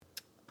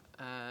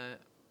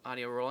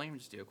audio rolling. Let me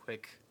just do a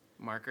quick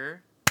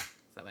marker so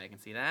that way I can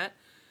see that.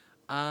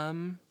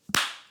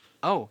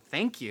 Oh,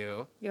 thank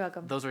you. You're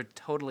welcome. Those are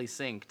totally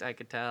synced. I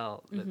could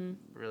tell. That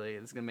really,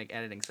 it's going to make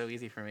editing so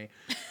easy for me.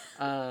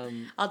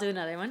 I'll do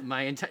another one.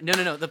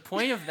 No. The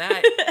point of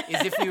that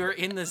is if we were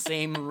in the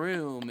same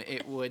room,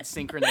 it would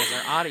synchronize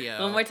our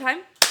audio. One more time?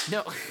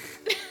 No.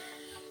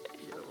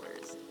 You're the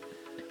worst.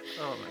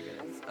 Oh, my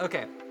goodness.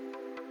 Okay.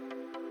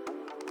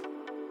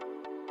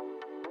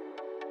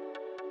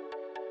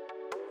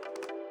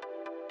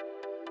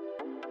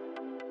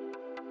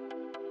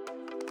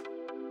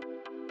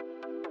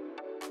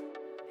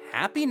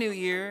 Happy New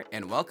Year,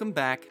 and welcome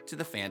back to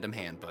the Fandom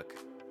Handbook.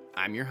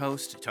 I'm your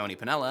host, Tony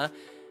Piniella,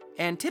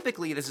 and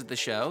typically this is the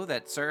show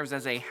that serves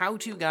as a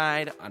how-to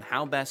guide on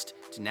how best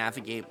to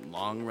navigate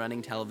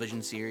long-running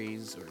television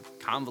series or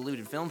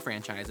convoluted film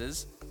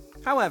franchises.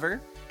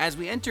 However, as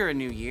we enter a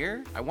new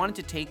year, I wanted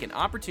to take an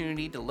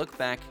opportunity to look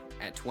back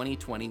at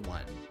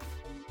 2021.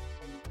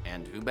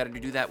 And who better to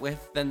do that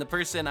with than the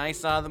person I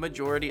saw the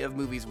majority of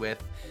movies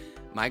with,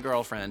 my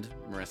girlfriend,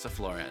 Marissa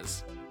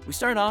Flores. We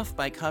start off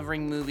by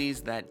covering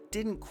movies that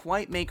didn't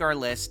quite make our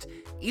list,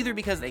 either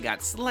because they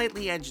got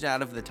slightly edged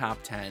out of the top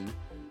 10,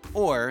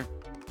 or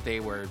they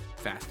were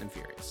Fast and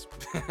Furious.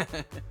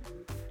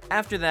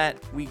 After that,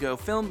 we go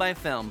film by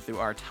film through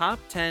our top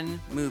 10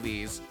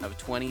 movies of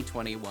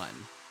 2021.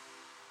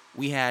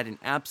 We had an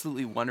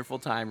absolutely wonderful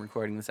time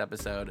recording this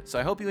episode, so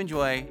I hope you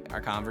enjoy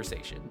our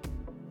conversation.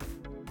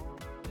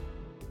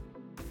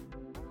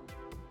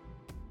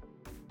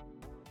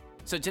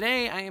 So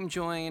today I am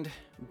joined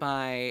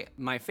by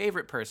my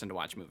favorite person to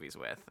watch movies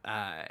with.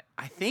 I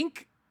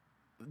think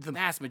the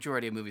vast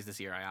majority of movies this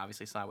year I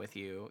obviously saw with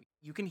you.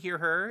 You can hear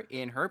her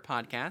in her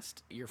podcast,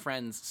 Your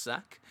Friends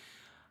Suck.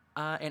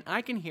 And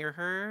I can hear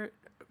her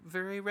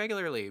very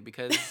regularly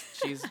because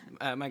she's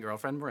my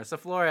girlfriend, Marissa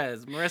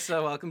Flores.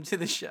 Marissa, welcome to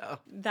the show.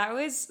 That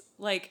was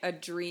like a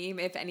dream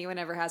if anyone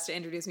ever has to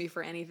introduce me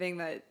for anything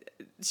that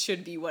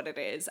should be what it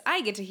is.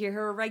 I get to hear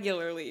her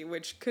regularly,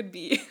 which could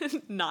be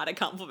not a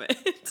compliment.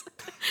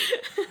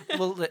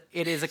 Well,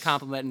 it is a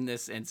compliment in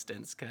this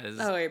instance because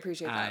I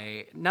appreciate that.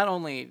 I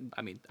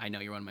know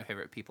you're one of my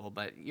favorite people,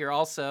 but you're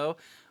also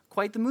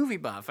quite the movie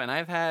buff, and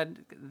I've had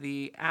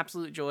the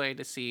absolute joy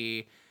to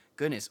see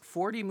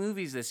 40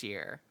 movies this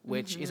year,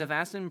 which is a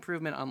vast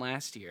improvement on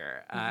last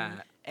year.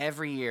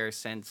 Every year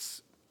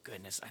since,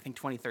 I think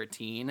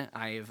 2013,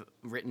 I've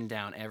written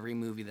down every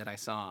movie that I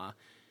saw.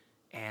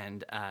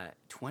 And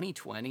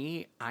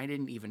 2020, I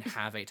didn't even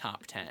have a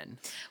top 10.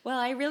 Well,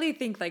 I really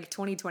think like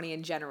 2020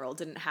 in general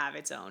didn't have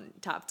its own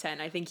top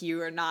 10. I think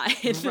you are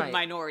not in the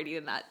minority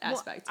in that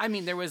aspect. Well, I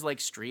mean, there was like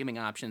streaming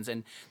options.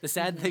 And the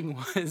sad thing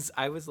was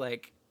I was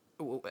like,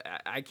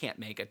 I can't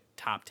make a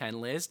top 10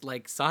 list.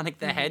 Like Sonic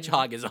the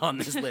Hedgehog is on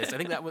this list. I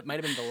think that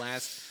might have been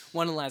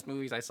one of the last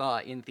movies I saw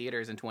in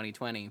theaters in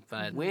 2020.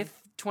 But with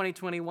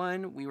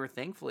 2021, we were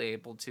thankfully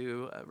able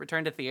to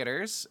return to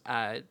theaters,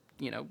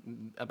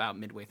 about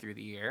midway through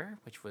the year,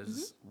 which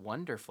was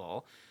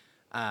wonderful.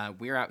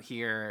 We're out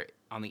here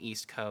on the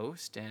East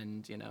Coast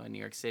and, in New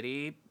York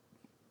City.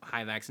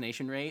 High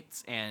vaccination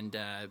rates and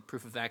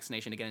proof of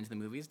vaccination to get into the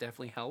movies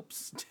definitely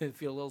helps to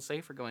feel a little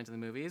safer going to the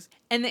movies.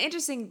 And the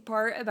interesting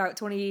part about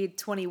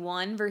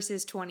 2021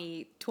 versus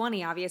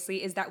 2020,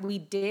 obviously, is that we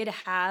did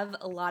have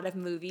a lot of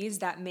movies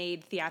that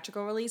made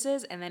theatrical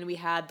releases, and then we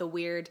had the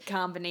weird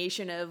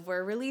combination of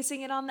we're releasing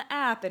it on the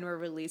app and we're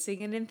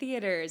releasing it in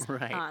theaters.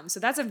 Right.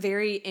 So that's a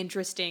very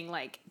interesting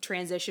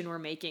transition we're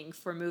making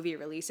for movie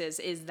releases,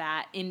 is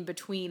that in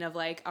between of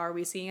are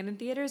we seeing it in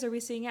theaters? Are we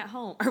seeing it at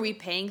home? Are we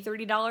paying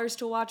 $30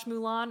 to watch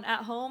Mulan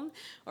at home,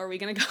 or are we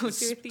going to go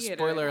to a theater?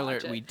 Spoiler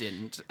alert, we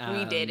didn't.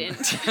 We didn't.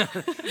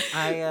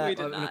 We did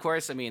not. Of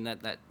course, I mean,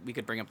 that we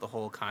could bring up the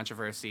whole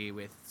controversy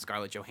with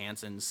Scarlett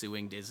Johansson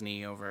suing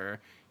Disney over,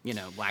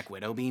 Black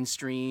Widow being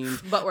streamed.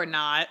 But we're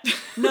not.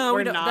 No,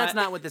 we don't. That's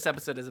not what this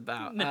episode is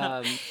about.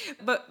 No.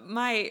 But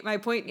my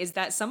point is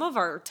that some of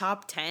our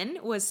top 10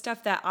 was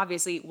stuff that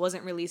obviously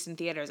wasn't released in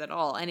theaters at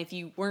all. And if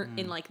you weren't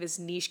in this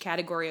niche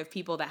category of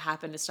people that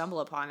happened to stumble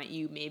upon it,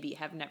 you maybe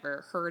have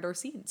never heard or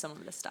seen some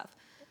of this stuff.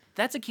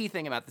 That's a key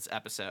thing about this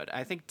episode.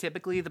 I think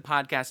typically the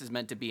podcast is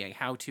meant to be a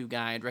how-to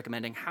guide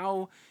recommending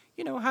how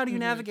do you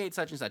navigate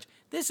such and such.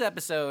 This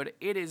episode,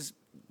 it is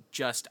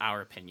just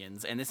our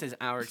opinions, and this is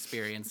our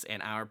experience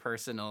and our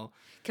personal...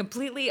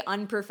 completely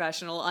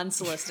unprofessional,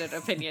 unsolicited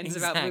opinions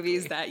Exactly. about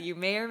movies that you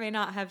may or may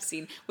not have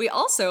seen. We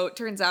also,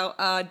 turns out,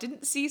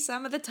 didn't see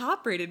some of the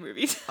top-rated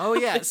movies. Oh,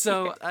 yeah.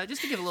 So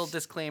just to give a little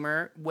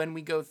disclaimer, when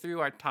we go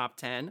through our top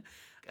 10,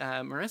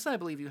 Marissa, I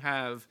believe you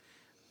have...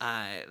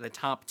 the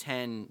top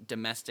 10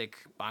 domestic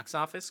box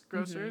office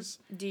grossers.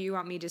 Do you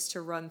want me just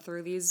to run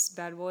through these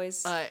bad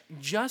boys?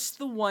 Just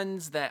the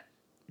ones that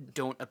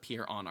don't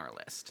appear on our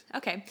list.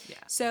 Okay. Yeah.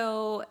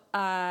 So,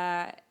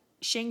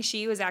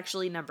 Shang-Chi was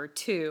actually number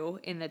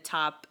 2 in the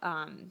top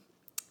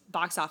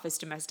box office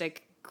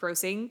domestic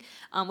grossing,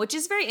 which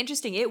is very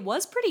interesting. It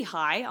was pretty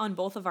high on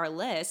both of our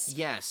lists.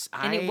 Yes.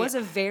 And it was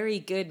a very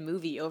good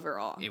movie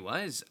overall. It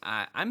was.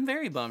 I'm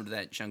very bummed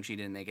that Shang-Chi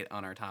didn't make it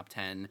on our top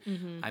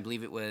 10. I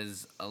believe it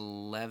was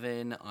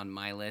 11 on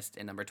my list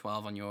and number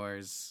 12 on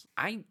yours.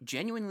 I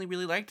genuinely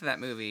really liked that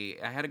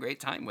movie. I had a great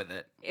time with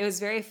it. It was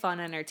very fun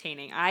and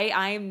entertaining.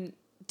 I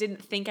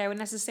didn't think I would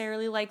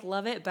necessarily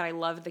love it, but I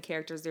loved the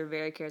characters. They're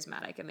very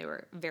charismatic and they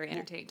were very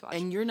entertaining to watch.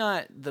 And you're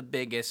not the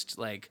biggest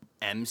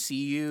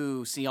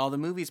MCU see all the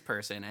movies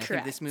person. I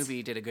think this Correct.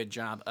 movie did a good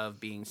job of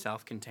being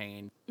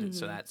self-contained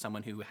so that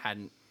someone who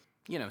hadn't,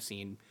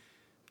 seen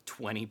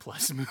 20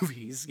 plus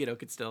movies,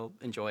 could still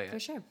enjoy it. For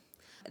sure.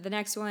 The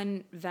next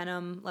one,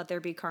 Venom, Let There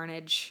Be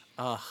Carnage.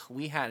 Ugh,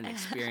 we had an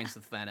experience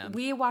with Venom.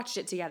 We watched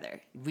it together.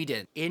 We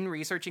did. In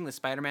researching the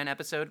Spider-Man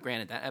episode,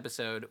 granted, that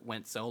episode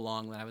went so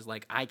long that I was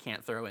like, I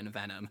can't throw in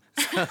Venom.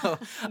 So,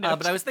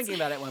 but I was thinking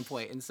about it at one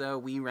point, and so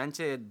we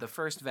rented the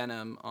first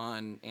Venom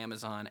on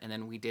Amazon, and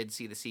then we did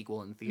see the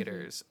sequel in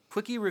theaters.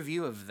 Quickie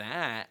review of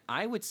that,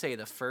 I would say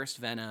the first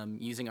Venom,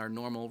 using our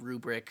normal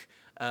rubric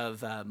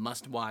of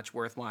must watch,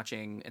 worth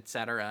watching,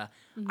 etc.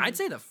 I'd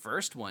say the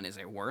first one is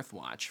a worth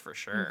watch for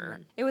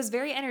sure. It was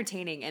very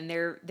entertaining, and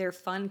they're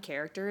fun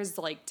characters,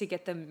 to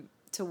get them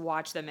to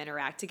watch them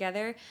interact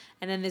together.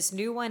 And then this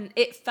new one,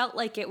 it felt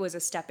like it was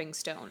a stepping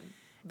stone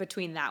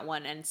between that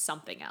one and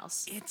something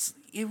else.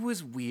 It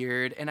was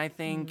weird, and I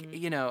think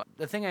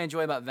the thing I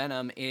enjoy about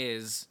Venom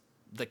is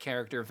the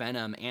character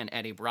Venom and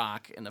Eddie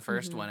Brock in the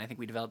first one. I think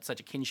we developed such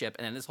a kinship,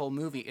 and then this whole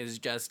movie is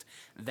just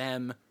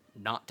them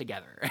not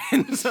together.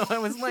 And so I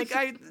was like,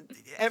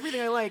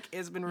 everything I like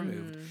has been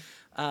removed.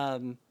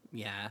 What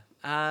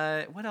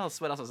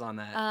else was on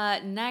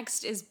that?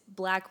 Next is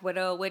Black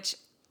Widow, which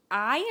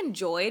I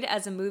enjoyed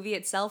as a movie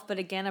itself, but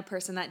again, a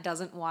person that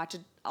doesn't watch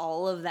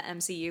all of the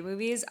MCU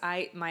movies,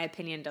 my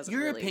opinion doesn't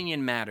Your really...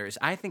 opinion matters.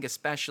 I think it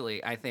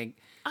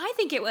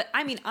was,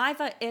 I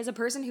thought as a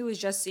person who was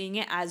just seeing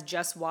it as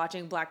just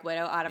watching Black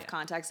Widow out of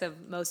context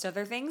of most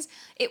other things,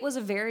 it was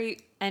a very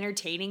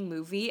entertaining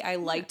movie. I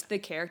liked the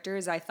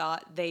characters. I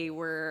thought they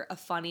were a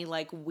funny,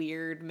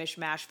 weird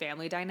mishmash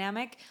family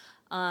dynamic.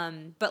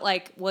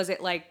 But was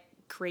it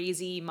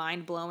crazy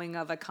mind-blowing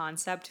of a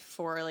concept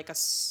for a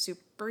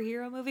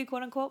superhero movie,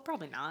 quote unquote?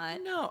 Probably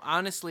not. No,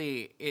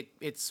 honestly,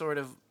 it sort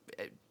of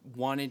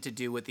wanted to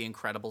do what The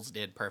Incredibles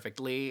did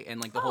perfectly,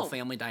 and the whole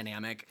family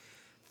dynamic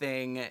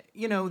thing.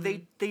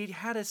 They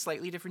had a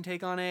slightly different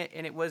take on it,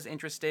 and it was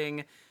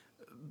interesting.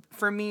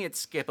 For me,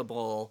 it's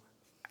skippable.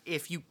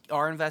 If you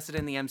are invested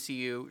in the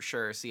MCU,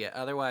 sure, see it.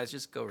 Otherwise,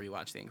 just go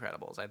rewatch The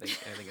Incredibles. I think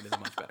it is a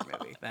much better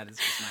movie. That is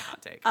just my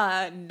hot take.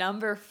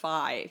 Number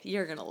 5.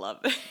 You're gonna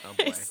love this. Oh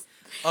boy.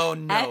 Oh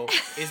no.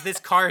 Is this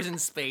Cars in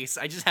Space?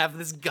 I just have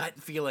this gut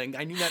feeling.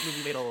 I knew that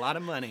movie made a lot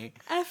of money.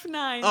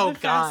 F9. Oh, the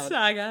Fast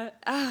God. Saga.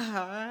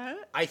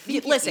 I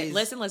think Listen.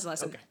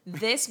 Okay.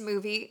 This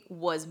movie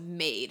was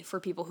made for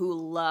people who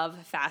love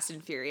Fast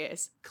and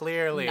Furious.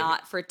 Clearly.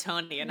 Not for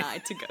Tony and I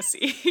to go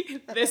see.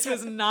 This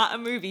was not a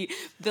movie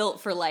built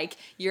for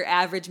your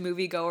average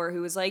moviegoer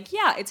who was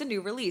yeah, it's a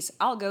new release.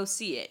 I'll go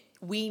see it.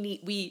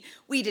 We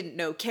didn't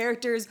know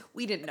characters.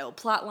 We didn't know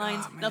plot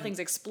lines. Nothing's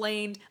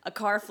explained. A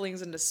car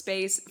flings into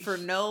space for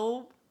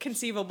no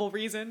conceivable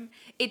reason.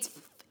 It's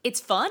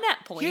fun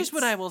at points. Here's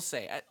what I will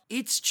say.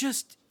 It's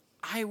just,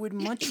 I would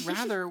much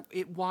rather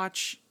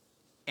watch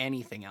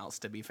anything else,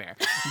 to be fair.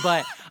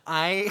 But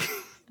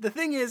the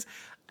thing is,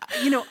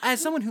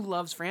 as someone who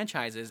loves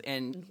franchises,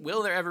 and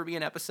will there ever be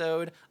a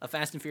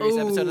Fast and Furious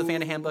episode of the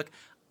Fandom Handbook?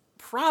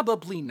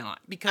 Probably not,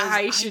 because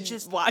I should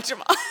just watch them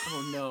all.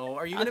 Oh no,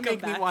 are you going to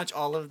make me watch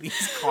all of these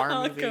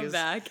car movies? I'll come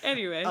back.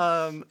 Anyway.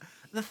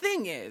 The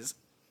thing is,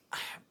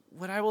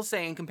 what I will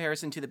say in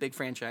comparison to the big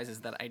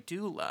franchises that I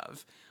do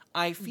love,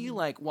 I feel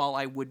like while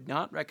I would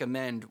not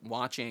recommend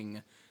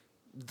watching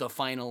the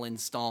final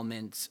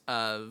installment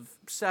of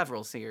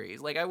several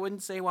series, I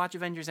wouldn't say watch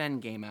Avengers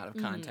Endgame out of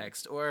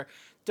context, or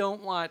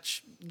don't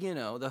watch,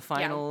 the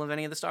final of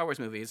any of the Star Wars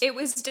movies. It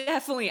was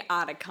definitely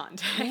out of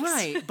context.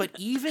 Right, but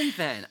even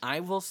then, I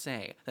will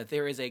say that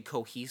there is a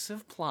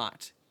cohesive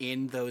plot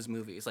in those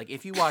movies.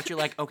 If you watch, you're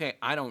like, okay,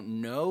 I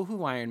don't know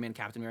who Iron Man,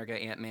 Captain America,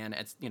 Ant-Man,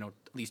 at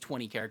least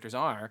 20 characters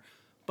are,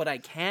 but I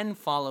can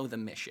follow the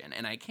mission,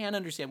 and I can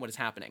understand what is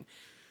happening.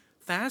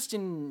 Fast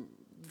and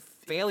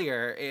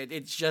Failure,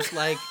 it's just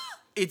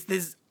it's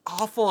this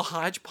awful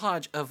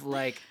hodgepodge of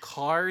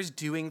cars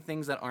doing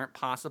things that aren't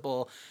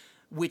possible,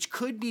 which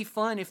could be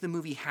fun if the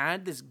movie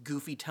had this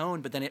goofy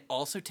tone, but then it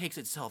also takes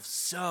itself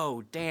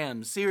so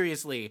damn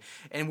seriously,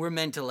 and we're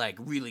meant to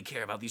really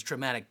care about these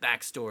traumatic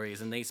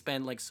backstories, and they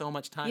spend so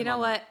much time. You know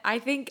what? I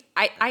think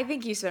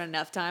you spent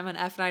enough time on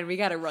F9. We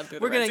got to run through.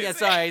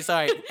 Sorry.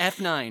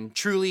 F9,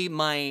 truly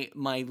my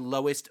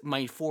lowest,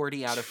 my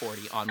 40 out of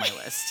 40 on my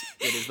list.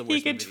 It is the worst.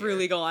 He could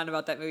truly go on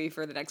about that movie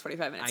for the next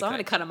 45 minutes. So I'm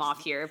going to cut him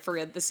off here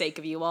for the sake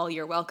of you all.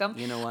 You're welcome.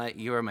 You know what?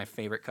 You are my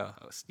favorite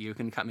co-host. You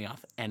can cut me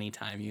off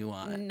anytime you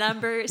want.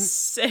 Number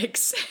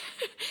 6.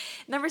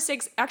 Number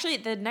 6, actually,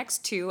 the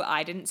next two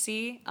I didn't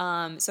see.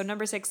 So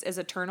number 6 is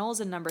Eternals,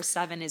 and number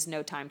 7 is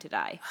No Time to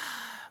Die.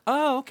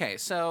 Oh, okay.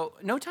 So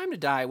No Time to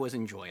Die was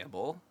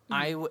enjoyable.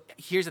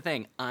 Here's the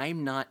thing.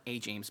 I'm not a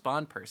James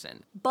Bond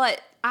person.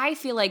 But I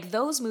feel like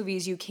those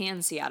movies you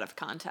can see out of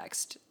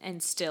context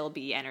and still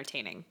be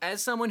entertaining.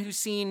 As someone who's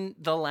seen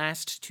the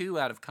last two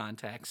out of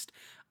context,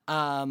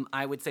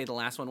 I would say the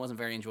last one wasn't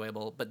very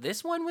enjoyable, but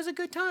this one was a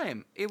good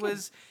time. It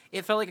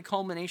felt like a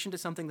culmination to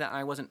something that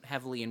I wasn't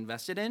heavily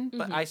invested in,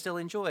 but I still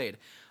enjoyed.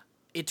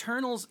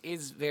 Eternals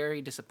is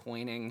very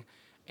disappointing,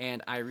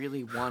 and I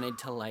really wanted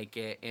to like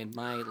it, and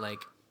my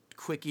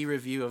quickie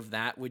review of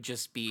that would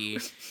just be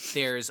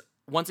there's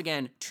once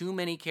again too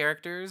many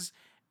characters,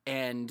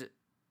 and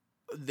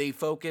they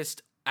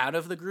focused out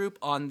of the group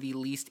on the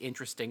least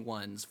interesting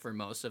ones for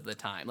most of the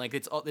time. Like,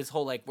 it's all this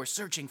whole we're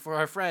searching for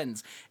our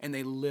friends, and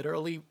they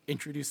literally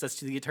introduced us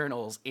to the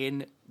Eternals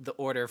in the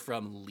order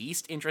from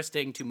least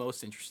interesting to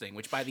most interesting,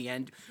 which by the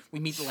end we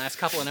meet the last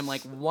couple and I'm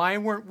like, why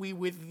weren't we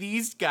with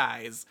these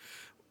guys?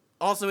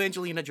 Also,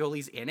 Angelina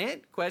Jolie's in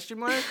it? Question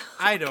mark.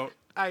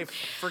 I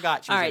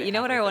forgot she was All right, in it you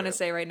know what I halfway want to through.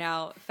 say right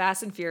now?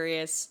 Fast and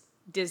Furious,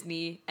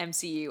 Disney,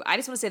 MCU. I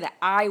just want to say that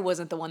I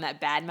wasn't the one that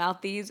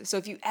badmouthed these. So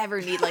if you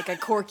ever need a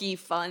quirky,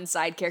 fun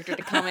side character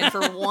to come in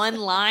for one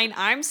line,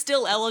 I'm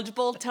still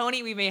eligible.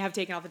 Tony, we may have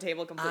taken off the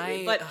table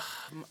completely, but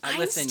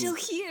I'm still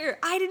here.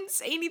 I didn't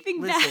say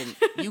anything Listen,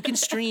 bad. you can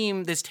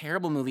stream this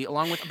terrible movie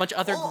along with a bunch of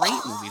other great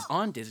movies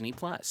on Disney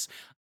Plus.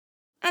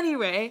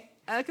 Anyway,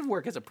 That could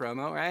work as a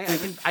promo, right?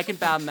 I can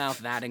badmouth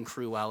that and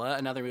Cruella,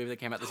 another movie that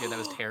came out this year that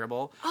was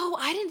terrible. oh,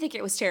 I didn't think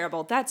it was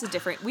terrible. That's a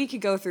different. We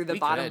could go through the We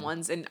bottom could.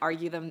 ones and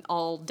argue them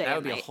all day. That would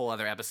and be a night. whole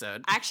other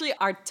episode. Actually,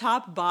 our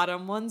top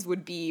bottom ones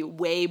would be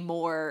way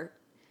more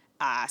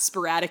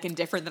sporadic and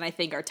different than I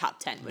think our top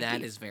 10 would be.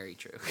 That is very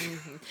true.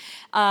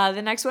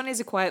 The next one is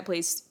A Quiet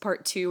Place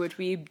Part 2, which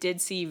we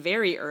did see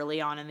very early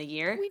on in the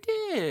year. We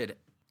did.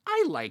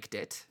 I liked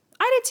it.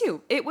 I did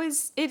too.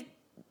 It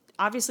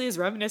obviously is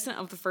reminiscent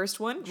of the first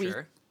one.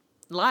 Sure.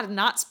 A lot of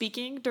not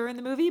speaking during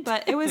the movie,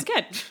 but it was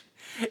good.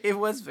 It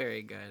was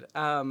very good.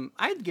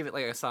 I'd give it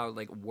a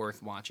solid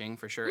worth watching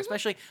for sure.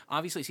 Especially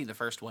obviously see the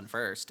first one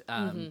first.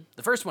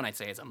 The first one I'd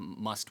say is a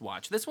must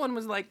watch. This one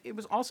was it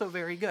was also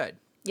very good.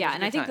 Yeah,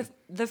 and I think time.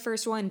 the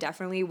first one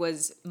definitely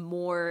was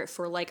more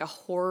for a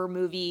horror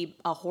movie,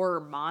 a horror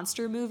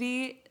monster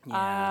movie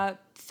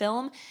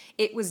film.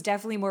 It was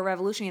definitely more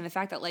revolutionary in the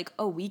fact that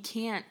we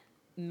can't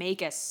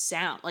make a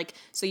sound.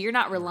 So you're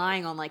not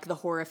relying on the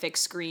horrific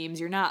screams.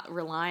 You're not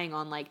relying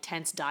on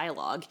tense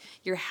dialogue.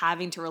 You're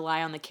having to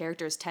rely on the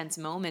characters' tense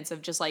moments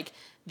of just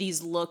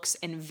these looks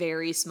and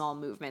very small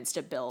movements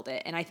to build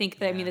it. And I think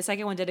that the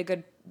second one did a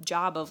good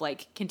job of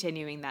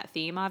continuing that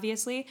theme,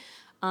 obviously.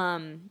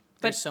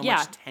 There's so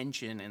much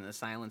tension in the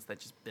silence that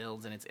just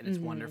builds, and it's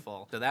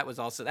wonderful. So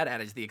that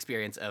added to the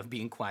experience of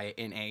being quiet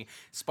in a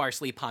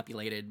sparsely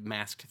populated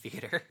masked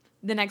theater.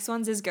 The next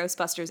one's is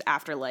Ghostbusters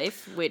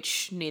Afterlife,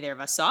 which neither of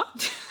us saw.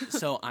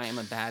 So I am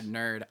a bad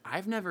nerd.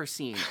 I've never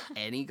seen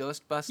any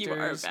Ghostbusters. You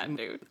are a bad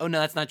dude. Oh no,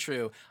 that's not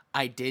true.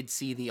 I did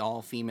see the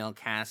all-female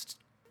cast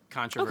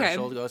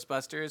controversial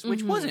Ghostbusters,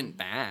 which wasn't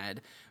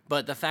bad.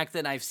 But the fact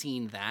that I've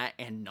seen that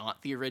and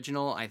not the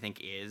original, I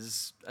think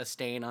is a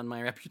stain on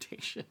my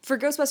reputation. For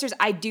Ghostbusters,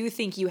 I do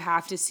think you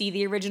have to see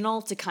the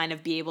original to kind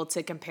of be able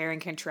to compare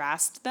and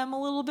contrast them a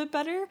little bit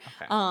better.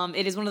 Okay.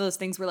 It is one of those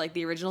things where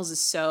the originals is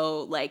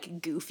so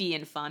goofy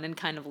and fun and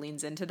kind of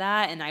leans into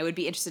that. And I would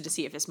be interested to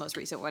see if this most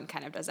recent one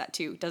kind of does that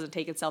too. Doesn't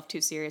take itself too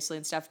seriously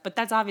and stuff. But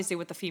that's obviously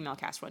what the female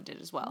cast one did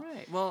as well.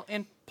 Right. Well,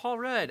 and Paul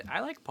Rudd.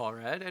 I like Paul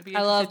Rudd. I'd be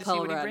I love interested to see Paul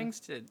what he Rudd. brings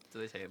to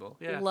the table.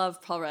 Yeah.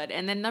 Love Paul Rudd.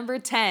 And then number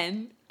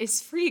 10 is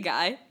Free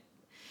Guy.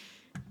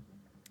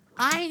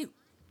 I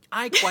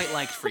quite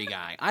liked Free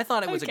Guy. I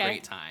thought it was a Okay.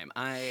 great time.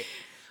 I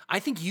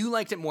think you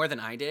liked it more than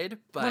I did,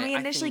 but When we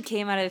initially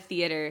came out of the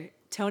theater,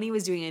 Tony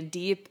was doing a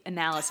deep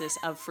analysis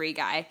of Free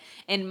Guy.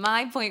 And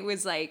my point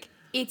was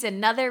it's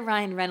another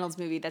Ryan Reynolds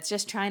movie that's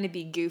just trying to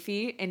be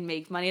goofy and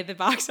make money at the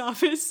box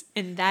office.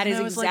 And that is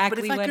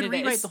exactly but if what I could it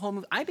rewrite is. the whole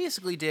movie, I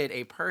basically did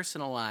a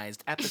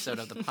personalized episode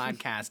of the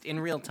podcast in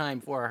real time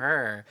for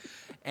her.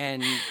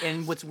 And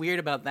what's weird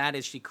about that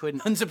is she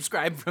couldn't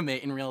unsubscribe from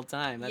it in real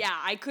time. Yeah,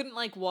 I couldn't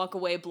walk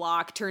away,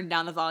 block, turn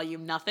down the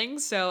volume, nothing.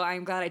 So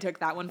I'm glad I took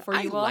that one for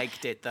you all. I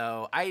liked it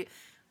though. I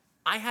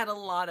had a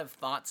lot of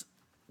thoughts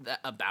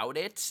about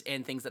it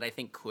and things that I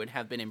think could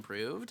have been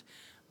improved.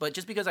 But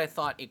just because I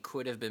thought it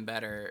could have been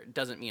better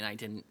doesn't mean I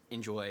didn't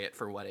enjoy it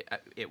for what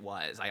it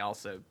was. I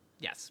also,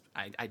 yes,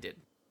 I did.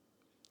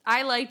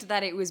 I liked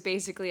that it was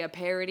basically a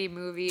parody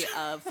movie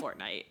of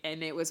Fortnite,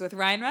 and it was with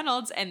Ryan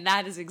Reynolds, and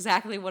that is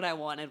exactly what I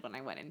wanted when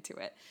I went into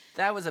it.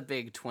 That was a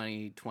big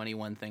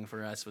 2021 thing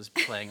for us, was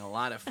playing a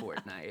lot of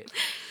Fortnite.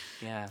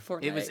 Yeah,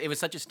 Fortnite. It was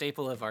such a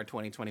staple of our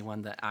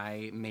 2021 that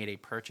I made a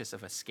purchase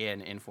of a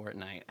skin in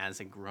Fortnite as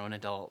a grown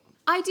adult.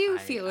 I do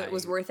feel it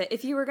was worth it.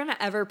 If you were going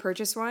to ever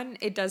purchase one,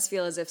 it does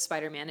feel as if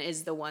Spider-Man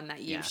is the one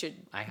that you should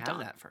I have don.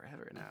 that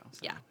forever now.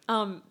 So.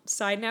 Yeah.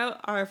 Side note,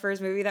 our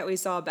first movie that we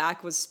saw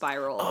back was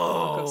Spiral.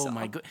 Oh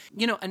my god!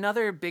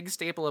 Another big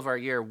staple of our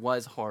year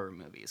was horror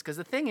movies. Because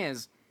the thing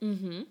is,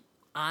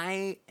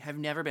 I have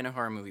never been a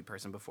horror movie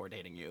person before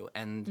dating you,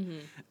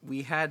 and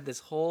we had this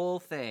whole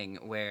thing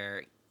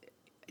where,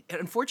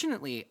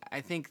 unfortunately,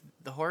 I think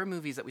the horror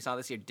movies that we saw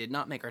this year did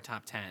not make our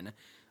top 10.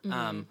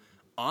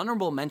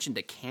 Honorable mention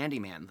to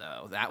Candyman,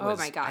 though. That was,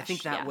 my gosh, I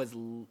think that yeah. was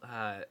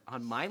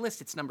on my list.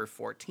 It's number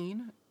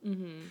 14.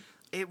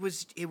 It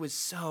was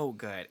so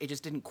good. It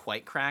just didn't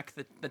quite crack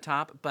the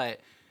top, but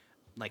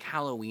like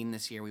Halloween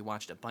this year, we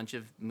watched a bunch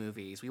of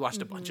movies. We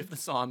watched a bunch of the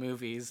Saw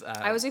movies.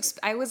 I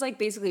was like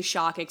basically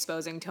shock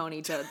exposing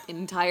Tony to an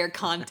entire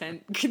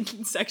content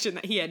section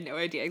that he had no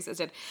idea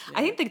existed. Yeah.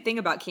 I think the thing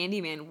about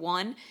Candyman,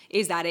 one,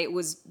 is that it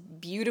was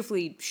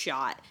beautifully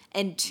shot,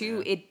 and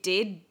two, it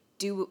did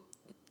do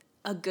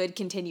a good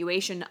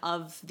continuation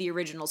of the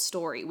original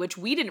story, which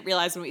we didn't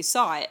realize when we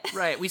saw it.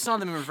 Right. We saw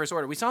them in reverse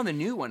order. We saw the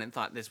new one and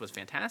thought this was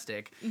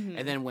fantastic,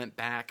 and then went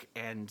back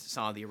and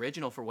saw the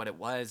original for what it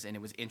was, and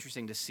it was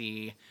interesting to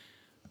see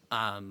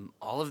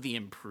all of the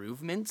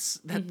improvements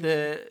that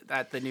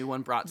the new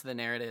one brought to the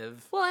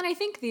narrative. Well, and I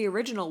think the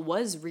original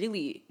was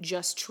really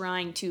just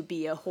trying to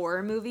be a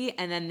horror movie,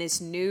 and then this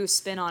new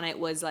spin on it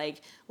was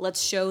like,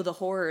 let's show the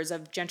horrors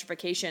of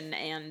gentrification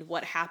and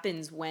what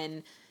happens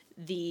when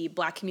the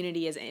Black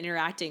community is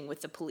interacting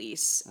with the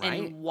police,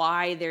 right, and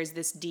why there's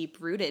this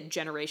deep-rooted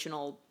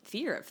generational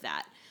fear of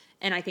that.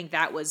 And I think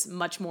that was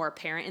much more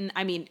apparent. And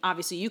I mean,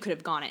 obviously, you could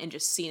have gone and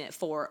just seen it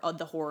for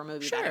the horror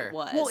movie that it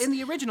was. Well, in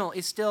the original,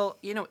 is still,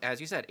 as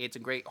you said, it's a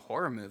great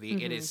horror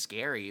movie. It is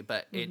scary,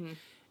 but it,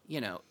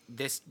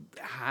 this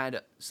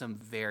had some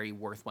very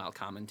worthwhile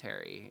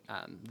commentary.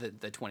 The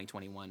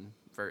 2021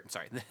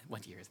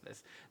 what year is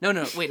this?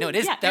 No, wait, no, it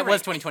is. That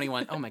was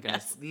 2021. Oh my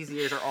goodness, yes. These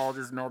years are all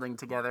just melding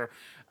together.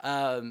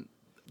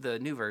 The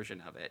new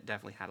version of it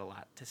definitely had a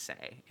lot to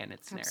say in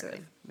its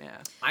narrative. Yeah.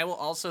 I will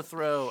also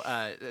throw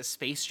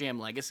Space Jam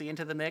Legacy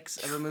into the mix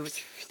of a movie.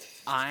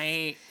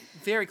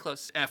 Very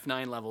close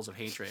F9 levels of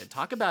hatred.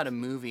 Talk about a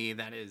movie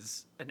that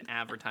is an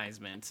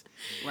advertisement.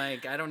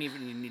 Like, I don't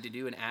even need to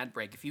do an ad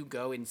break. If you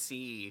go and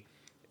see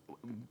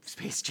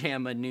Space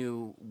Jam, a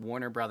new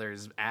Warner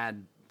Brothers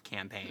ad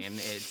campaign,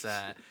 it's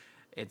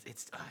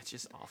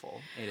just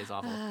awful. It is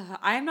awful.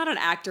 I am not an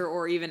actor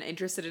or even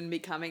interested in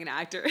becoming an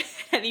actor at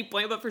any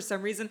point, but for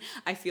some reason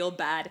I feel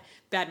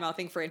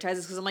bad-mouthing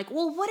franchises because I'm like,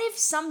 well, what if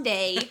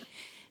someday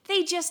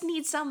they just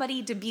need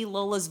somebody to be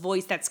Lola's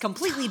voice that's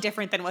completely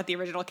different than what the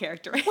original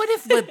character is? What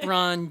if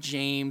LeBron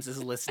James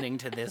is listening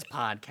to this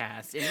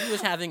podcast and he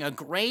was having a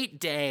great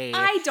day?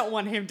 I don't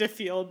want him to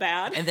feel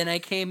bad. And then I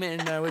came in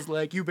and I was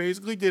like, you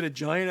basically did a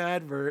giant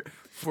advert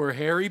for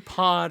Harry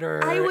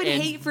Potter. I would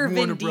hate for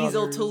Warner Vin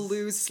Diesel Brothers. to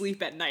lose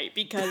sleep at night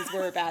because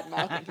we're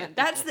bad-mouthing him.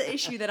 That's the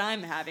issue that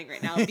I'm having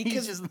right now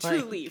because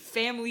truly,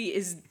 family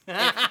is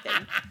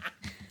everything.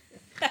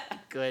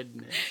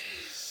 Goodness.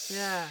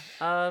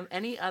 Yeah.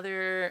 Any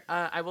other?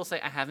 I will say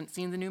I haven't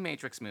seen the new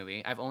Matrix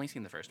movie. I've only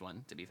seen the first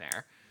one, to be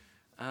fair.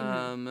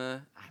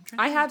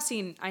 I have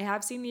seen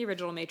the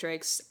original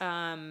Matrix.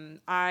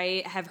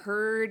 I have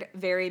heard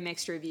very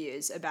mixed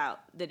reviews about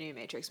the new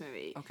Matrix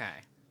movie. Okay.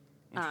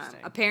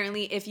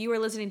 Apparently, if you are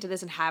listening to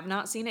this and have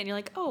not seen it, and you're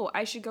like, "Oh,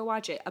 I should go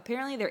watch it,"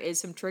 apparently there is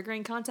some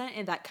triggering content,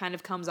 and that kind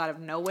of comes out of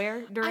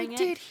nowhere during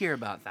it. I did hear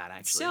about that,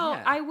 actually. So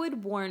I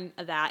would warn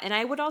that, and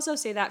I would also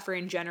say that for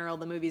in general,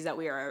 the movies that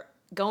we are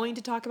going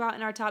to talk about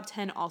in our top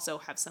 10 also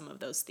have some of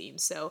those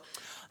themes. So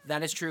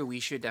that is true. We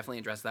should definitely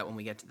address that when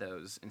we get to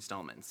those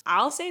installments.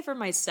 I'll say for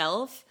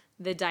myself,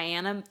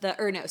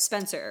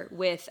 Spencer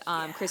with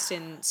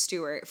Kristen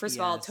Stewart. First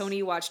of all,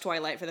 Tony watched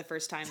Twilight for the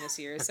first time this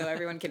year, so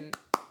everyone can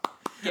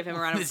give him a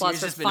round of applause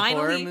for finally.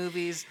 Horror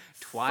movies,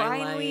 Twilight.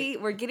 Finally,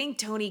 we're getting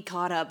Tony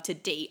caught up to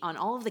date on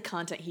all of the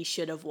content he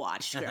should have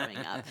watched growing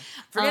up.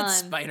 Forget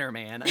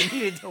Spider-Man. I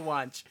needed to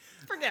watch.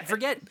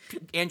 Forget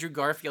Andrew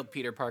Garfield,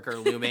 Peter Parker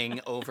looming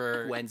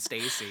over Gwen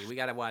Stacy. We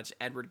got to watch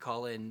Edward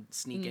Cullen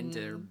sneak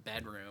into her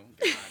bedroom.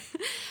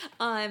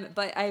 God.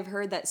 But I've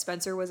heard that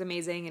Spencer was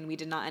amazing, and we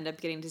did not end up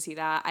getting to see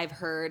that. I've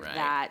heard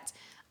that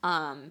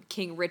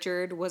King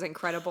Richard was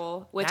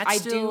incredible, which That's I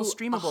still do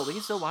streamable. We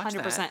can still watch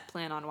 100% that.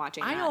 plan on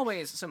watching.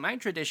 So my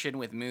tradition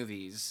with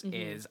movies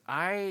is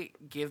I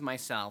give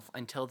myself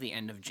until the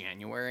end of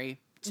January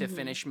to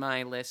finish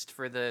my list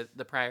for the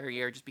prior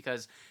year, just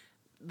because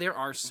there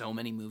are so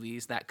many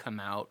movies that come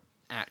out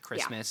at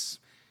Christmas,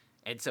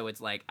 and so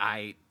it's like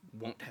I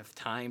won't have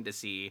time to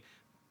see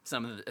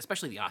some of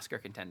especially the Oscar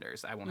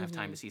contenders. I won't have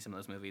time to see some of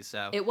those movies.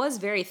 So it was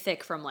very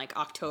thick from like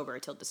October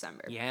till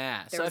December.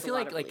 Yeah, so I feel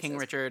like King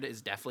Richard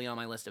is definitely on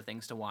my list of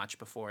things to watch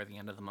before the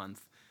end of the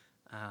month.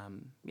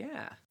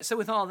 So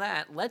with all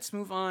that, let's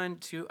move on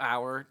to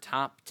our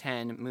top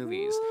 10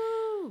 movies.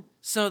 Woo!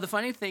 So the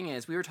funny thing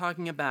is, we were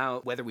talking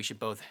about whether we should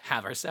both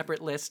have our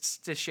separate lists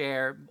to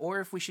share or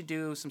if we should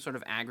do some sort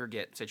of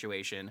aggregate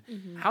situation.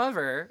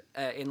 However,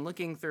 in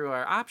looking through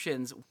our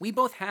options, we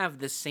both have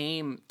the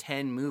same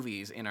 10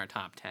 movies in our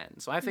top 10.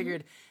 So I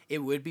figured it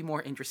would be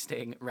more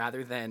interesting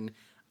rather than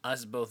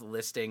us both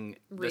listing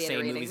the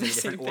same movies in a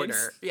different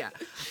order. Yeah.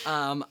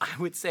 I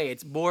would say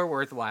it's more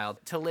worthwhile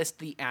to list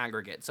the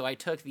aggregate. So I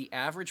took the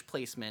average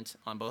placement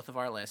on both of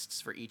our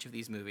lists for each of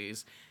these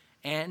movies,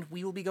 and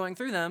we will be going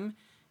through them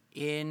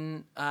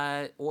in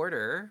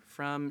order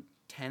from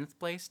 10th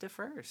place to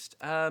first.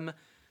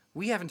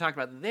 We haven't talked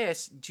about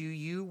this. Do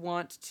you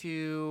want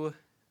to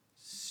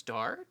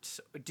start?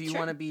 Do you Sure.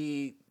 want to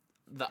be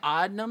the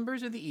odd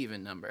numbers or the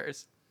even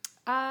numbers?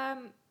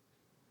 I'll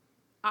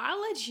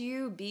let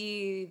you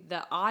be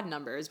the odd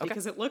numbers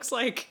because it looks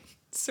like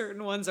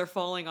certain ones are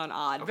falling on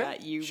odd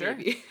that you sure.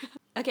 maybe.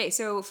 Okay,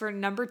 so for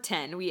number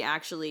 10, we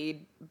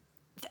actually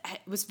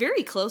it was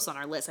very close on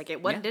our list. Like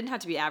it didn't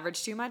have to be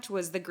average too much.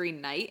 Was The Green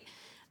Knight.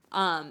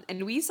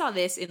 And we saw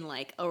this in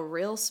like a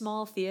real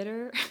small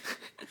theater.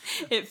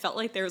 It felt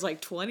like there was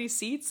like 20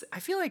 seats. I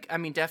feel like, I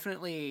mean,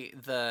 definitely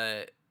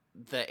the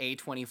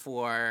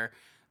A24,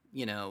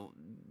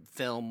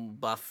 film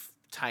buff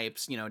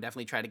types,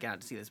 definitely try to get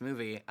out to see this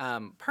movie.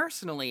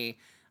 Personally,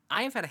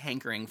 I have had a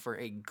hankering for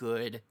a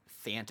good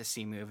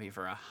fantasy movie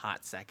for a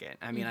hot second.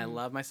 I mean, I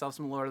love myself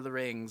some Lord of the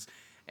Rings.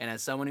 And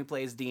as someone who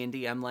plays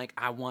D&D, I'm like,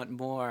 I want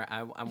more.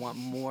 I want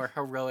more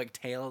heroic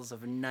tales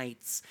of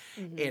knights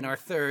in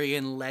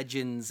Arthurian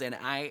legends. And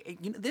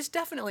this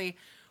definitely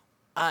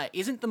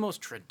isn't the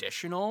most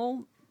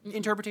traditional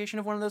interpretation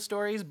of one of those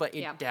stories, but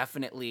it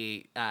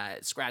definitely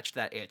scratched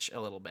that itch a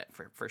little bit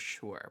for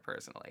sure,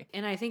 personally.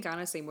 And I think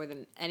honestly, more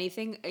than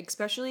anything,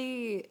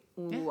 especially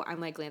I'm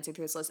like glancing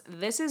through this list,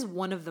 this is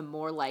one of the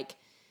more like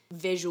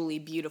visually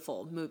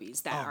beautiful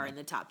movies that are in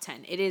the top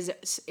 10.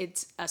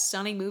 It's a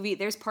stunning movie.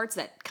 There's parts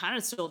that kind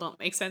of still don't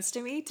make sense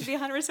to me, to be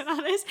 100%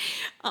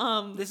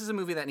 honest. This is a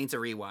movie that needs a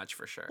rewatch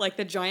for sure. Like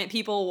the giant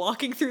people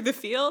walking through the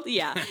field.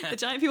 Yeah. The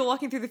giant people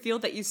walking through the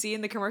field that you see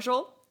in the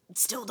commercial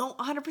still don't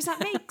 100%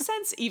 make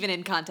sense, even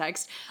in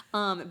context.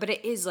 But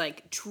it is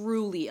like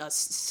truly a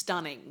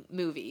stunning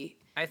movie.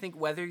 I think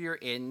whether you're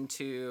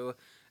into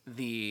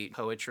the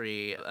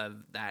poetry of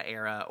that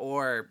era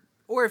or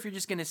if you're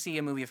just going to see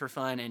a movie for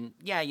fun, and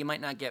you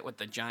might not get what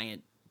the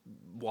giant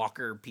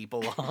walker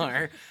people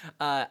are,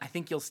 I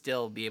think you'll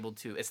still be able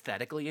to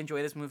aesthetically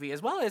enjoy this movie,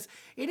 as well as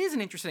it is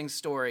an interesting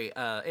story.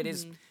 It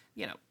is,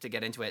 to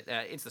get into it,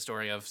 it's the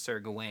story of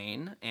Sir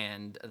Gawain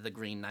and the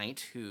Green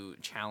Knight who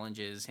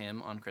challenges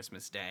him on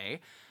Christmas Day,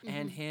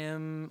 and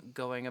him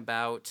going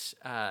about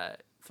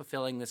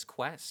fulfilling this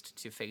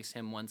quest to face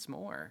him once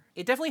more.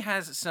 It definitely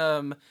has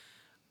some...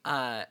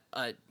 I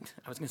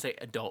was gonna say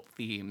adult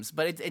themes,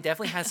 but it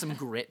definitely has some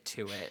grit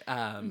to it.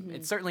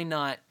 It's certainly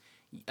not,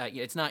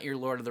 it's not your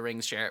Lord of the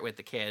Rings, share it with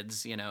the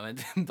kids,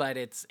 but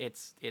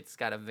it's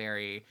got a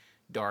very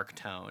dark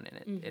tone,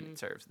 and it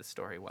serves the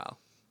story well.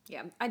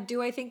 Yeah. I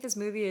think this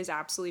movie is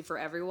absolutely for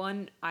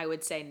everyone? I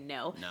would say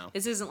no. No.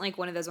 This isn't like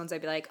one of those ones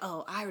I'd be like,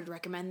 oh, I would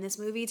recommend this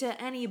movie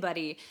to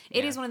anybody.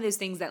 It is one of those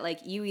things that like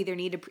you either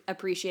need to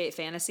appreciate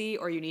fantasy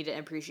or you need to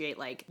appreciate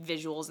like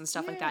visuals and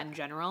stuff like that in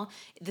general.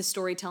 The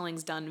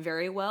storytelling's done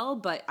very well,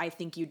 but I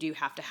think you do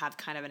have to have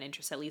kind of an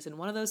interest at least in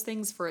one of those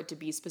things for it to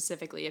be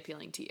specifically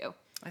appealing to you.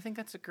 I think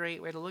that's a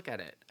great way to look at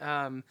it.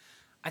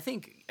 I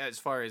think as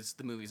far as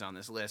the movies on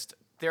this list,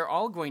 they're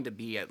all going to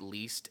be at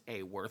least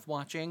a worth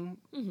watching,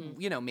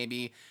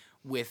 maybe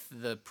with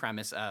the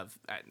premise of,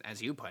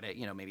 as you put it,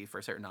 maybe for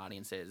certain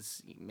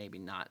audiences, maybe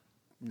not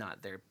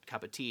their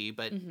cup of tea,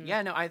 but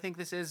I think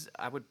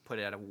I would put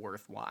it at a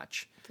worth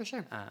watch. For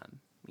sure.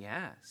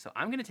 So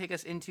I'm going to take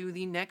us into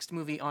the next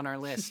movie on our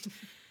list.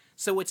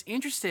 So what's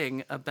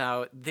interesting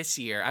about this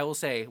year, I will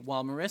say,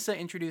 while Marissa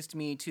introduced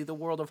me to the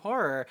world of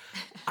horror,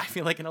 I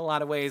feel like in a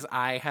lot of ways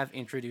I have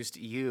introduced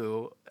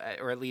you,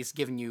 or at least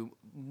given you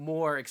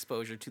more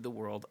exposure to the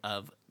world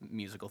of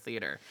musical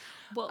theater.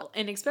 Well,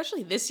 and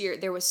especially this year,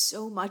 there was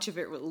so much of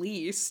it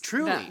released.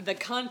 Truly. That the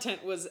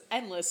content was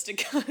endless to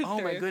go through.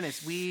 Oh my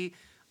goodness.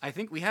 I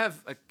think we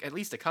have at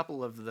least a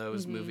couple of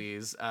those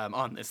movies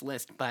on this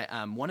list, but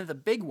one of the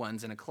big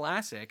ones and a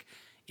classic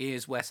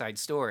is West Side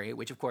Story,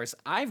 which of course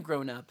I've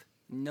grown up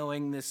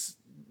knowing this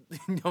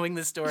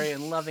story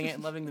and loving it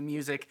and loving the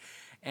music,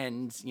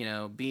 and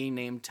being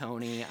named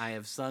Tony. I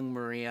have sung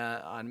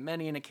Maria on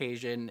many an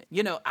occasion.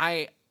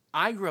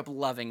 I grew up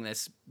loving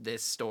this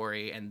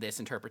story and this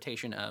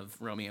interpretation of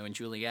Romeo and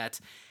Juliet,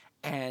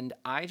 and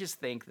I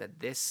just think that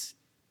this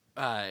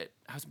I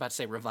was about to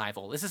say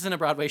revival. This isn't a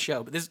Broadway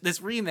show, but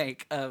this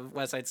remake of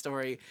West Side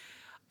Story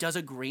does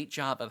a great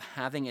job of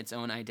having its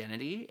own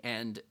identity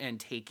and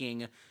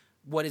taking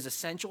what is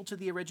essential to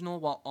the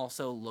original while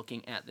also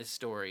looking at this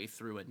story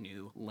through a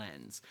new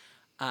lens.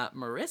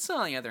 Marissa,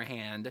 on the other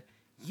hand,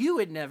 you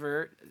had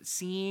never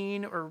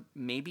seen or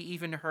maybe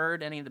even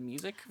heard any of the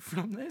music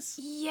from this?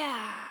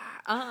 Yeah.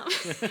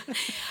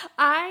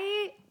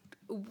 I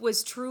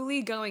was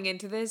truly going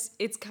into this.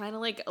 It's kind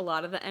of like a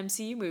lot of the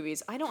MCU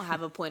movies. I don't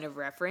have a point of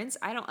reference.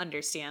 I don't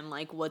understand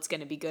like what's going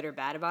to be good or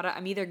bad about it.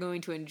 I'm either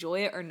going to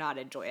enjoy it or not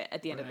enjoy it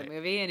at the end of the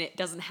movie, and it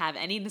doesn't have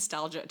any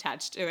nostalgia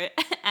attached to it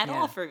at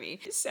all for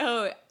me.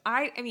 So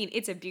I mean,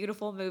 it's a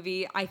beautiful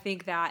movie. I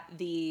think that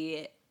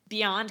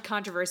beyond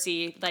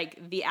controversy,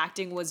 like the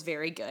acting was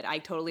very good. I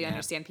totally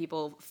understand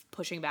people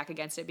pushing back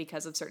against it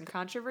because of certain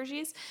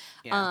controversies.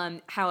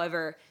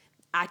 However,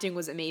 acting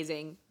was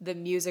amazing. The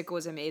music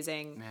was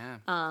amazing.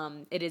 Yeah.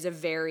 It is a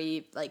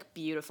very like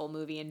beautiful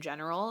movie in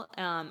general.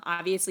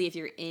 Obviously, if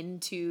you're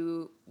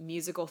into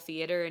musical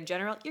theater in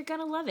general, you're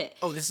gonna love it.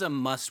 Oh, this is a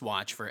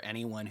must-watch for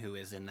anyone who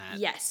is in that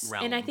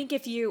realm. And I think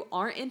if you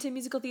aren't into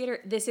musical theater,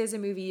 this is a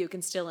movie you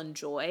can still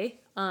enjoy.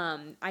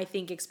 I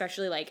think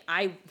especially like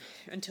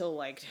until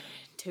like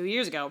 2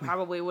 years ago,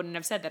 probably wouldn't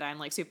have said that I'm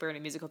like super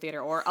into musical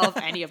theater or of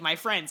any of my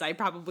friends. I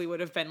probably would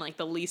have been like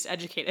the least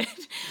educated.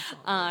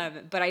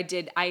 But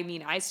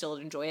I still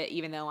enjoy it,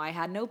 even though I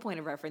had no point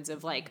of reference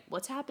of like,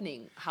 what's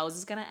happening? How is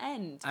this going to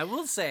end? I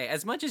will say,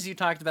 as much as you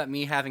talked about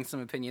me having some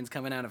opinions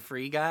coming out of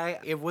Free Guy,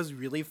 it was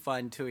really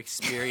fun to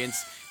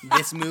experience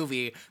this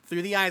movie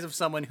through the eyes of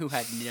someone who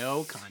had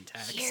no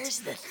context. Here's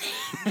the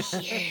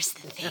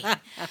thing.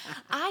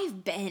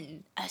 I've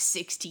been a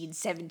 16,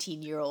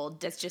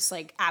 17-year-old that's just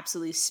like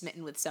absolutely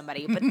smitten with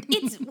somebody, but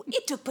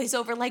it took place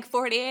over like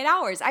 48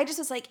 hours. I just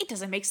was like, it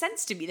doesn't make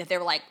sense to me that they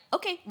were like,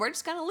 okay, we're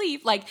just gonna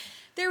leave. Like,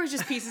 there was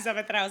just pieces of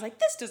it that I was like,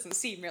 this doesn't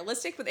seem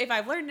realistic. But if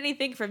I've learned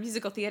anything from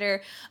musical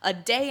theater, a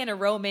day in a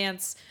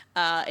romance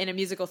in a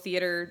musical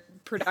theater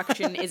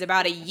production is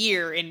about a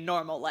year in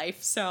normal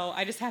life. So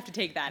I just have to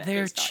take that.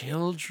 They're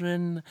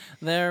children.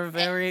 They're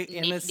very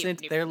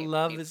innocent. Their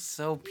love is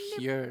so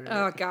pure.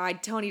 Oh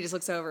God, Tony just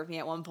looks over at me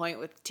at one point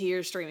with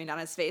tears streaming down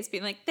his face,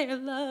 being like, their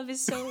love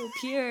is so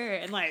pure.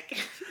 And like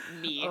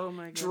me, oh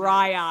my God,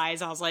 dry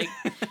eyes. I was like,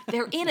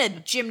 they're in a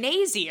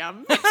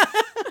gymnasium.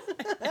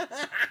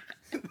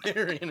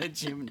 They're in a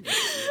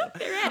gymnasium.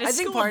 They're at a I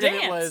think school part dance.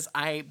 of it was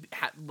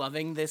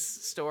loving this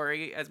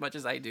story as much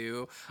as I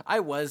do. I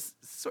was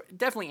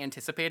definitely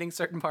anticipating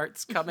certain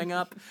parts coming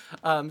up.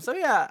 So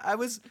yeah, I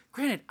was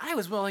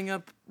welling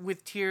up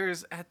with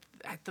tears at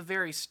the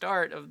very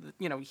start of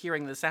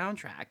hearing the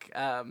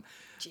soundtrack.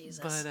 Jesus.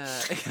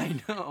 But I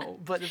know.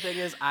 But the thing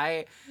is,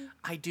 I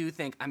do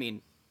think. I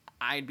mean,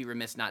 I'd be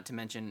remiss not to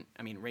mention,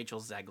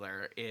 Rachel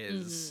Zegler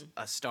is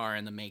a star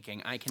in the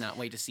making. I cannot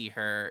wait to see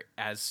her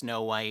as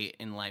Snow White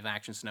in live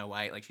action Snow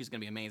White. Like, she's going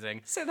to be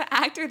amazing. So the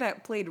actor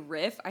that played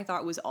Riff, I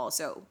thought was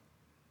also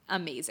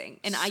amazing.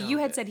 And So you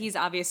had good. said he's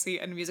obviously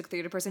a musical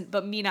theater person,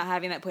 but me not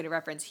having that point of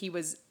reference, he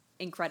was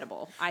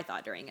incredible, I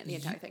thought, during the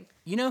entire thing.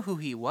 You know who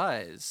he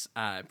was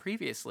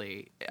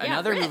previously? Yeah,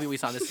 Another Riff. movie we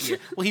saw this year.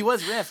 Well, he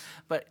was Riff,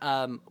 but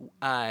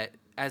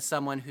as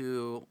someone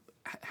who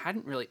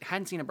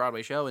hadn't seen a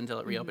Broadway show until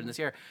it reopened this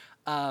year,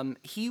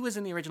 he was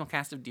in the original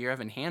cast of Dear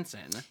Evan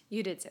Hansen.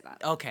 You did say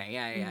that. Okay,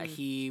 yeah.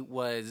 He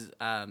was,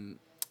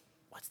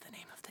 what's the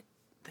name of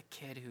the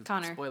kid who...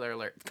 Connor. Spoiler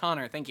alert.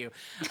 Connor, thank you.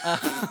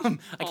 I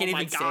can't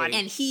even say.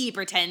 And he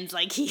pretends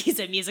like he's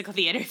a musical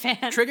theater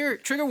fan.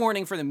 Trigger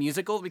warning for the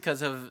musical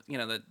because of,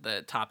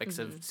 the topics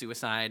of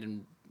suicide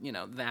and,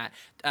 that.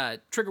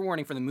 Trigger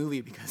warning for the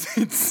movie because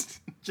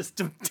it's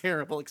just a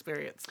terrible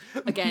experience.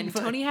 Again,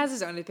 Tony has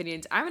his own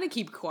opinions. I'm going to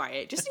keep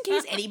quiet just in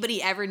case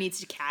anybody ever needs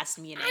to cast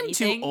me in I'm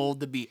anything. too old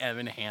to be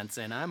Evan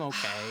Hansen. I'm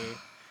okay.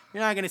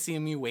 You're not going to see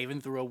me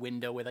waving through a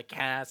window with a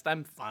cast.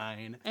 I'm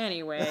fine.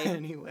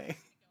 Anyway.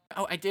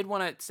 Oh, I did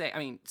want to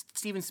say,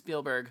 Steven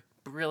Spielberg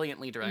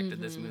brilliantly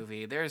directed this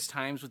movie. There's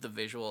times with the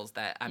visuals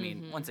that,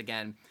 once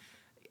again,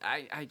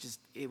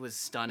 it was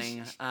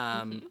stunning.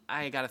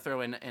 I got to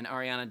throw in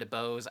Ariana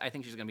DeBose. I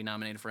think she's going to be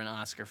nominated for an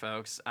Oscar,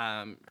 folks.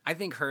 I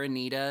think her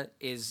Anita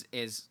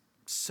is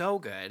so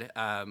good.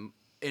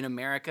 In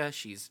America,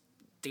 she's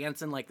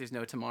dancing like there's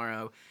no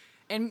tomorrow.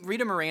 And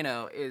Rita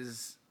Moreno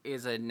is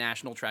a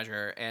national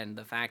treasure, and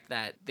the fact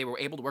that they were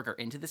able to work her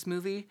into this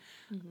movie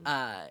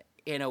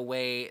in a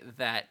way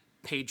that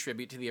paid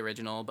tribute to the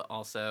original, but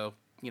also,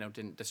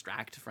 didn't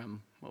distract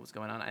from what was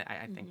going on.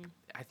 I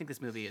think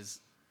this movie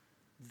is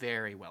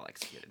very well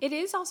executed. It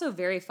is also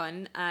very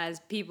fun as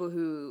people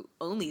who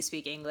only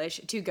speak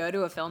English to go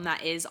to a film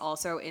that is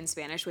also in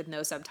Spanish with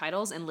no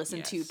subtitles and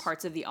listen to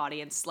parts of the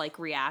audience like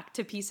react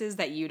to pieces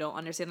that you don't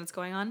understand what's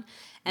going on.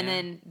 And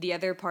then the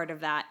other part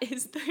of that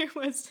is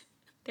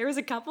there was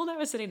a couple that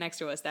was sitting next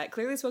to us that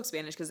clearly spoke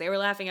Spanish because they were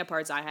laughing at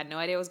parts I had no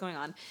idea what was going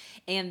on.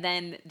 And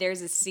then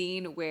there's a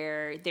scene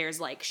where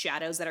there's like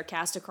shadows that are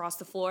cast across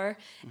the floor,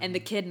 and the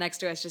kid next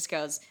to us just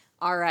goes,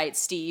 "All right,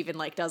 Steve," and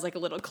like does like a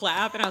little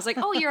clap. And I was like,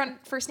 "Oh, you're on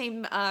first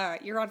name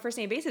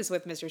basis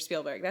with Mr.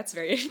 Spielberg. That's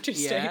very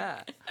interesting."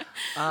 Yeah.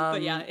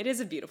 But yeah, it is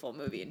a beautiful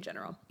movie in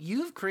general.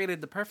 You've created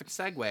the perfect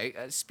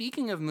segue.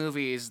 Speaking of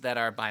movies that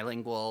are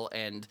bilingual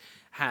and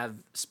have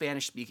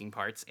Spanish-speaking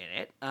parts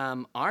in it,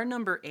 our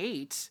number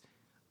 8.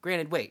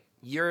 Granted, wait,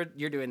 you're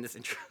doing this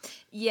intro.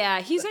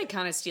 Yeah, he's like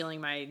kind of stealing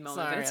my moment.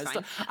 Sorry, but it's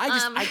fine.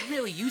 I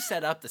really, you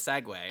set up the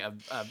segue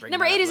of bringing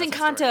Number 8 is West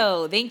Side Story.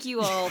 Encanto. Thank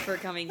you all for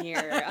coming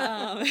here.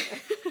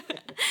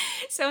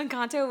 So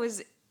Encanto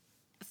was,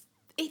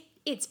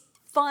 it's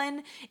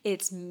fun,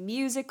 it's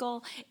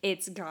musical,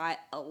 it's got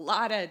a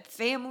lot of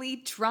family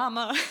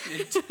drama.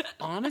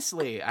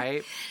 Honestly,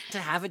 to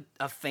have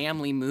a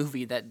family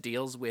movie that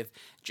deals with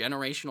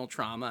generational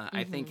trauma,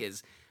 I think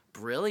is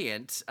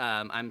brilliant.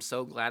 I'm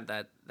so glad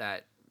that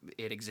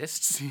it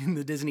exists in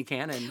the Disney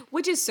canon.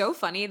 Which is so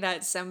funny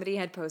that somebody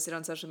had posted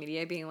on social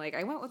media being like,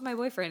 I went with my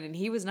boyfriend and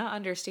he was not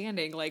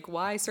understanding like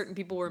why certain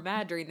people were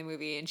mad during the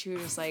movie, and she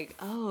was just like,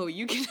 oh,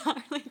 you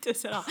cannot relate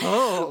this at all.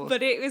 Oh.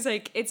 But it was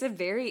like it's a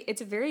very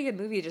good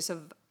movie just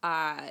of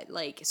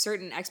like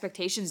certain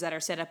expectations that are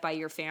set up by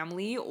your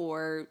family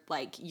or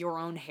like your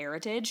own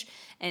heritage,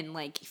 and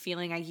like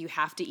feeling like you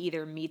have to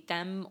either meet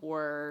them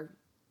or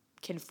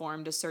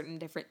conform to certain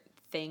different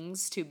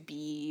things to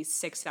be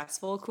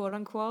successful, quote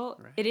unquote.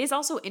 Right. It is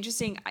also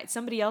interesting.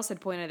 Somebody else had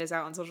pointed this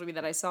out on social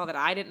media that I saw that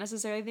I didn't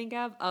necessarily think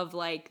of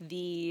like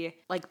the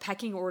like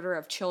pecking order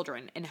of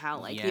children, and how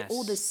like the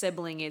oldest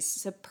sibling is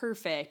so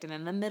perfect, and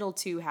then the middle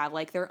two have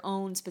like their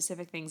own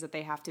specific things that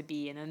they have to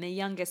be, and then the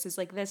youngest is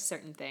like this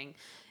certain thing.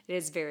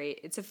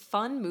 It's a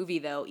fun movie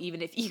though,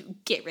 even if you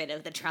get rid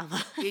of the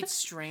trauma. It's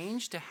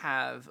strange to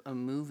have a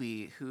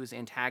movie whose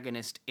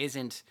antagonist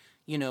isn't,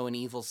 you know, an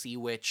evil sea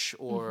witch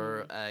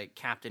or a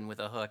captain with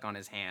a hook on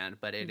his hand,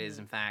 but it is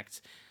in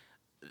fact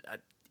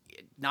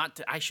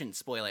I shouldn't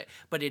spoil it,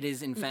 but it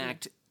is in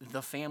fact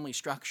the family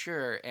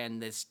structure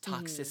and this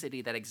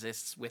toxicity that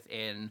exists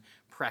within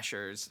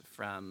pressures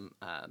from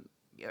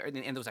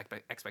and those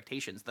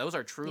expectations. Those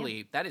are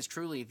truly that is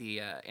truly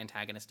the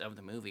antagonist of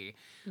the movie.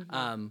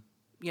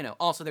 You know,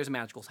 also there's a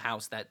magical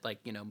house that like,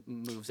 you know,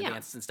 moves and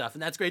dances and stuff,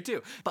 and that's great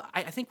too. But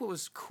I think what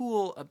was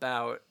cool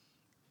about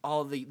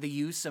all the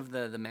use of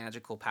the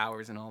magical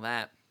powers and all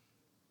that,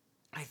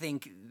 I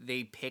think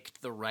they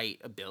picked the right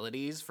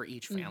abilities for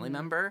each family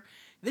member.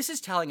 This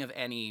is telling of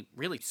any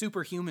really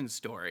superhuman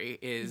story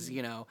is,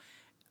 you know,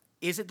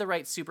 is it the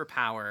right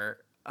superpower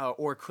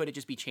or could it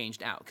just be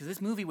changed out? Because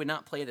this movie would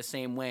not play the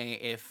same way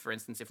if, for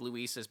instance, if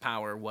Luisa's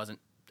power wasn't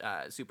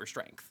super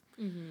strength.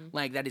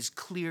 Like, that is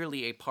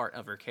clearly a part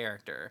of her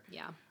character.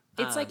 Yeah.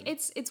 It's like,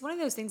 it's one of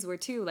those things where,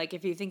 too, like,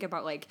 if you think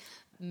about, like,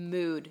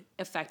 mood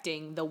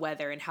affecting the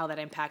weather and how that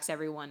impacts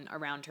everyone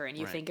around her, and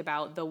you think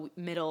about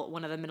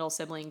one of the middle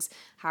siblings,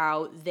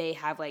 how they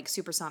have, like,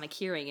 supersonic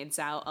hearing, and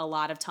so a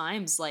lot of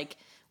times, like,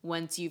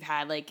 once you've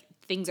had, like,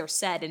 things are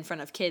said in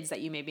front of kids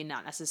that you maybe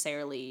not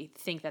necessarily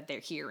think that they're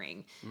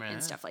hearing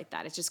and stuff like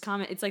that. It's just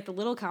it's like the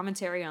little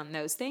commentary on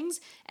those things,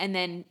 and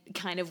then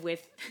kind of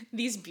with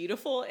these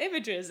beautiful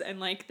images and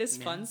like this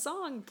fun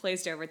song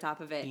placed over top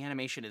of it. The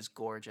animation is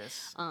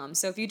gorgeous.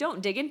 So if you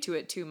don't dig into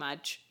it too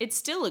much, it's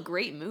still a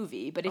great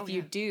movie, but if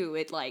you do,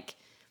 it like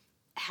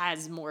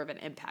has more of an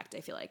impact,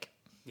 I feel like.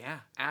 Yeah,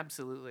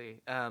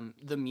 absolutely.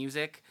 The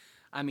music,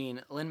 I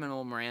mean,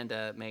 Lin-Manuel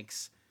Miranda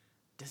makes...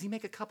 Does he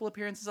make a couple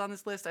appearances on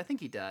this list? I think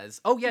he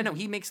does. Oh, yeah, no,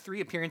 he makes 3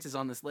 appearances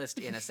on this list,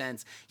 in a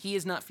sense. He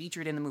is not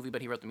featured in the movie,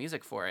 but he wrote the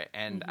music for it.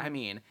 And, I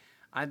mean,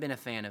 I've been a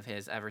fan of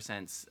his ever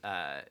since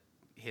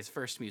his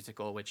first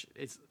musical, which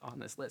is on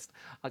this list.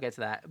 I'll get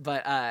to that.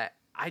 But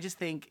I just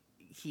think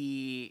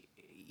you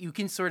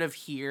can sort of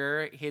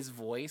hear his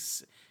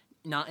voice,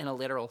 not in a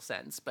literal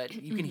sense, but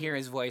you can hear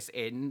his voice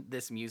in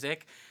this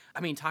music.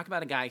 I mean, talk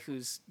about a guy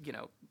who's, you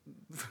know,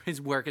 his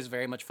work is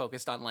very much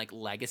focused on like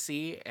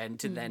legacy, and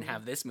to then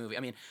have this movie. I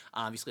mean,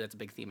 obviously that's a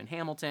big theme in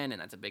Hamilton, and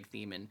that's a big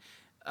theme in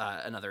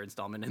another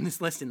installment in this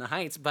list, In the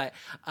Heights. But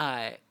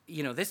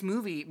you know, this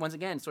movie once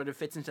again sort of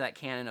fits into that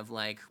canon of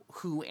like,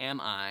 who am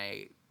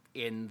I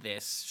in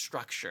this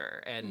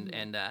structure?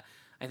 And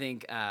I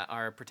think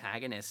our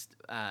protagonist,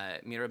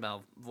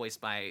 Mirabel,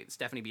 voiced by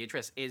Stephanie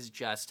Beatrice, is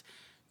just,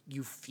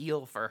 you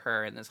feel for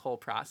her in this whole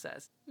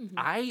process.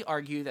 I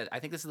argue that I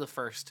think this is the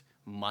first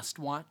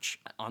must-watch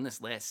on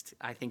this list.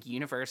 I think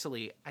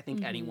universally,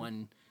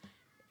 anyone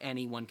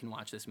can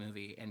watch this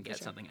movie and get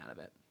something out of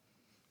it.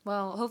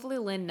 Well, hopefully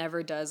Lin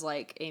never does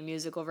like a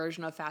musical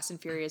version of Fast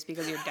and Furious,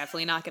 because you're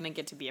definitely not going to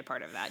get to be a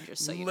part of that,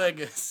 just so you know.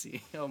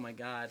 Legacy. Oh my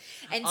God.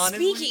 And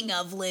honestly, speaking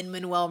of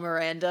Lin-Manuel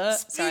Miranda,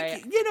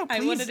 sorry, you know,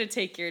 please. I wanted to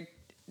take your...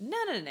 No.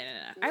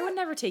 I would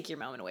never take your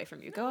moment away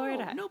from you. Go right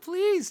ahead. No,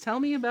 please. Tell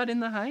me about In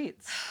the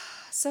Heights.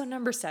 So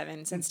number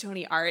 7, since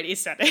Tony already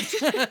said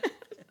it,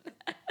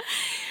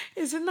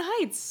 is In the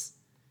Heights.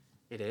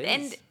 It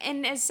is.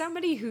 And as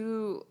somebody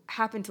who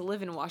happened to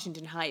live in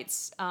Washington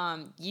Heights,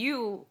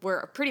 you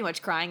were pretty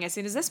much crying as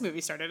soon as this movie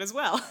started as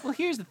well. Well,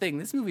 here's the thing.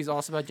 This movie is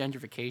also about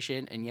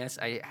gentrification, and yes,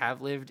 I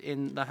have lived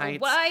in the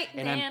Heights. White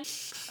man.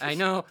 I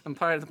know, I'm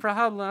part of the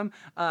problem.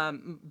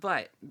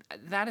 But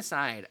that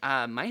aside,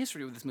 my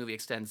history with this movie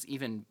extends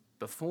even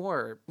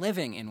before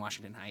living in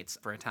Washington Heights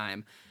for a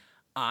time.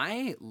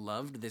 I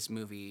loved this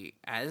movie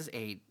as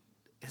a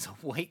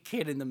white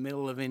kid in the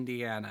middle of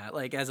Indiana,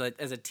 like as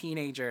a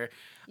teenager.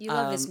 You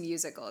love this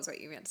musical, is what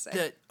you meant to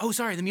say.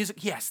 The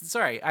music. Yes,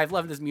 sorry. I've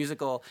loved this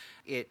musical.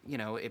 It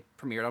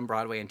premiered on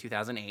Broadway in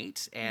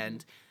 2008,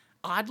 and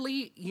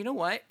oddly, you know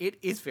what? It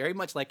is very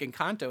much like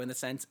Encanto in the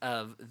sense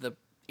of the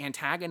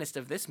antagonist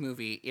of this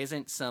movie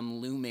isn't some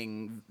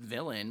looming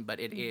villain, but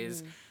it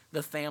is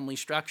the family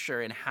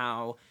structure and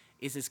how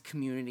is this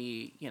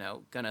community,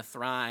 gonna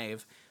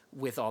thrive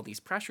with all these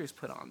pressures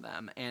put on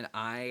them. And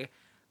I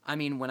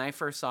mean, when I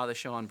first saw the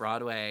show on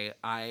Broadway,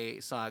 I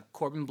saw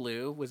Corbin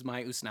Bleu was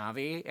my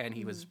Usnavi, and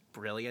he was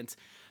brilliant.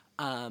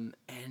 And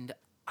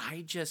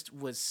I just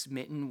was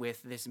smitten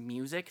with this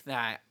music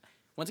that,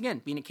 once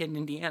again, being a kid in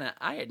Indiana,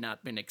 I had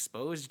not been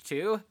exposed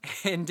to,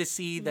 and to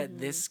see that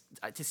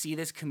to see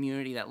this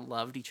community that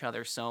loved each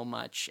other so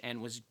much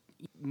and was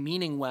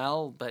meaning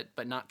well, but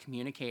not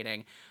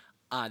communicating.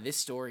 This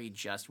story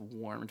just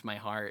warmed my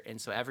heart,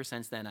 and so ever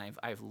since then,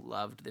 I've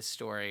loved this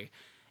story,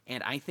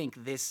 and I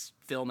think this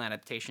film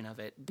adaptation of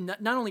it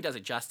not only does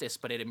it justice,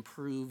 but it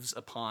improves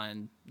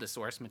upon the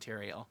source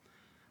material.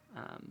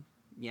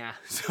 Yeah,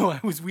 so I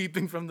was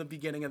weeping from the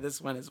beginning of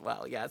this one as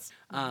well. Yes,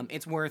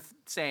 it's worth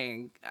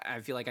saying.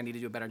 I feel like I need to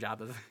do a better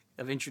job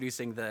of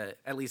introducing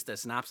at least the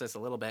synopsis a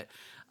little bit.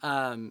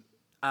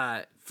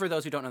 For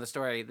those who don't know the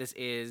story, this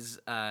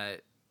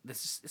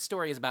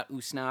story is about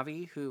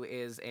Usnavi, who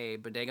is a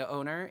bodega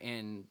owner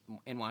in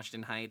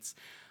Washington Heights,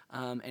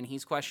 and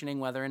he's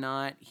questioning whether or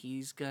not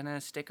he's gonna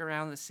stick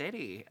around the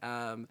city.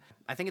 I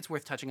think it's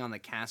worth touching on the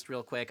cast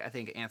real quick. I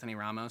think Anthony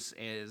Ramos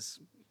is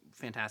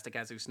fantastic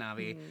as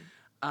Usnavi.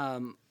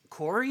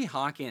 Corey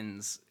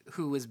Hawkins,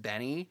 who was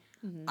Benny,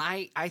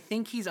 I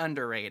think he's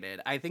underrated.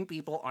 I think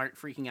people aren't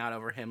freaking out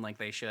over him like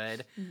they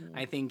should.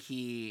 I think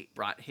he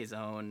brought his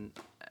own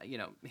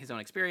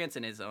experience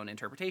and his own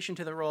interpretation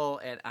to the role,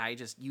 and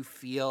you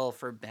feel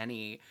for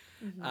Benny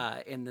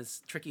in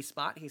this tricky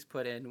spot he's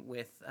put in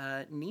with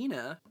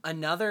Nina.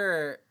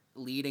 Another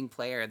leading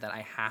player that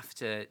I have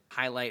to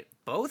highlight,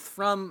 both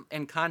from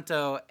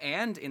Encanto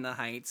and In the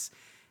Heights,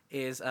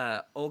 is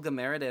Olga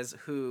Merediz,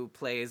 who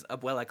plays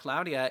Abuela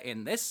Claudia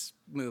in this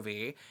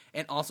movie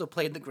and also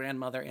played the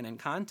grandmother in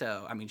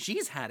Encanto. I mean,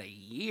 she's had a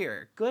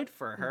year. Good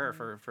for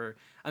her.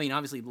 I mean,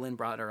 obviously Lynn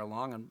brought her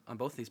along on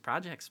both these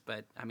projects,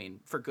 but I mean,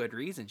 for good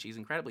reason. She's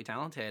incredibly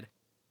talented.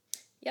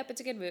 Yep,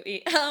 it's a good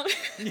movie.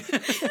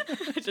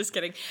 Just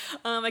kidding.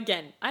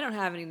 Again, I don't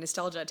have any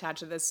nostalgia attached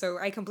to this, so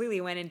I completely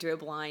went into it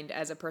blind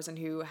as a person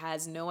who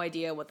has no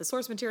idea what the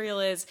source material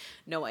is,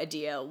 no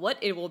idea what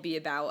it will be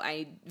about.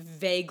 I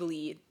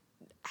vaguely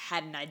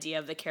had an idea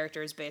of the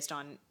characters based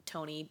on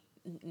Tony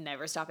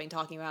never stopping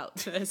talking about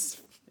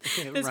this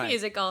right.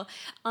 musical.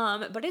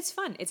 But it's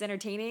fun. It's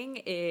entertaining.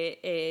 It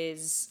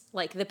is,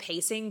 like, the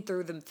pacing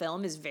through the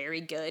film is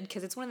very good,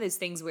 because it's one of those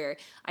things where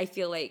I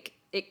feel like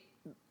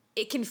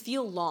it can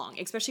feel long,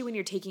 especially when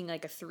you're taking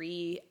like a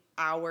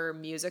 3-hour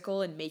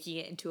musical and making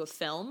it into a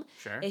film.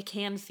 Sure. It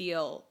can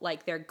feel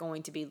like they're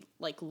going to be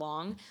like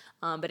long,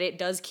 but it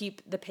does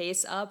keep the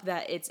pace up,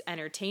 that it's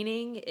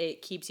entertaining.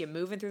 It keeps you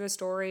moving through the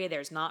story.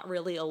 There's not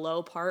really a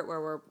low part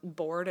where we're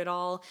bored at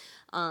all.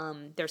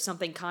 There's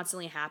something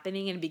constantly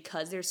happening, and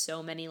because there's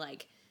so many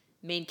like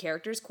main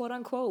characters, quote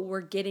unquote,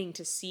 we're getting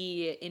to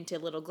see into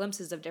little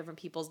glimpses of different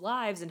people's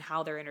lives and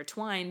how they're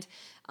intertwined.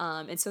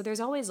 And so there's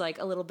always like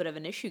a little bit of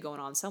an issue going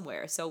on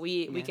somewhere. So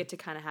we get to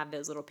kind of have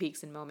those little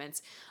peaks and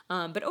moments.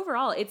 But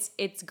overall,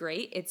 it's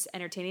great. It's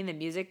entertaining. The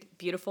music,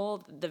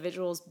 beautiful. The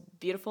visuals,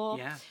 beautiful.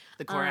 Yeah.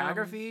 The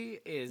choreography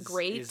is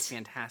great. Is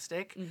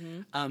fantastic.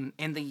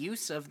 And the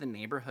use of the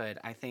neighborhood,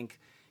 I think,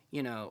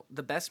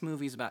 the best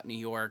movies about New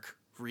York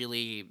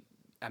really,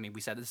 I mean,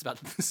 we said this about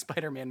the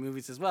Spider-Man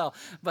movies as well,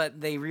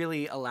 but they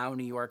really allow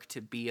New York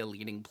to be a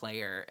leading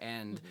player,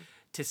 and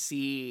to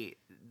see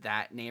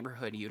that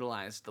neighborhood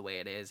utilized the way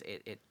it is,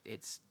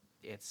 it's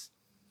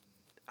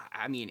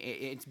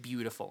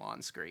beautiful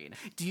on screen.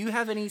 Do you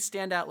have any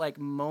standout like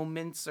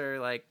moments or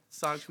like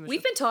songs from the We've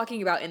show? been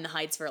talking about In the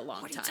Heights for a long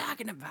time. What are you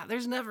talking about?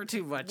 There's never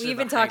too much. We've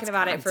been talking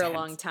about it for a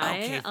long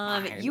time. Okay,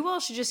 time. You all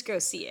should just go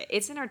see it.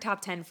 It's in our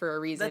top 10 for a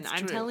reason. That's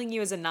I'm true. telling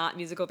you as a not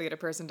musical theater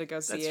person to go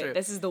see That's it. true.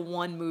 This is the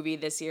one movie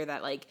this year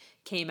that like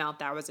came out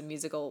that was a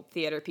musical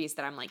theater piece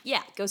that I'm like,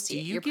 yeah, go see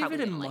it. Do you You're give probably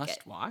it a gonna like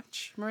it. must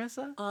watch,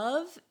 Marissa?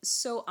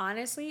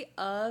 Honestly,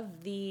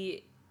 of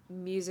the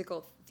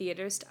musical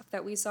theater stuff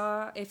that we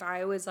saw, if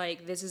I was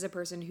like, this is a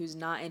person who's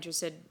not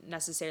interested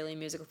necessarily in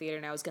musical theater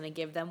and I was going to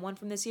give them one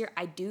from this year,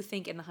 I do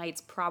think In the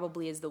Heights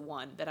probably is the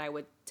one that I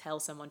would tell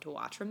someone to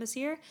watch from this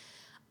year.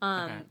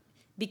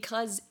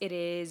 Because it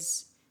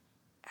is,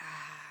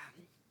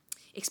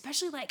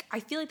 especially like, I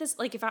feel like this,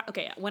 like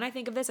when I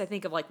think of this, I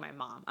think of like my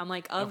mom. I'm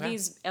like, of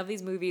these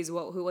movies,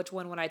 which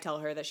one would I tell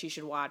her that she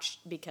should watch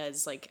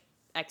because like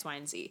X, Y,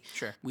 and Z?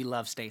 Sure. We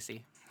love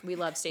Stacy. We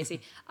love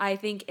Stacy. I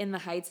think In the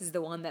Heights is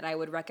the one that I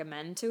would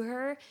recommend to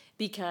her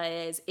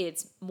because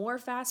it's more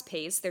fast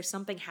paced. There's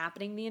something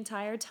happening the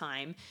entire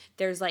time.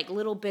 There's like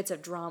little bits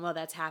of drama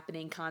that's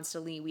happening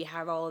constantly. We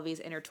have all of these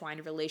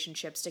intertwined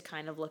relationships to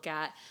kind of look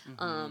at.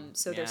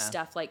 So there's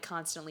stuff like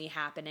constantly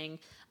happening.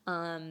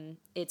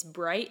 It's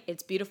bright.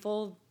 It's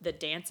beautiful. The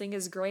dancing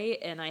is great.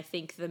 And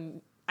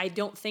I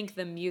don't think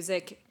the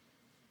music,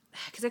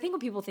 because I think when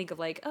people think of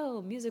like,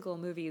 oh, musical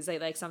movies, they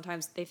like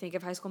sometimes they think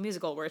of High School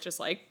Musical, where it's just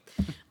like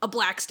a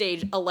black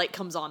stage, a light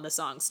comes on, the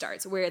song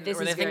starts. Where this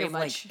is very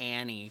much like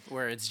Annie,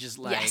 where it's just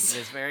like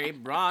this very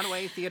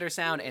Broadway theater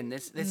sound, and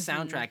this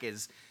soundtrack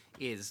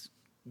is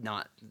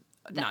not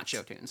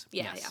show tunes.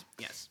 Yeah,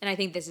 yes. And I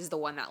think this is the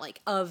one that like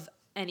of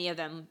any of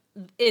them.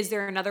 Is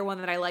there another one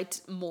that I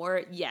liked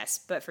more? Yes,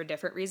 but for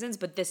different reasons.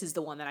 But this is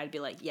the one that I'd be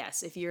like,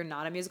 yes, if you're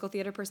not a musical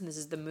theater person, this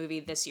is the movie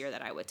this year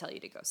that I would tell you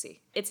to go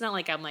see. It's not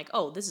like I'm like,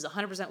 oh, this is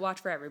 100%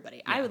 watch for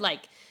everybody. I would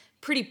like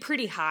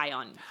pretty high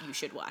on you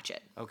should watch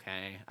it.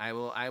 Okay, I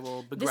will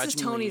begrudgingly. This is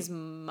Tony's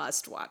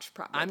must watch.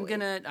 Probably.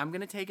 I'm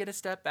gonna take it a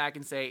step back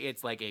and say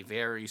it's like a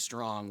very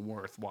strong,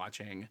 worth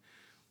watching.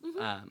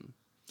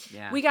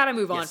 Yeah. We got to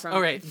move on from.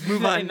 All right,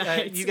 move on.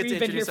 Nights. You get to We've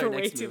been introduce here our for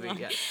way next too movie. long.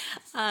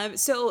 Yeah.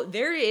 So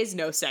there is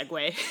no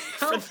segue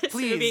for this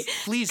please, movie.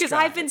 please Because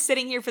try. I've been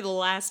sitting here for the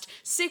last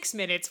 6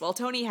 minutes while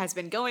Tony has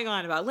been going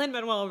on about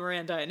Lin-Manuel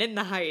Miranda and In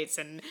the Heights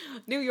and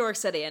New York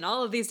City and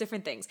all of these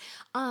different things.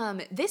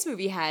 This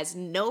movie has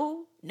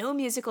no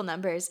musical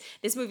numbers.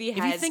 This movie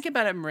has. If you think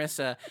about it,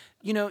 Marissa,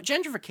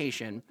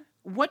 gentrification.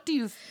 What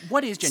is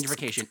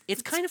gentrification?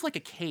 It's kind of like a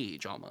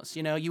cage almost.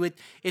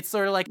 It's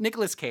sort of like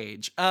Nicolas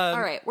Cage.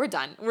 All right, we're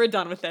done. We're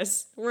done with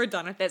this.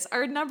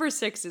 Our number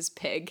 6 is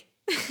Pig.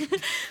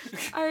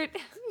 our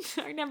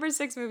number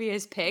 6 movie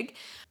is Pig.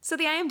 So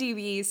the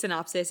IMDb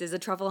synopsis is a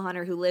truffle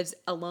hunter who lives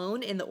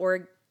alone in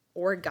the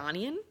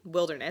Oregonian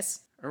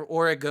wilderness. Or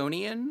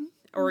Oregonian?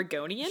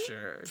 Oregonian?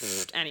 Sure.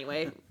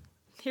 Anyway,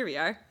 here we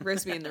are.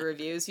 Roast me in the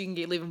reviews. You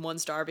can leave him 1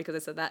 star because I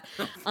said that.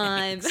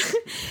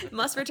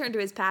 Must return to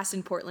his past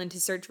in Portland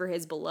to search for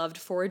his beloved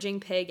foraging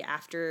pig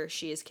after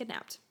she is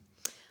kidnapped.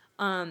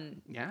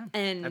 Yeah,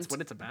 and that's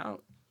what it's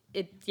about.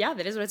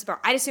 That is what it's about.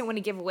 I just didn't want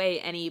to give away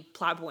any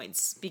plot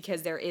points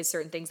because there is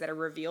certain things that are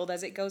revealed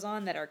as it goes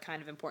on that are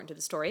kind of important to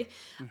the story.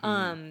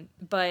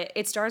 But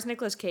it stars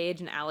Nicolas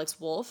Cage and Alex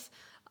Wolff.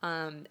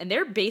 And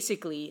they're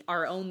basically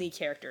our only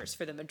characters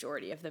for the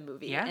majority of the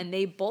movie. Yeah. And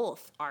they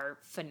both are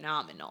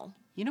phenomenal.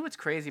 You know what's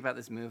crazy about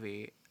this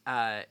movie?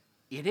 It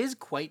is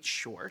quite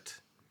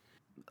short.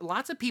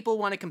 Lots of people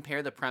want to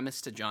compare the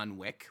premise to John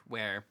Wick,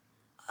 where,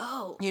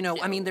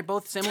 I mean, they're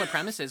both similar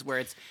premises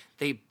where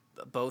they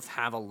both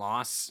have a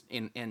loss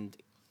and it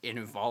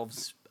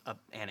involves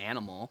an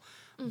animal.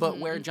 But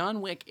where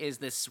John Wick is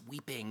this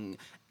sweeping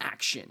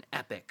action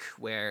epic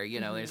where,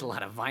 there's a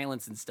lot of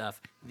violence and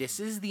stuff, this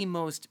is the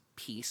most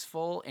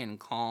peaceful and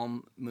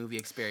calm movie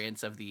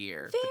experience of the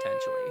year,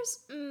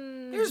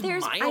 potentially. There's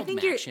mild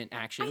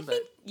action,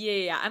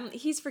 but...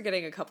 he's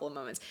forgetting a couple of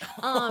moments.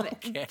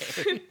 Okay.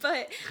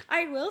 But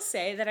I will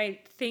say that I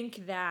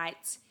think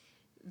that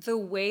the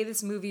way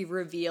this movie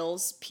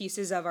reveals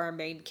pieces of our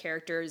main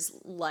character's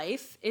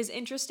life is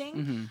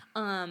interesting.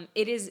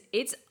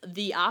 It's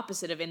the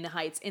opposite of In the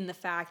Heights in the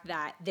fact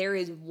that there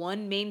is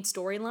one main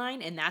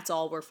storyline and that's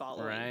all we're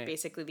following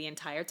basically the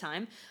entire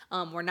time.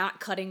 We're not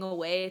cutting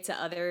away to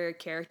other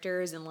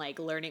characters and like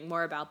learning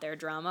more about their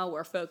drama.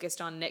 We're focused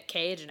on Nick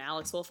Cage and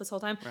Alex Wolff this whole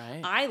time. Right.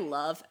 I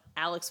love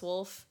Alex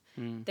Wolff.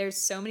 There's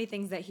so many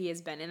things that he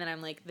has been in that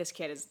I'm like, this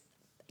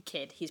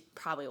kid, he's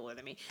probably older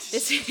than me.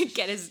 This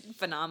kid is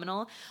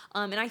phenomenal.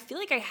 And I feel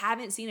like I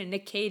haven't seen a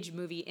Nick Cage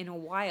movie in a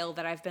while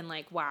that I've been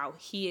like, wow,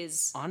 he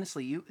is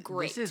honestly,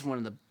 great. This is one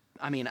of the,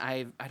 I mean,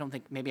 I don't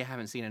think, maybe I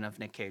haven't seen enough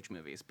Nick Cage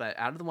movies, but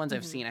out of the ones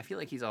I've seen, I feel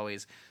like he's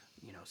always,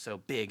 so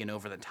big and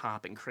over the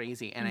top and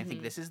crazy. And I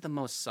think this is the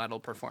most subtle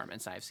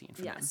performance I've seen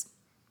from him.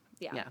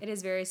 Yeah, it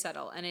is very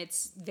subtle. And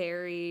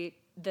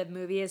the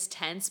movie is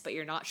tense, but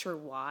you're not sure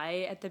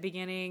why at the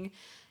beginning.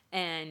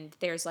 And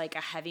there's like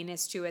a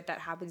heaviness to it that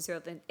happens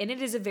throughout and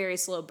it is a very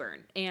slow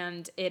burn.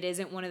 And it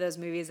isn't one of those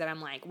movies that I'm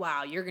like,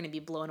 wow, you're going to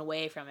be blown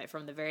away from it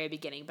from the very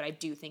beginning. But I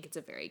do think it's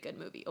a very good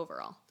movie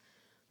overall.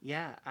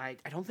 Yeah, I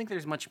don't think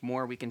there's much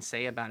more we can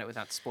say about it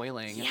without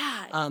spoiling.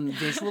 Yeah.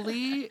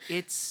 Visually,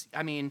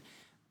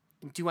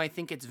 do I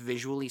think it's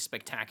visually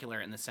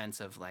spectacular in the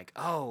sense of like,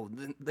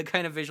 the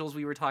kind of visuals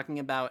we were talking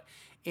about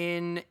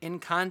in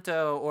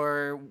Encanto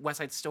or West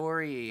Side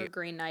Story. Or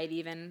Green Knight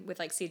even with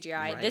like CGI.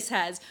 Right. This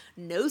has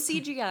no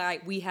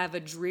CGI. We have a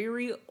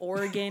dreary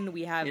Oregon.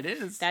 We have It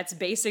is. That's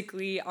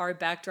basically our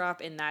backdrop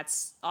and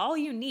that's all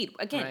you need.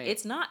 Again,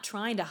 It's not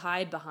trying to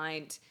hide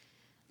behind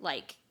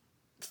like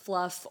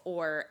fluff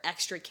or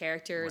extra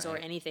characters or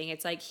anything.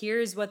 It's like,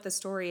 here's what the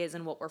story is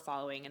and what we're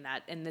following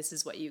and this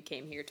is what you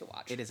came here to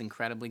watch. It is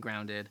incredibly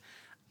grounded.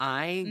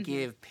 I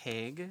give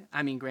Pig,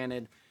 I mean,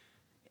 granted,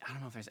 I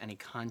don't know if there's any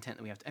content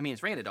that we have to, I mean,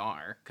 it's rated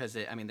R because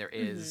there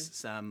is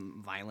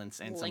some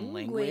violence and some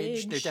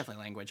language. There's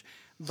definitely language.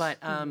 But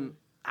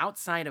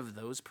outside of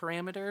those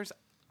parameters,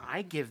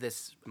 I give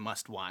this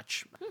must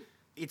watch.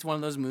 It's one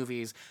of those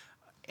movies,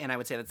 and I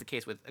would say that's the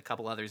case with a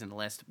couple others in the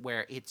list,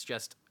 where it's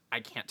just, I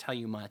can't tell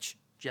you much,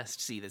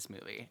 just see this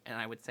movie. And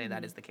I would say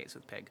that is the case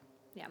with Pig.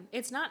 Yeah,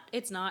 it's not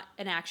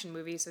an action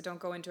movie, so don't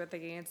go into it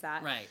thinking it's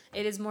that. Right.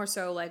 It is more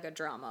so like a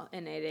drama,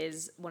 and it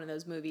is one of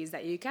those movies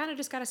that you kind of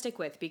just got to stick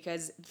with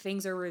because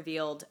things are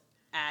revealed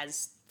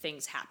as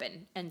things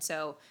happen. And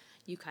so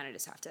you kind of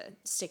just have to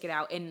stick it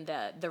out, and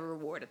the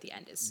reward at the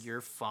end is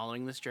You're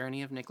following this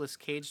journey of Nicolas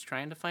Cage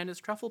trying to find his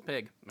truffle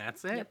pig.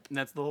 That's it. Yep.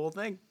 That's the whole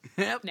thing.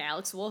 Yep. and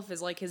Alex Wolff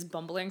is like his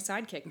bumbling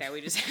sidekick that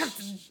we just have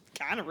to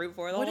kind of root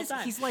for the What whole is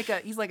time. he's like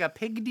a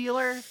pig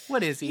dealer?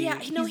 What is he? Yeah,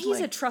 no, he's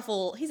a like-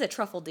 truffle dealer. He's a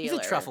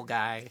truffle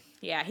guy.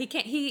 Yeah,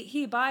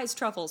 he buys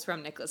truffles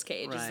from Nicolas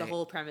Cage. Is the Right.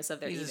 whole premise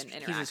of their He's even his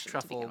interaction to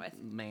truffle begin with.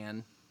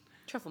 man.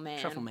 Truffle man.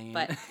 Truffle man.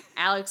 But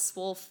Alex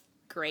Wolff,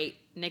 great.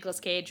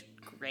 Nicolas Cage,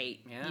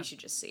 great. Yeah. You should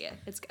just see it.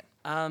 It's good.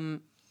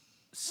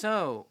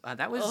 So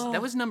that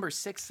was number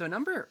 6. So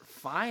number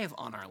 5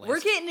 on our list. We're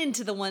getting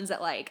into the ones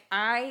that like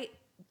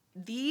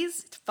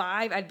these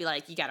 5. I'd be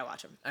like, you gotta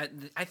watch them.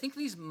 I think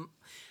these.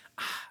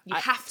 You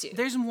have to.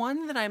 There's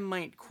one that I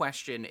might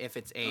question if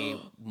it's a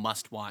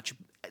must-watch.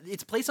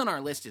 Its place on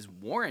our list is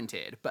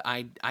warranted, but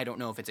I don't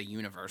know if it's a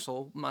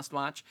universal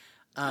must-watch.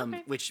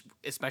 Okay. Which,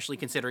 especially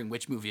considering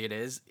which movie it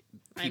is,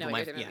 I know people what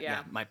might you're talking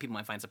about, yeah. people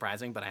might find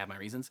surprising, but I have my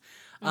reasons.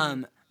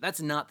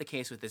 That's not the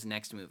case with this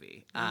next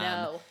movie.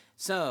 No.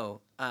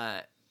 So,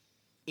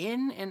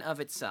 in and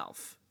of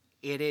itself,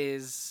 it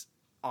is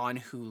on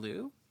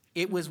Hulu.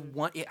 It was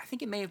one. I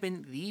think it may have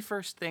been the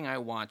first thing I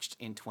watched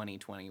in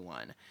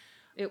 2021.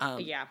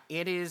 Yeah.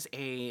 It is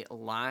a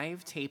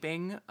live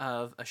taping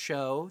of a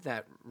show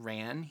that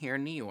ran here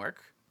in New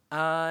York.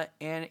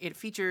 And it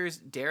features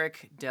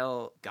Derek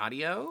Del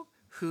Gaudio,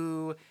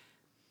 who,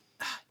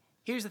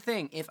 here's the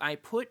thing, if I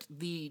put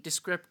the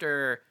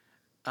descriptor,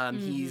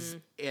 he's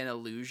an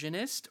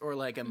illusionist or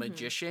like a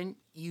magician,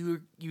 you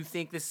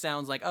think this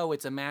sounds like, oh,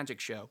 it's a magic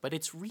show, but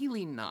it's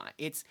really not.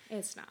 It's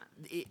not.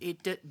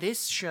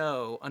 This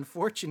show,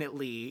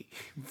 unfortunately,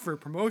 for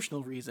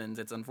promotional reasons,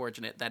 it's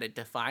unfortunate that it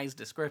defies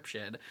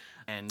description.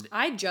 And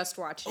I just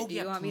watched it. Do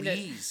you want me to?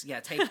 please,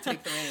 take the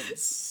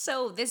reins.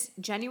 So this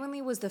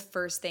genuinely was the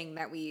first thing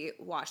that we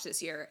watched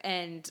this year,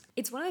 and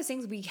it's one of those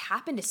things we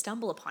happened to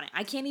stumble upon it.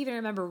 I can't even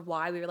remember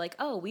why we were like,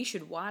 oh, we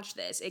should watch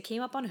this. It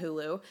came up on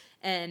Hulu,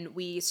 and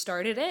we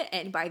started it,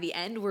 and by the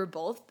end, we're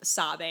both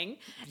sobbing.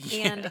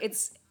 And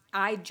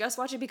I just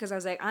watched it because I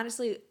was like,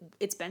 honestly,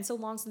 it's been so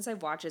long since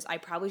I've watched this. I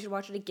probably should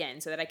watch it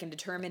again so that I can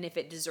determine if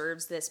it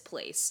deserves this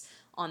place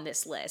on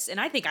this list. And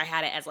I think I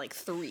had it as like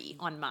 3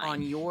 on mine.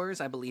 On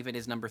yours, I believe it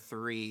is number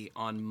 3.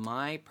 On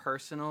my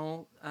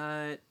personal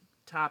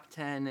top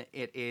 10,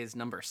 it is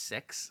number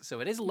 6. So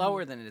it is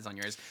lower than it is on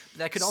yours. But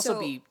that could also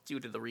be due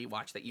to the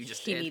rewatch that you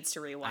just did. He needs to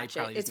rewatch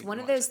it. It's one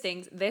of those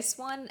things. This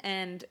one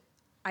and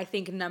I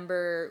think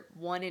number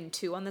 1 and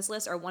 2 on this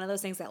list are one of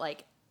those things that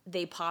like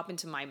they pop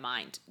into my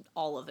mind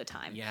all of the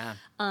time. Yeah.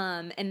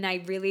 And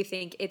I really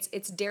think it's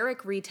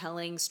Derek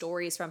retelling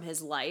stories from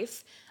his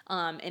life,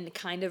 and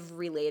kind of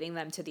relating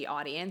them to the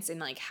audience and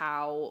like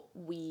how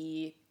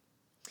the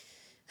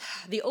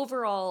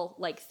overall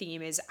like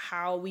theme is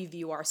how we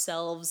view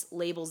ourselves,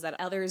 labels that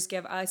others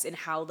give us, and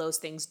how those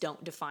things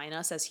don't define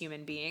us as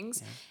human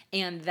beings.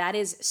 Yeah. And that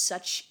is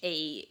such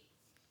a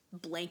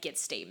blanket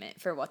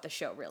statement for what the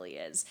show really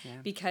is,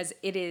 because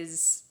it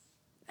is.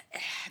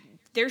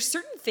 There's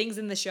certain things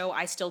in the show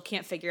I still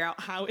can't figure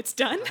out how it's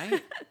done.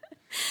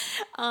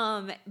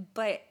 Right.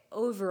 But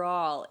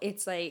overall,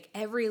 it's like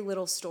every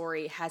little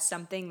story has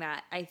something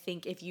that I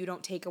think if you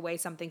don't take away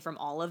something from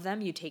all of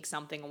them, you take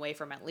something away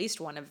from at least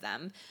one of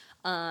them.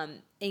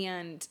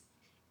 And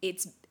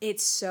it's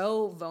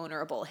so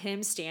vulnerable.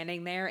 Him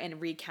standing there and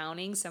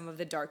recounting some of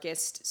the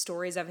darkest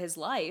stories of his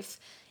life.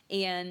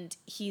 And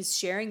he's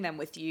sharing them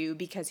with you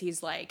because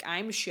he's like,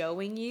 I'm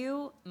showing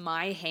you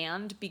my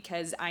hand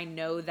because I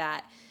know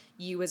that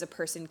you as a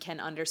person can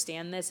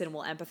understand this and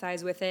will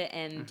empathize with it,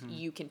 and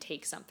you can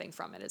take something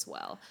from it as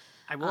well.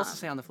 I will also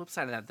say on the flip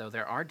side of that, though,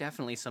 there are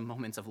definitely some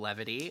moments of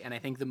levity, and I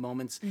think the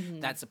moments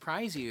that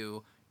surprise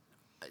you,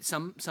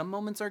 some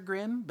moments are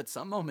grim, but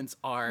some moments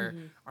are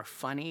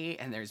funny,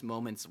 and there's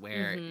moments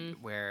where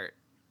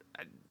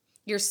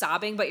you're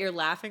sobbing, but you're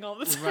laughing all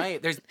the time.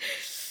 Right. There's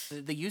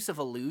the use of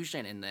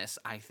illusion in this,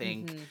 I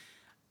think,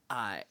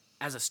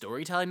 as a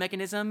storytelling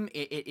mechanism,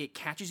 it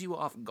catches you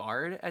off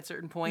guard at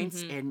certain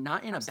points, and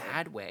not in a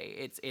bad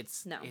way.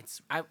 It's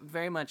I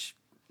very much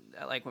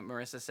like what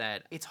Marissa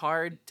said. It's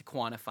hard to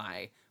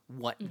quantify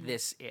what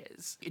this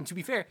is, and to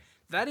be fair,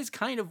 that is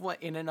kind of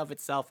what in and of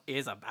itself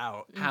is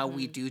about. How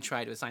we do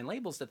try to assign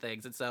labels to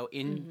things, and so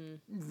in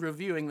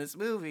reviewing this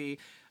movie,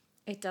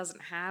 it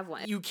doesn't have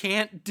one. You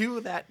can't do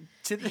that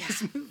to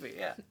this movie.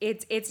 Yeah.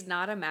 It's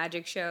not a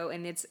magic show,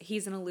 and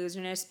he's an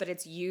illusionist, but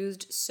it's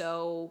used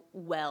so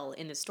well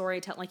in the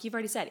storytelling. Like you've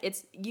already said,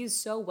 it's used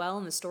so well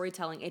in the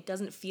storytelling. It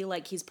doesn't feel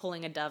like he's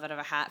pulling a dove out of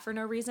a hat for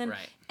no reason.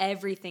 Right.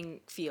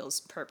 Everything feels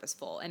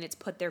purposeful, and it's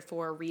put there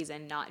for a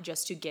reason, not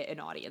just to get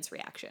an audience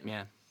reaction.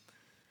 Yeah.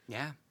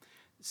 Yeah.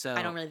 So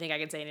I don't really think I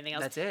can say anything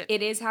else. That's it.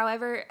 It is,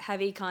 however,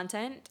 heavy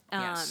content.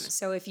 Yes.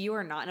 So if you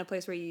are not in a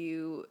place where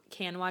you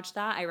can watch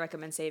that, I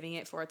recommend saving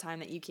it for a time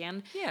that you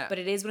can. Yeah. But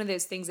it is one of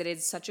those things that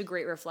is such a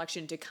great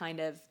reflection to kind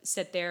of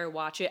sit there,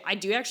 watch it. I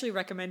do actually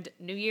recommend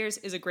New Year's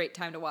is a great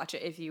time to watch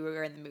it if you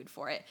are in the mood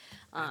for it.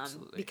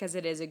 Absolutely. Because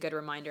it is a good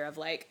reminder of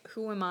like,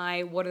 who am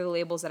I? What are the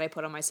labels that I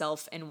put on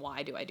myself? And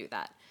why do I do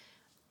that?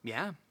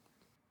 Yeah.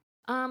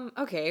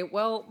 Okay,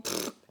 well,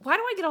 why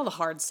do I get all the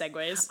hard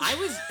segues?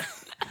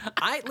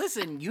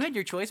 Listen, you had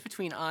your choice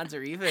between odds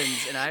or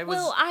evens, and I was...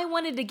 Well, I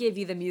wanted to give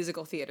you the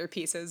musical theater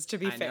pieces, to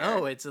be fair. I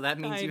know it, so that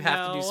means you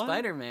have to do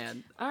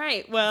Spider-Man. All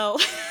right, well...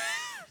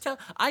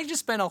 I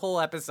just spent a whole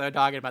episode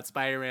talking about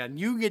Spider-Man.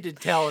 You get to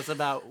tell us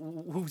about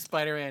who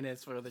Spider-Man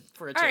is for a change.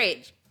 All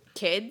right,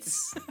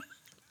 kids.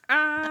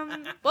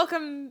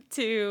 Welcome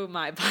to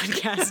my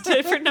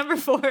podcast for number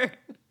 4.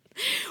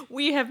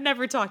 We have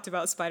never talked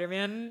about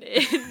Spider-Man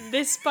in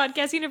this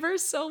podcast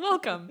universe, so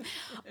welcome.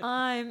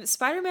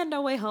 Spider-Man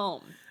No Way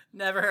Home.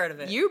 Never heard of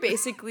it. You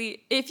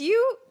basically, if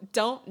you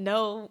don't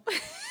know,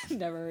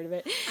 never heard of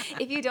it.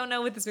 If you don't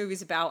know what this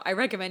movie's about, I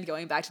recommend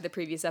going back to the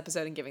previous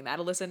episode and giving that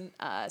a listen,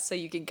 so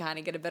you can kind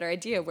of get a better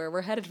idea of where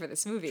we're headed for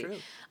this movie. True.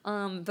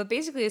 But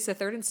basically, it's the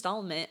third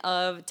installment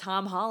of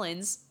Tom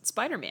Holland's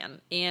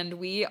Spider-Man, and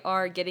we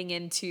are getting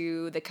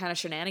into the kind of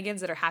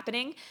shenanigans that are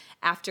happening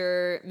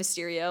after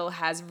Mysterio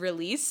has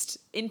released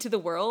into the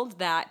world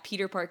that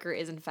Peter Parker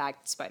is in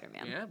fact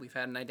Spider-Man. Yeah, we've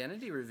had an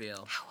identity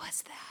reveal. How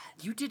was that?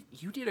 You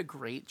did a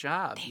great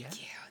job.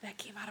 Thank you. That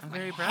came out of I'm my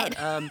very head.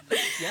 proud.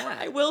 Yeah.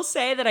 I will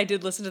say that I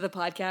did listen to the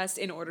podcast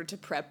in order to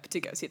prep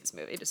to go see this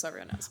movie, just so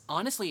everyone knows.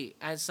 Honestly,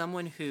 as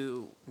someone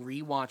who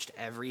rewatched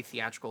every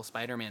theatrical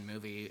Spider-Man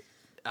movie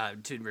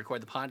to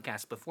record the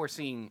podcast before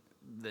seeing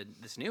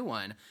this new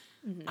one,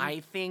 I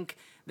think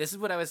this is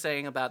what I was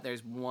saying about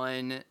there's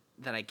one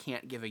that I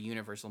can't give a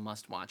universal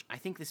must-watch. I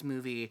think this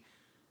movie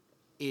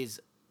is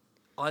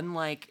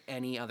unlike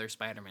any other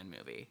Spider-Man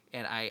movie.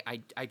 And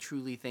I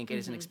truly think it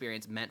is an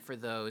experience meant for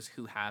those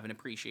who have an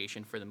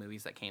appreciation for the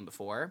movies that came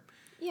before.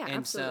 Yeah, and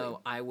absolutely.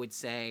 so I would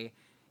say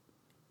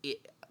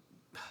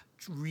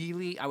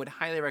I would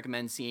highly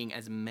recommend seeing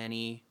as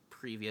many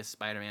previous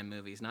Spider-Man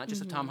movies, not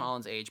just of Tom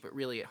Holland's age, but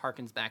really it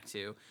harkens back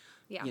to,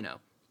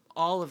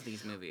 all of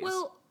these movies.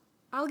 Well,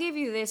 I'll give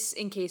you this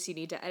in case you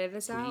need to edit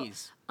this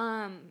Please.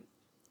 out.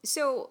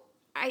 So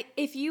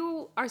if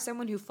you are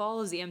someone who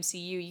follows the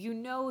MCU, you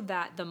know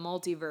that the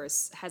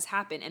multiverse has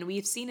happened, and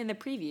we've seen in the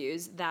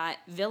previews that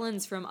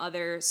villains from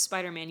other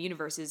Spider-Man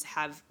universes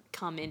have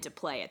come into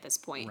play at this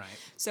point. Right.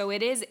 So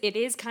it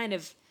is kind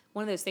of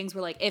one of those things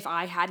where, like, if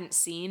I hadn't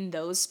seen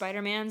those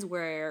Spider-Mans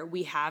where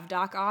we have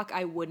Doc Ock,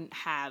 I wouldn't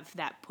have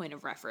that point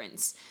of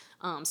reference.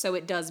 So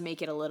it does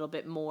make it a little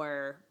bit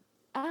more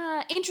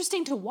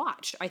interesting to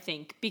watch, I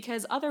think,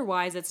 because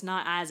otherwise it's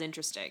not as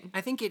interesting.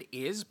 I think it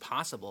is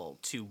possible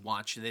to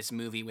watch this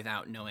movie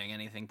without knowing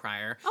anything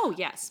prior. Oh,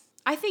 yes.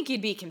 I think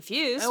you'd be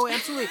confused. Oh,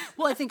 absolutely.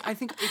 Well, I think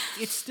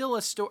it's still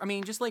a story. I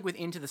mean, just like with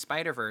Into the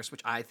Spider-Verse,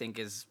 which I think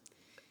is...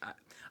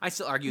 I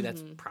still argue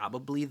that's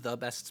probably the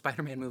best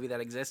Spider-Man movie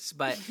that exists.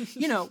 But,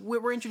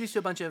 we're introduced to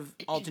a bunch of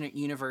alternate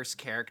universe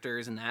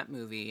characters in that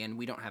movie, and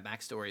we don't have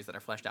backstories that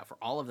are fleshed out for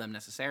all of them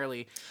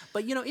necessarily.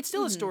 But, it's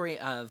still a story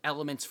of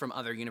elements from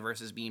other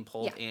universes being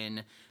pulled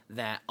in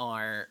that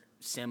are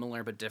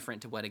similar but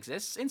different to what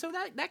exists. And so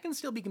that can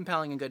still be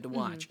compelling and good to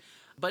watch.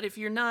 But if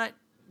you're not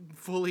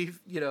fully,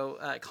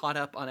 caught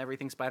up on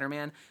everything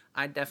Spider-Man,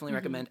 I'd definitely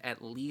recommend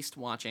at least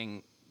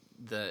watching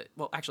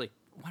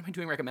why am I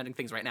doing recommending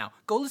things right now?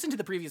 Go listen to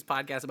the previous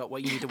podcast about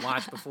what you need to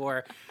watch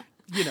before,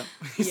 you've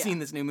seen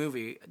this new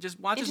movie. Just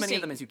watch as many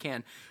of them as you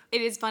can.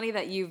 It is funny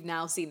that you've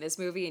now seen this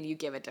movie and you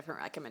give a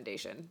different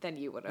recommendation than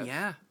you would have.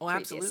 Yeah. Oh,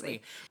 previously.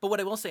 absolutely. But what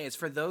I will say is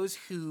for those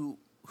who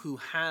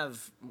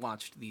have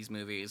watched these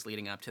movies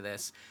leading up to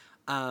this,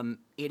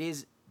 it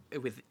is,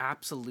 with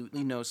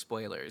absolutely no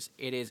spoilers,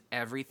 it is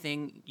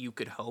everything you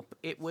could hope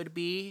it would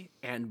be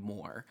and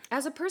more.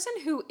 As a person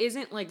who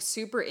isn't like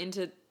super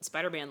into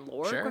Spider-Man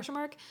lore,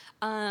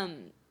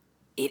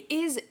 it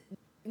is,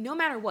 no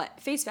matter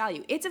what, face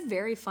value, it's a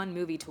very fun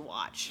movie to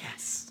watch.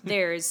 Yes.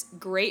 There's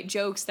great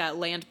jokes that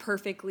land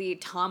perfectly.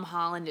 Tom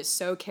Holland is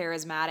so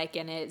charismatic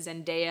in it.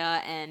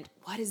 Zendaya and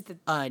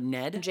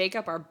Ned.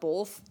 Jacob are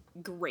both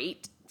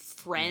great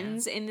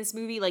friends in this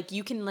movie. Like,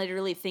 you can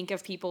literally think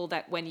of people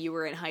that when you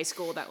were in high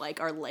school that like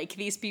are like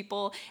these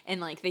people,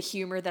 and like the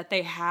humor that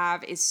they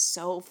have is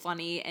so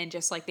funny, and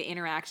just like the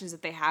interactions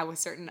that they have with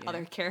certain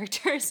other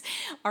characters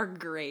are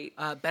great.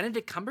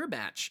 Benedict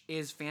Cumberbatch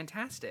is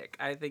fantastic.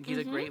 I think he's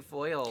a great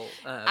foil.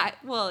 Yeah,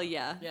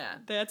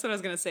 that's what I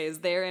was gonna say, is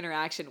their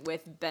interaction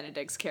with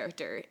Benedict's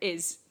character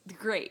is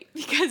great,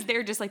 because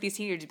they're just like these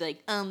teenagers be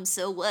like,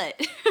 so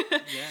what?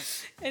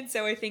 Yes. And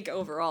so I think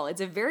overall it's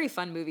a very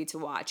fun movie to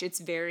watch. It's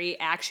very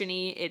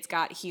actiony, it's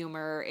got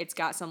humor, it's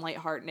got some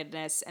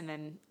lightheartedness, and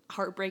then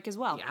heartbreak as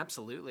well. Yeah,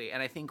 absolutely.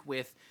 And I think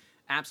with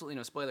absolutely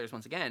no spoilers,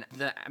 once again,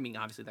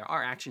 obviously there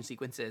are action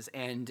sequences,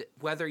 and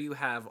whether you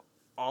have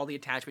all the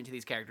attachment to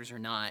these characters or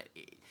not,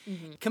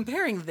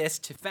 comparing this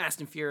to Fast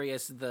and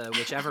Furious, the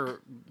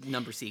whichever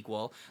number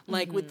sequel,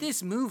 like with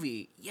this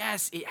movie,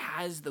 yes, it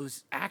has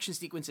those action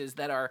sequences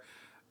that are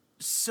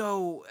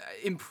so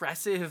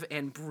impressive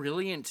and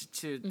brilliant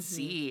to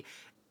see,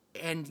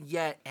 and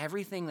yet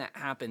everything that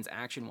happens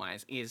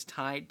action-wise is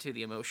tied to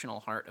the emotional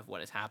heart of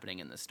what is happening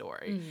in the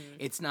story.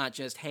 It's not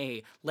just,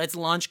 hey, let's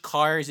launch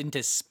cars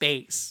into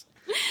space.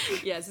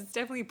 Yes, it's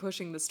definitely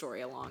pushing the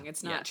story along.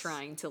 It's not Yes.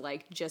 trying to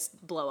like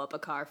just blow up a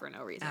car for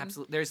no reason.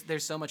 Absolutely.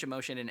 There's so much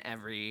emotion in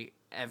every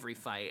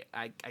fight.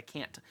 I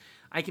can't.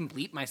 I can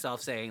bleep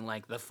myself saying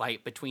like the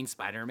fight between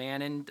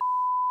Spider-Man and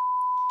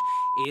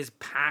is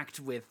packed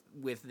with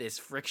this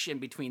friction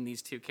between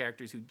these two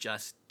characters who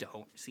just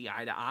don't see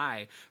eye to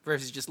eye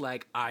versus just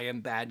like, I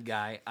am bad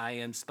guy, I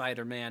am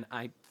Spider-Man,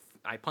 I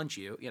punch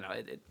you, you know.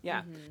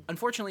 Yeah.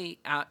 Unfortunately,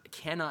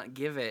 cannot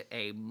give it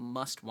a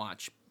must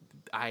watch.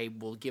 I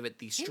will give it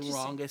the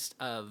strongest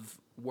of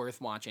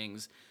worth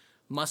watchings.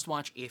 Must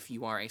watch if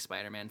you are a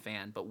Spider-Man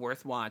fan, but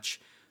worth watch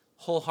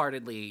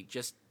wholeheartedly.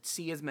 Just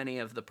see as many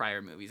of the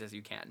prior movies as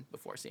you can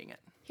before seeing it.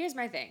 Here's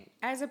my thing.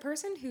 As a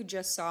person who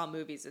just saw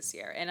movies this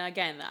year, and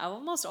again,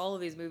 almost all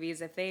of these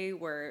movies, if they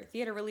were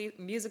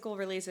musical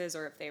releases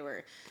or if they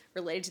were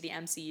related to the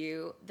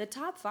MCU, the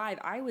top 5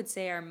 I would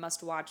say are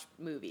must-watch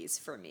movies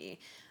for me.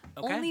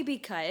 Okay. Only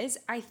because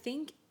I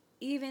think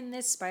even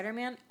this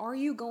Spider-Man, are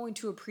you going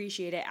to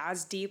appreciate it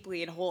as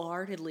deeply and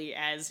wholeheartedly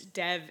as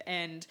Dev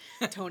and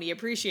Tony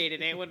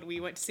appreciated it when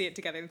we went to see it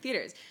together in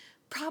theaters?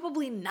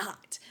 Probably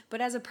not.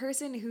 But as a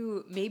person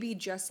who maybe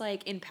just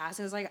like in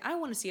passing is like, I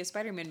want to see a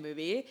Spider-Man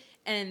movie,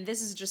 and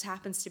this is just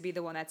happens to be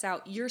the one that's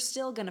out, you're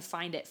still going to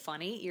find it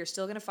funny, you're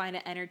still going to find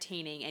it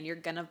entertaining, and you're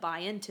going to buy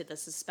into the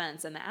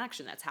suspense and the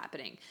action that's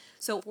happening.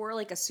 So for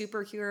like a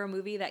superhero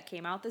movie that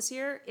came out this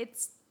year,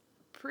 it's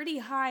pretty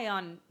high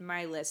on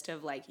my list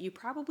of like, you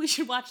probably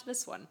should watch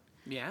this one.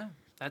 Yeah.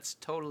 That's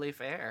totally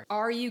fair.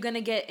 Are you going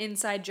to get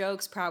inside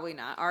jokes? Probably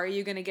not. Are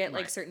you going to get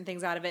like Right. certain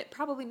things out of it?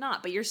 Probably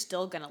not, but you're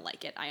still going to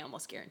like it, I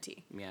almost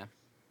guarantee. Yeah.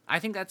 I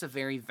think that's a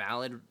very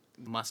valid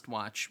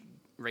must-watch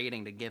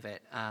rating to give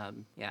it.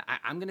 Yeah,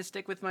 I'm going to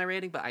stick with my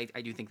rating, but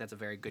I do think that's a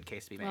very good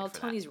case to be made Well,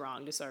 for Tony's that.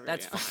 wrong, just so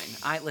everybody That's knows.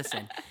 fine.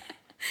 Listen.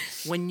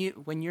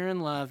 When you're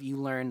in love, you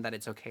learn that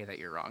it's okay that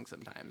you're wrong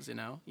sometimes, you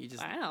know? You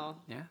just Wow.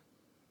 Yeah.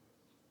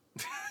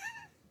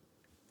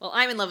 Well,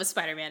 I'm in love with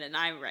Spider-Man, and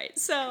I'm right.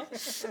 So,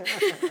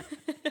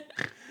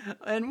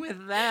 And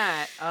with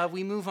that,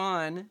 we move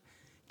on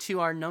to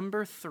our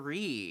number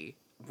 3,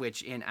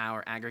 which in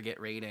our aggregate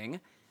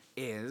rating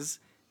is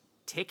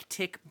Tick,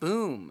 Tick,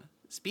 Boom.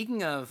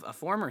 Speaking of a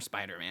former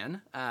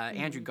Spider-Man,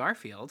 Andrew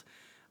Garfield,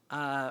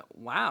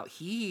 wow,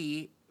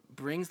 he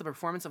brings the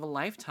performance of a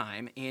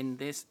lifetime in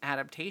this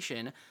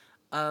adaptation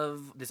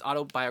of this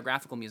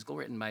autobiographical musical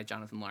written by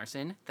Jonathan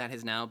Larson that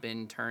has now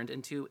been turned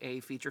into a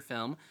feature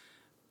film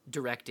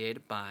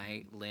directed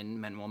by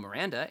Lin-Manuel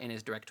Miranda in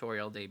his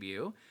directorial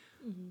debut.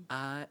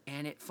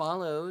 And it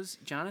follows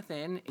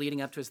Jonathan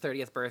leading up to his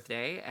 30th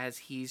birthday as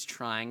he's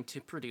trying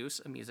to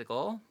produce a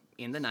musical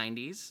in the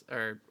 90s,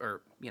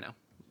 or you know,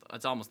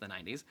 it's almost the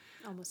 90s.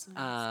 almost.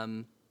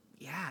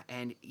 Yeah,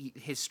 and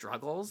his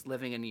struggles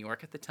living in New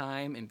York at the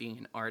time and being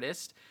an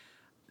artist.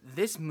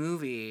 This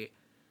movie,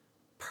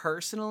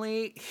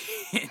 personally,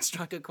 it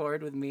struck a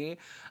chord with me.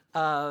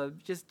 I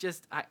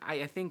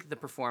think the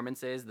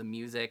performances, the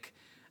music,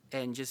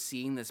 and just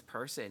seeing this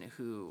person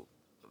who,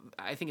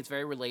 I think it's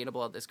very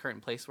relatable at this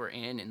current place we're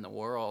in the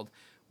world,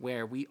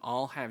 where we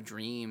all have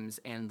dreams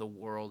and the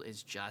world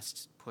is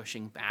just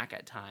pushing back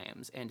at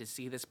times. And to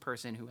see this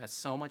person who has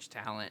so much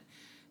talent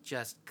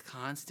just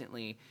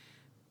constantly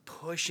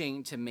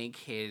pushing to make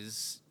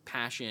his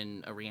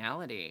passion a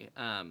reality,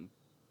 and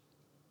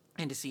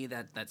to see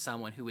that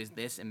someone who is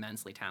this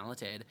immensely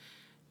talented,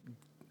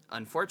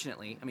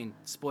 unfortunately, I mean,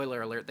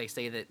 spoiler alert, they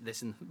say that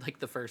this in like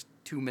the first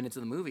 2 minutes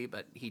of the movie,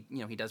 but he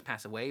does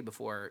pass away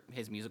before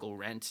his musical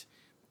Rent,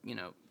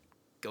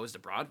 goes to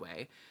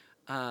Broadway.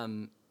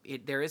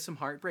 There is some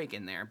heartbreak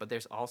in there, but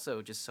there's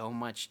also just so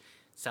much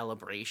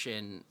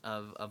celebration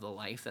of the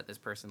life that this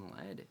person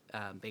led,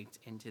 baked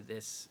into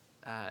this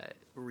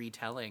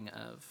retelling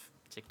of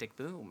Tick, Tick,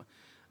 Boom.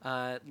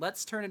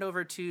 Let's turn it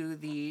over to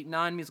the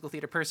non-musical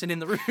theater person in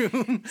the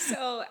room.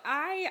 So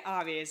I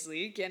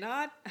obviously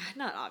cannot,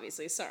 not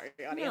obviously, sorry,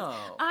 audience. No.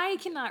 I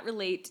cannot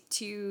relate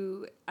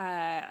to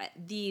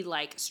the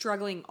like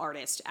struggling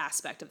artist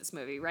aspect of this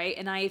movie, right?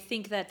 And I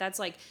think that that's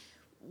like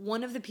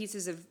one of the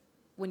pieces of,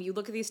 when you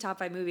look at these top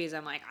 5 movies,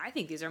 I'm like, I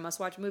think these are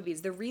must-watch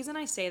movies. The reason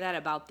I say that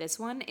about this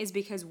one is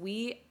because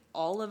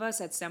all of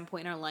us at some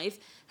point in our life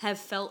have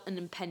felt an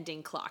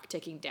impending clock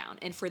ticking down.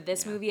 And for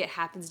this movie, it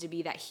happens to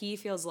be that he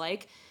feels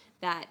like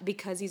that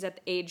because he's at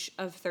the age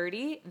of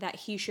 30, that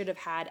he should have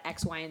had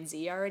X, Y, and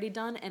Z already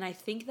done. And I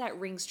think that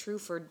rings true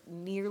for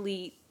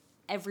nearly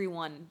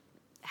everyone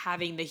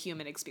having the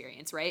human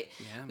experience, right?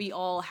 Yeah. We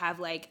all have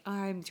like,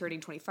 I'm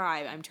turning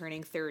 25, I'm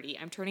turning 30,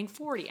 I'm turning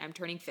 40, I'm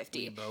turning 50.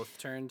 We both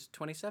turned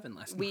 27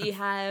 last month. We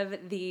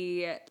have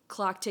the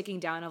clock ticking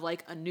down of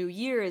like a new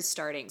year is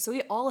starting. So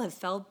we all have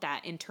felt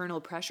that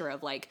internal pressure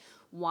of like,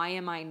 why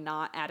am I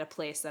not at a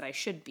place that I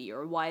should be?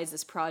 Or why is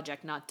this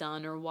project not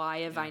done? Or why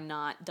have I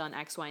not done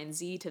X, Y, and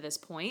Z to this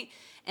point?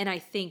 And I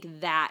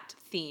think that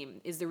theme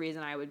is the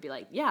reason I would be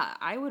like, yeah,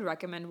 I would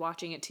recommend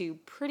watching it to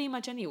pretty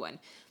much anyone.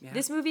 Yeah.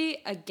 This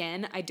movie,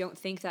 again, I don't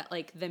think that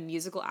like the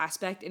musical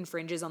aspect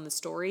infringes on the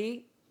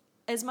story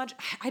as much.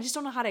 I just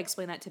don't know how to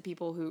explain that to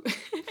people who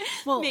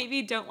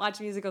maybe don't watch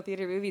musical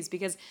theater movies,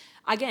 because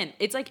again,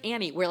 it's like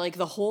Annie, where like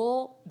the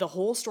whole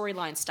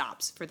storyline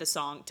stops for the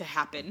song to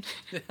happen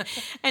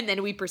and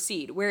then we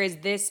proceed. Whereas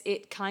this,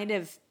 it kind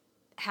of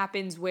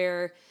happens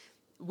where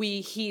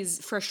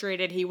he's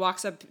frustrated, he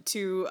walks up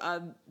to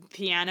a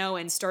piano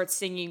and starts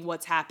singing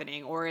what's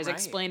happening, or is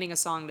explaining a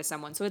song to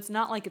someone. So it's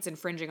not like it's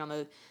infringing on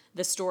the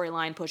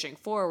storyline pushing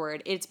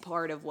forward. It's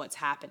part of what's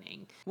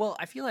happening. Well,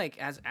 I feel like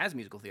as a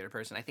musical theater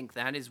person, I think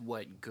that is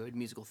what good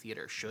musical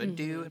theater should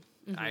do.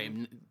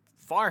 I'm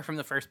far from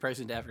the first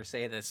person to ever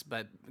say this,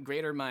 but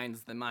greater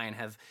minds than mine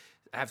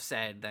have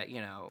said that,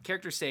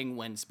 characters sing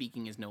when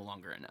speaking is no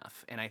longer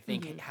enough. And I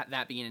think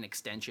that being an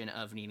extension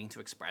of needing to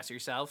express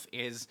yourself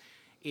is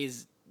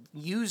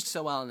used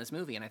so well in this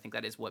movie, and I think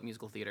that is what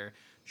musical theater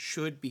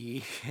should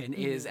be and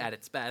is at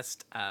its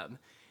best. I'm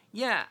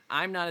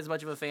not as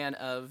much of a fan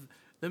of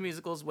the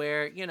musicals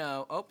where,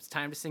 it's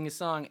time to sing a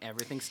song,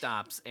 everything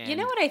stops. And you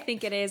know what I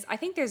think it is? I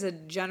think there's a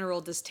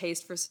general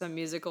distaste for some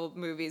musical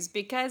movies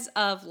because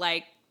of,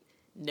 like,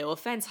 no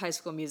offense, High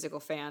School Musical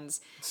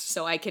fans,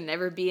 so I can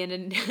never be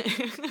in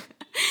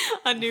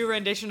a new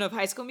rendition of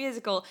High School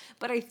Musical,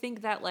 but I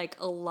think that, like,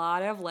 a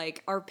lot of,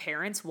 like, our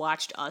parents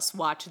watched us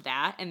watch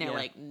that, and they're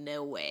like,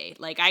 no way.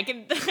 Like, I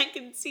can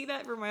see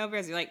that from my own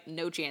parents. They're like,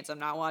 no chance, I'm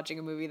not watching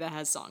a movie that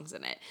has songs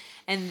in it.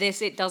 And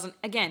this, it doesn't,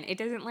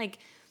 like,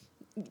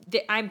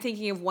 I'm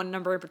thinking of one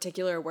number in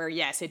particular where,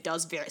 yes, it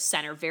does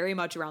center very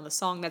much around the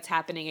song that's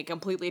happening. It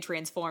completely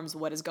transforms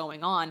what is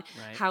going on.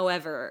 Right.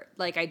 However,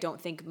 like, I don't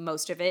think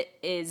most of it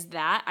is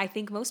that. I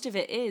think most of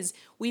it is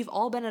we've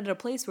all been at a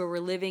place where we're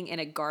living in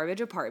a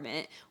garbage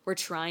apartment. We're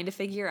trying to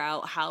figure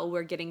out how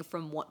we're getting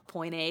from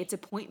point A to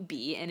point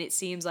B, and it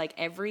seems like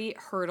every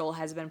hurdle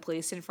has been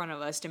placed in front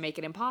of us to make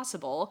it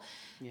impossible.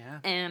 Yeah.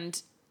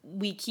 And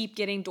we keep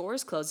getting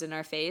doors closed in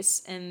our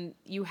face, and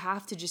you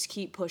have to just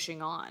keep pushing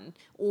on,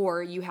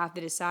 or you have to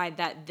decide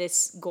that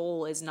this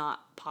goal is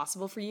not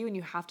possible for you, and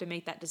you have to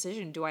make that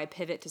decision. Do I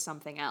pivot to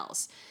something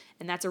else?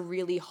 And that's a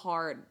really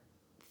hard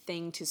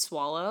thing to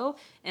swallow,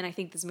 and I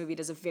think this movie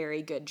does a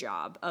very good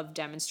job of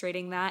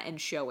demonstrating that and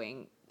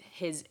showing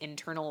his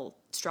internal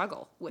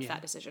struggle with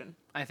that decision.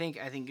 I think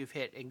you've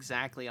hit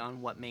exactly on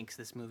what makes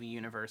this movie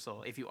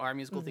universal. If you are a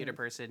musical theater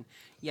person,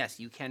 yes,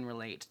 you can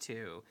relate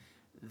to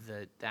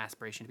the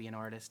aspiration to be an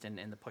artist and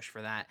the push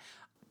for that.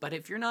 But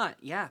if you're not,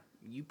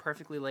 you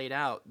perfectly laid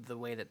out the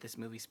way that this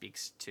movie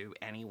speaks to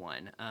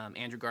anyone.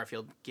 Andrew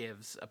Garfield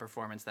gives a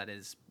performance that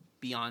is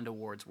beyond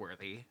awards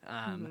worthy.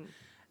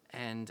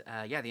 And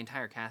the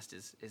entire cast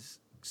is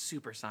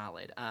super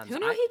solid. Who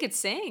knew he could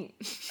sing?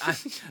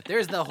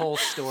 There's the whole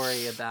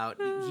story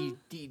about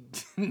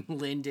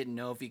Lynn didn't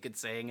know if he could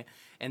sing,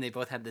 and they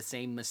both had the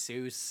same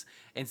masseuse.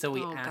 And so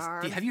we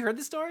asked, have you heard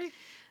the story?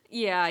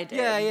 Yeah, I did.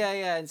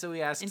 Yeah. And so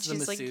we asked the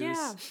masseuse. Like,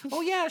 yeah.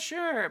 Oh, yeah,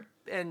 sure.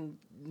 And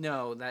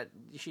no, that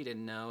she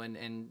didn't know.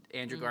 And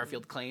Andrew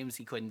Garfield claims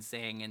he couldn't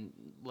sing, and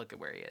look at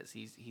where he is.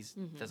 He's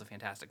does a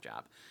fantastic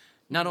job.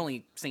 Not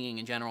only singing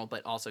in general,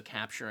 but also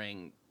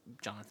capturing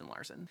Jonathan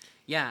Larson.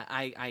 Yeah,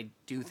 I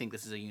do think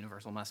this is a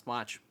universal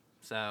must-watch.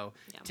 So,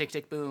 Tick,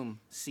 Tick,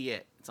 Boom. See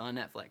it. It's on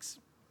Netflix.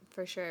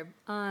 For sure.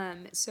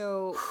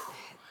 So...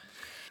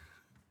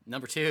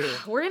 Number 2.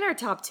 We're in our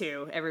top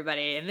 2,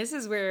 everybody, and this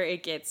is where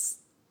it gets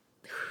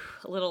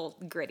a little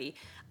gritty.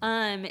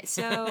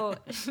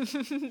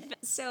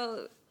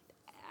 So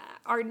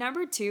our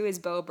number 2 is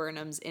Bo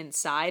Burnham's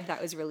Inside,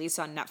 that was released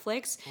on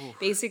Netflix. Oof.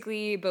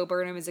 Basically, Bo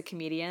Burnham is a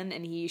comedian,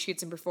 and he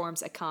shoots and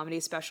performs a comedy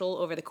special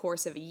over the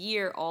course of a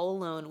year, all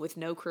alone with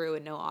no crew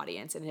and no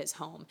audience in his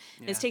home.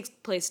 Yeah. This takes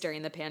place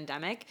during the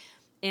pandemic,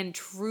 and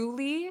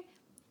truly,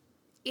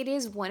 it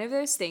is one of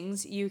those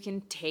things you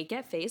can take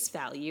at face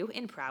value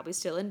and probably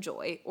still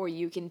enjoy, or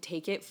you can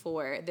take it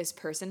for this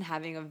person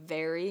having a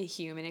very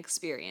human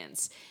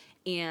experience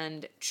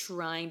and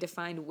trying to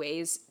find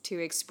ways to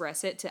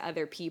express it to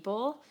other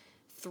people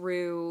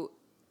through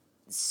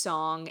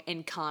song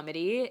and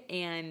comedy.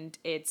 And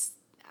it's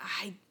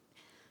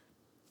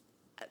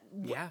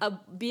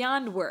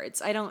beyond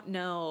words. I don't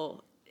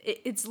know.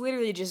 It's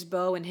literally just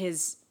Bo in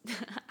his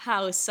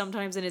house,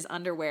 sometimes in his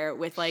underwear,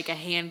 with like a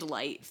hand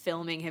light,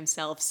 filming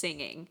himself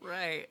singing.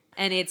 Right.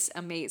 And it's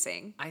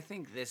amazing. I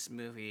think this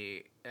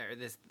movie, or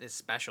this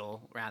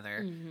special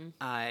rather,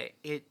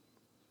 it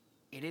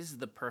is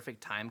the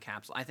perfect time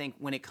capsule. I think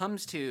when it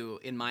comes to,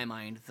 in my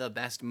mind, the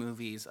best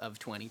movies of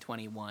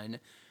 2021,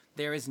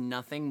 there is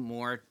nothing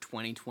more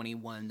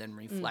 2021 than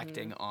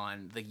reflecting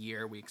on the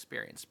year we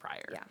experienced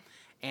prior. Yeah.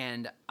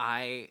 And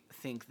I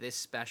think this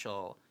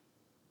special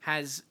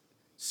has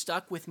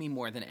stuck with me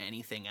more than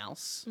anything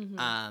else.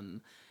 I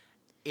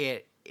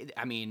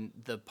mean,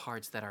 the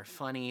parts that are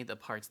funny, the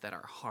parts that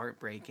are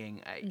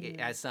heartbreaking,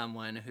 as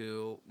someone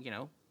who,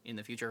 in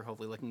the future,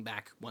 hopefully looking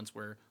back once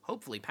we're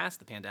hopefully past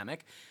the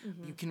pandemic,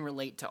 you can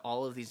relate to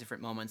all of these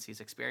different moments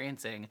he's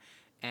experiencing.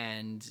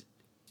 And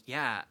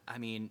yeah, I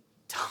mean,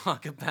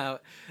 talk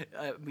about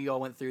we all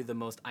went through the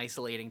most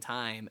isolating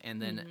time,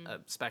 and then a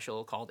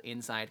special called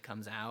Inside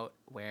comes out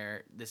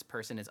where this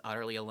person is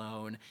utterly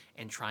alone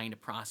and trying to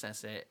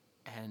process it,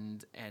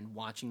 and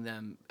watching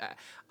them.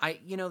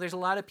 There's a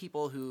lot of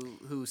people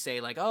who say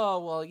like, oh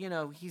well,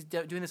 he's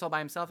doing this all by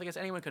himself. I guess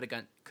anyone could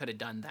have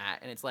done that,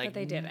 and it's like, but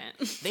they didn't.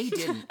 They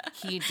didn't.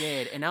 He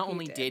did, and not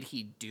only did. did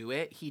he do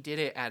it, he did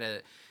it at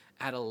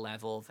a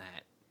level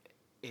that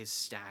is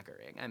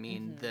staggering. I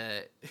mean,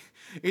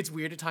 it's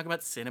weird to talk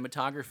about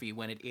cinematography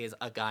when it is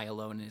a guy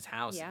alone in his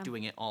house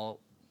doing it all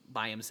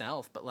by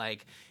himself, but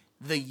like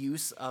the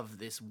use of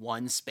this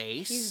one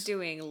space. He's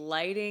doing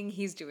lighting,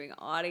 he's doing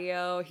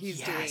audio, he's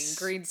doing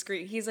green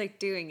screen. He's like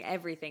doing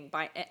everything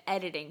by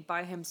editing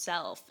by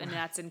himself, and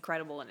that's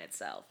incredible in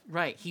itself.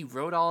 Right. He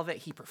wrote all of it.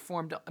 He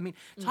performed. I mean,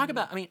 talk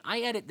about, I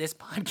edit this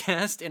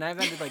podcast, and I've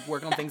had to like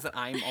work on things that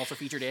I'm also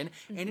featured in,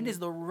 and it is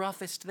the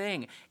roughest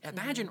thing.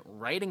 Imagine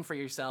writing for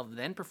yourself,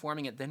 then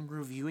performing it, then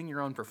reviewing your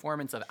own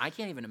performance of it. I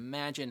can't even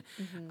imagine.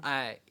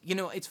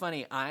 It's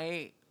funny.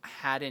 I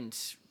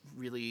hadn't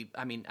really,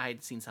 I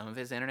had seen some of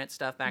his internet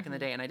stuff back in the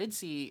day, and I did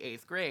see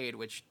 8th Grade,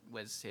 which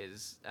was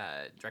his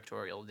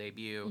directorial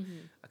debut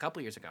a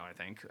couple years ago, I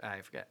think.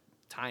 I forget.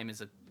 Time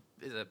is a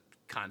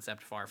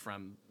concept far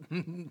from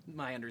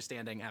my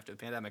understanding after the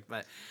pandemic,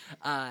 but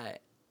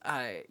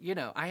I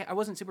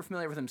wasn't super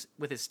familiar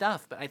with his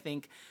stuff, but I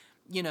think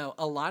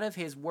a lot of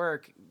his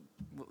work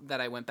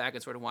that I went back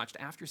and sort of watched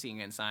after seeing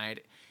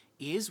Inside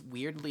is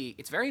weirdly,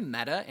 it's very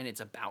meta, and it's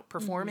about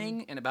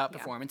performing and about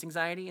performance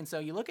anxiety. And so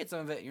you look at some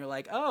of it and you're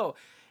like, oh,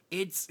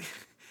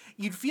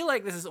 you'd feel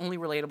like this is only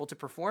relatable to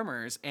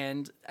performers.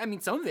 And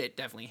some of it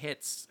definitely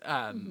hits.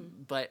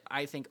 But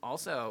I think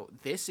also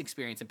this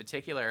experience in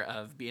particular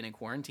of being in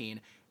quarantine,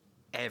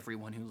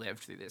 everyone who lived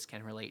through this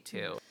can relate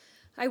to.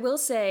 I will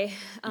say,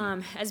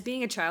 as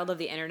being a child of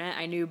the internet,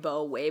 I knew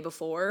Bo way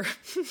before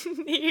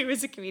he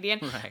was a comedian.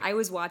 Right. I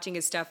was watching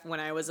his stuff when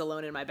I was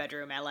alone in my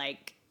bedroom at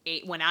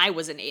when I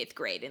was in 8th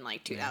grade in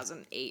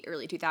 2008,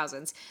 early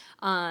 2000s.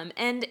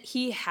 And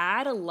he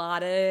had a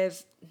lot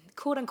of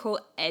quote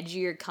unquote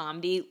edgier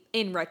comedy.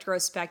 In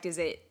retrospect, is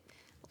it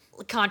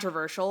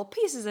controversial?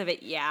 Pieces of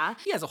it, yeah.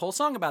 He has a whole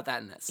song about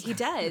that in this. He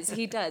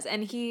does.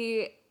 And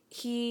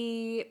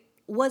he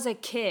was a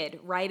kid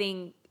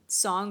writing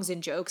songs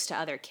and jokes to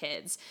other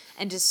kids,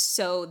 and just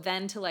so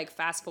then to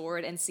fast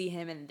forward and see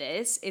him in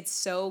this, it's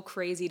so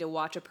crazy to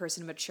watch a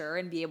person mature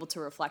and be able to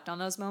reflect on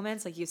those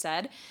moments, like you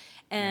said.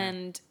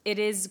 And it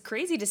is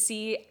crazy to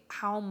see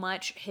how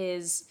much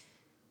his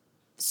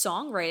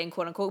songwriting,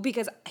 quote unquote,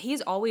 because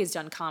he's always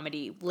done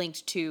comedy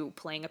linked to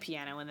playing a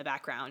piano in the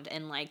background.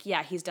 And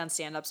he's done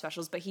stand-up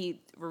specials, but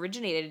he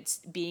originated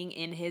being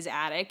in his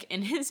attic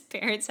in his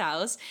parents'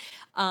 house,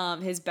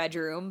 his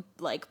bedroom,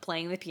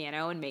 playing the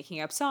piano and making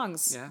up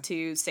songs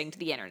to sing to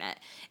the internet.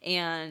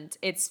 And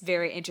it's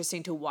very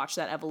interesting to watch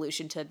that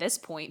evolution to this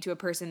point, to a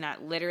person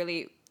that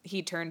literally,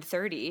 he turned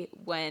 30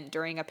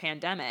 during a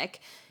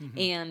pandemic,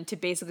 and to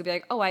basically be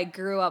like, oh, I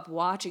grew up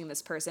watching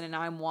this person, and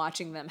now I'm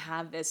watching them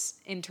have this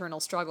internal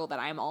struggle that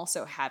I'm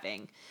also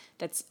having.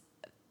 That's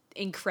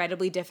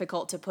incredibly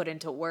difficult to put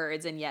into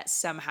words, and yet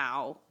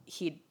somehow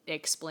he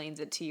explains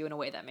it to you in a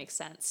way that makes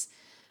sense.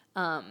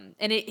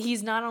 And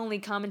he's not only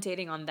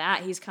commentating on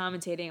that, he's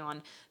commentating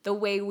on the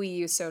way we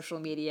use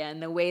social media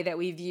and the way that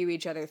we view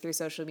each other through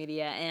social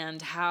media,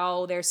 and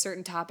how there's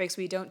certain topics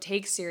we don't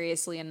take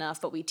seriously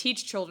enough, but we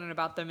teach children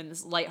about them in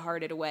this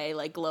lighthearted way,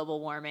 like global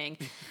warming,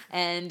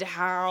 and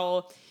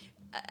how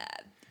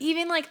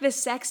even the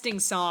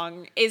sexting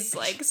song is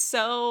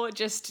so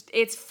just,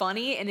 it's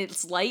funny and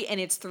it's light and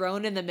it's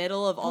thrown in the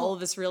middle of all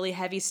of this really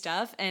heavy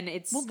stuff. And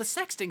the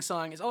sexting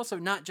song is also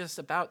not just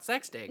about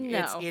sexting.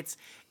 No.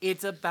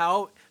 It's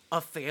about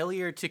a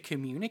failure to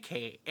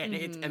communicate. And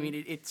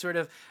it's sort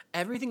of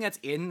everything that's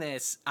in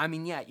this.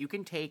 You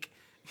can take,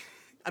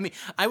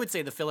 I would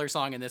say the filler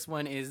song in this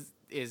one is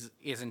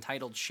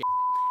entitled Shit.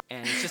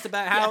 And it's just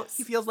about how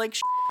he feels like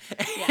shit.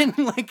 And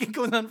it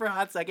goes on for a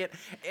hot second,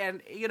 and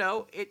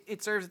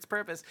it serves its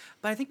purpose.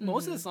 But I think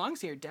most of the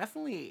songs here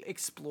definitely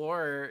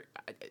explore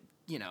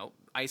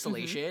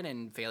isolation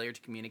and failure to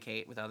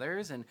communicate with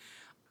others. And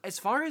as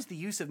far as the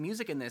use of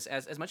music in this,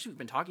 as much as we've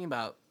been talking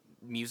about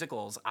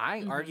musicals,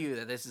 I argue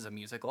that this is a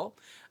musical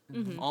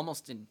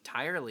almost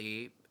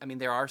entirely.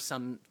 There are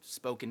some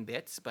spoken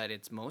bits, but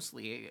it's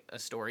mostly a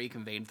story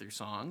conveyed through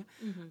song.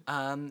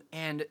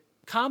 And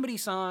comedy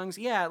songs,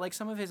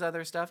 some of his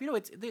other stuff,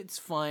 it's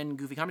fun,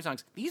 goofy comedy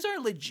songs. These are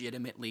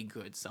legitimately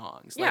good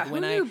songs. Yeah, who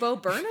knew Bo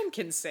Burnham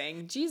can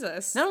sing?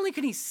 Jesus. Not only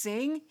can he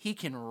sing, he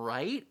can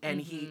write,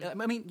 and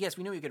yes,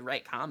 we know he could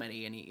write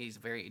comedy, and he's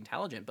very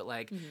intelligent, but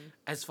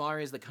as far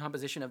as the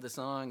composition of the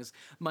songs,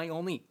 my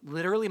only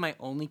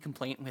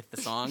complaint with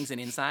the songs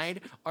and Inside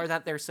are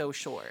that they're so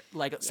short.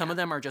 Some of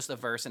them are just a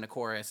verse and a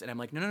chorus, and I'm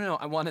like, no,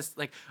 I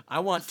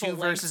want two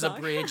verses, a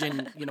bridge,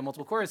 and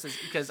multiple choruses,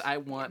 because I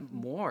want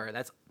more.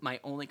 That's my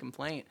only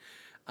complaint.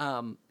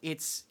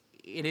 It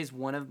is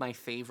one of my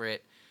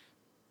favorite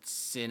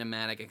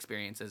cinematic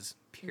experiences,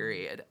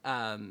 period.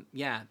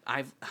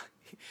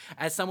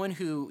 as someone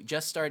who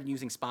just started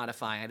using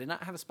Spotify, I did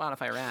not have a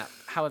Spotify app.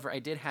 However, I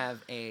did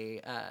have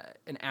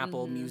an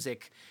Apple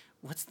Music.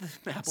 What's the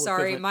Apple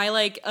Sorry,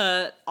 equivalent?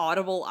 my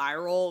audible eye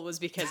roll was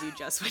because you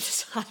just went to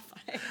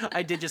Spotify.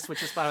 I did just switch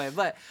to Spotify,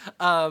 but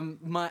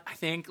I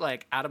think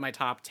like out of my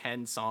top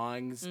 10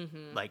 songs,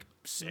 like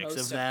 6 Most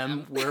of of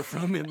them were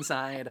from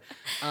Inside.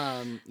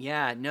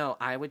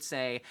 I would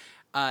say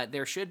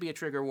there should be a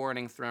trigger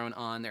warning thrown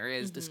on. There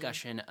is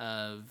discussion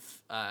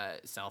of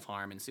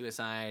self-harm and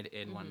suicide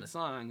in one of the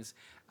songs,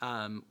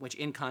 which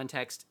in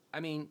context, I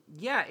mean,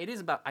 yeah, it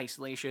is about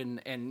isolation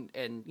and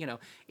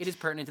it is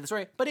pertinent to the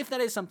story. But if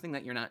that is something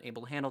that you're not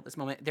able to handle at this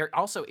moment, there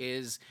also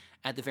is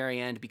at the very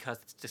end, because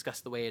it's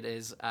discussed the way it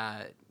is,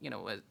 a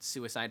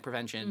suicide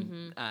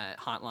prevention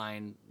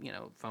hotline,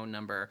 phone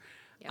number.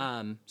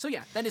 Yeah.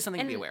 That is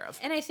something to be aware of.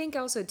 And I think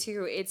also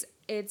too,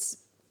 it's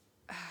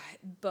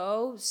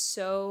Bo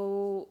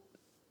so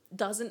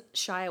doesn't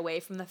shy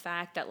away from the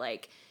fact that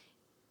like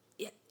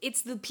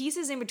it's the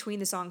pieces in between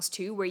the songs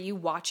too where you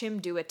watch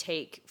him do a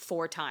take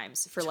 4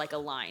 times for like a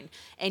line,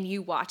 and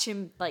you watch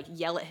him like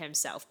yell at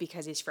himself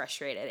because he's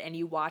frustrated, and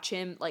you watch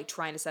him like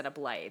trying to set up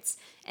lights,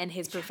 and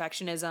his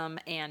perfectionism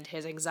and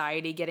his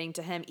anxiety getting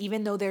to him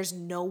even though there's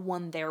no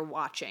one there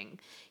watching.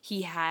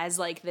 He has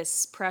like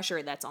this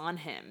pressure that's on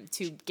him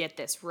to get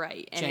this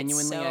right, and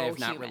genuinely, it's so I have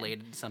not human.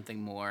 related to something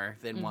more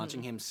than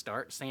watching him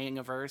start singing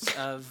a verse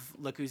of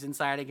 "Look Who's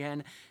Inside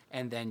Again,"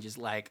 and then just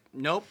like,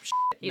 nope,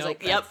 He's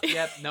nope, like,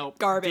 yep, nope,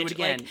 garbage. do it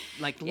again,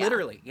 like yeah.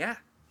 literally, yeah.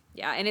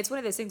 Yeah, and it's one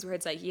of those things where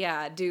it's like,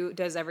 yeah,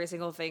 does every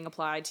single thing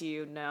apply to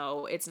you?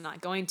 No, it's not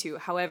going to.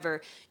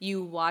 However,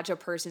 you watch a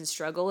person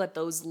struggle at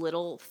those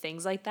little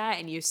things like that,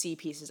 and you see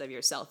pieces of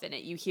yourself in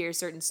it. You hear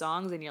certain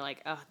songs, and you're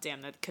like, oh,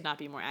 damn, that could not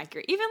be more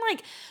accurate. Even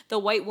like the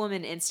white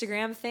woman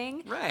Instagram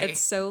thing. Right. It's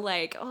so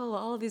like, oh,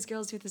 all of these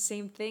girls do the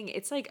same thing.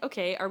 It's like,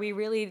 okay, are we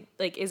really,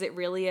 like, is it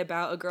really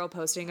about a girl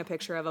posting a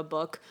picture of a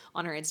book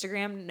on her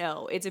Instagram?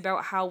 No, it's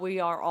about how we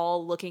are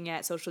all looking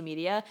at social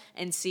media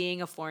and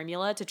seeing a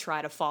formula to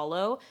try to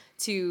follow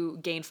to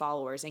gain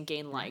followers and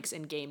gain likes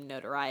and gain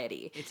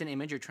notoriety. It's an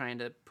image you're trying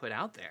to put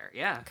out there,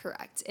 yeah.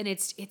 Correct. And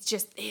it's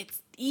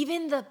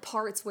even the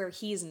parts where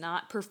he's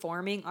not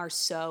performing are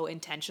so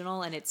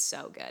intentional, and it's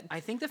so good. I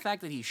think the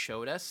fact that he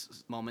showed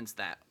us moments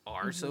that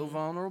are so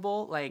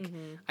vulnerable, like,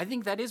 I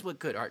think that is what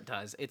good art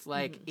does. It's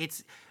like,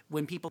 it's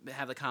when people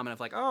have the comment of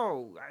like,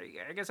 oh,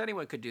 I guess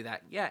anyone could do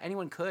that. Yeah,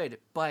 anyone could,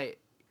 but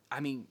I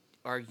mean,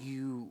 are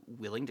you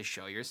willing to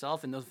show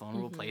yourself in those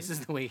vulnerable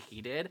places the way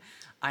he did?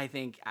 I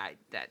think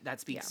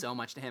that speaks so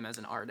much to him as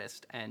an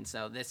artist. And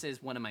so this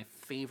is one of my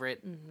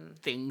favorite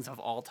things of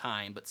all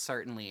time, but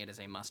certainly it is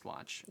a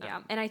must-watch. Yeah,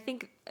 and I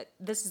think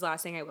this is the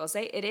last thing I will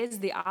say. It is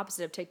the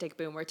opposite of Tick, Tick,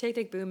 Boom, where Tick,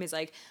 Tick, Boom is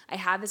like, I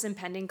have this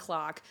impending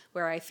clock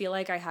where I feel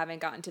like I haven't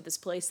gotten to this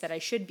place that I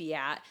should be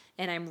at,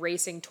 and I'm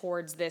racing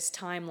towards this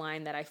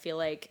timeline that I feel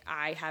like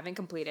I haven't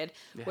completed.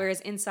 Yeah. Whereas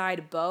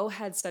Inside, Bo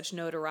had such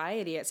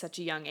notoriety at such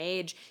a young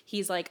age.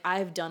 He's like,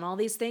 I've done all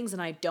these things,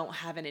 and I don't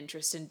have an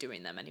interest in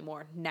doing them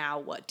anymore. Now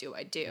what do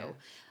I do?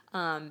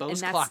 Yeah.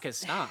 Bo's clock has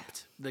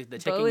stopped. The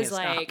ticking Bo is has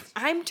like, stopped.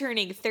 I'm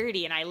turning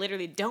 30 and I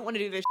literally don't want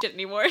to do this shit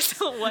anymore.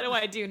 So what do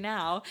I do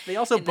now? They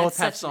also and both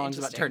have songs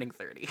about turning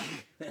 30.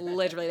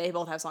 Literally, they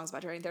both have songs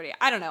about turning 30.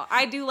 I don't know.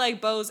 I do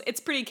like Bo's.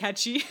 It's pretty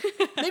catchy.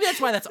 Maybe that's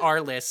why that's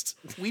our list.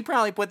 We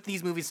probably put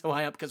these movies so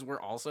high up because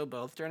we're also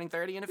both turning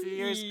 30 in a few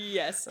years.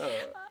 Yes.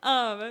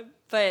 But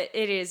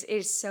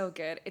it's so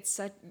good. It's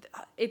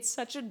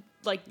such a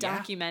like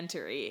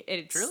documentary.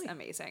 It's really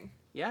amazing.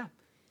 Yeah.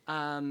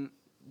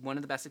 One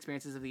of the best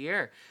experiences of the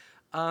year.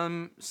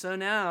 So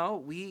now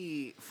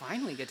we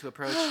finally get to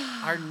approach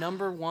our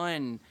number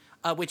one,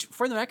 which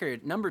for the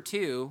record, number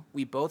 2,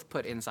 we both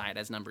put Inside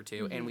as number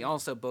 2, and we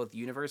also both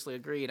universally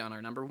agreed on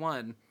our number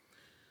 1,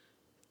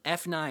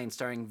 F9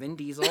 starring Vin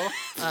Diesel.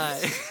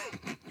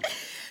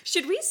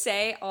 Should we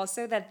say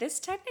also that this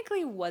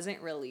technically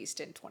wasn't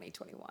released in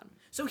 2021?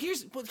 So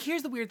here's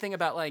the weird thing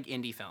about like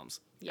indie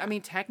films. Yeah. I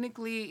mean,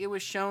 technically it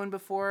was shown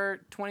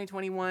before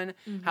 2021.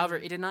 However,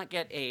 it did not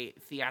get a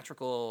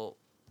theatrical,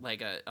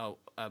 like I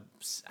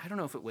don't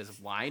know if it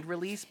was wide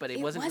release, but it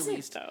wasn't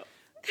released. Though.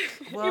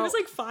 Well, it was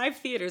like 5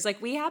 theaters. Like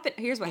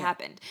here's what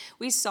happened.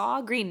 We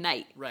saw Green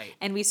Knight. Right.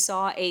 And we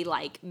saw a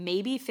like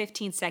maybe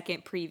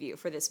 15-second preview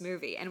for this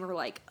movie. And we're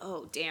like,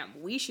 oh damn,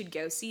 we should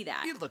go see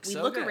that. It looks we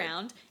so look good.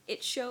 around,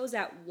 it shows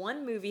at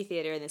one movie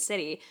theater in the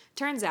city.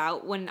 Turns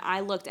out when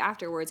I looked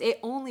afterwards, it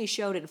only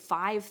showed in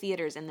 5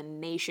 theaters in the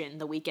nation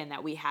the weekend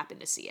that we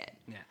happened to see it.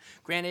 Yeah.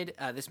 Granted,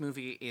 this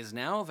movie is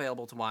now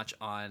available to watch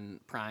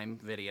on Prime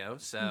Video,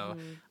 so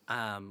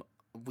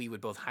we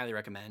would both highly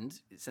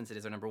recommend, since it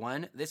is our number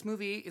 1. This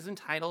movie is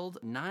entitled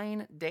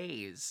 9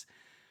 Days.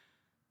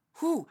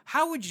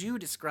 How would you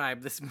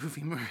describe this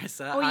movie,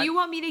 Marissa? Oh, you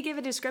want me to give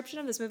a description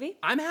of this movie?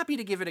 I'm happy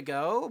to give it a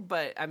go,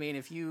 but I mean,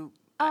 if you...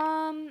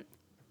 I'd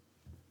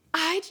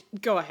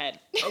go ahead.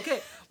 Okay.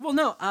 Well,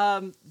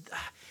 no.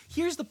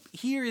 Here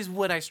is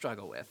what I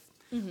struggle with.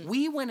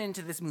 We went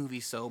into this movie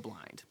so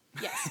blind.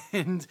 Yes.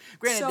 And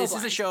granted, So this is a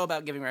blind. show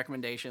about giving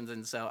recommendations,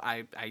 and so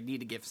I need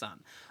to give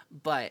some.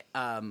 But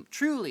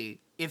truly,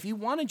 if you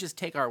want to just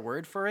take our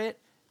word for it,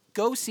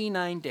 go see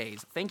 9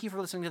 Days. Thank you for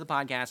listening to the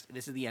podcast.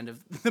 This is the end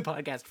of the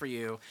podcast for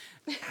you.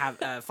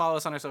 Have follow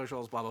us on our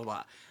socials, blah, blah,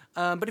 blah.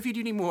 But if you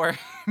do need more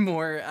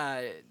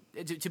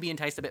to be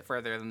enticed a bit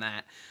further than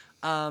that,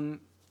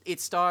 it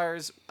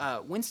stars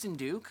Winston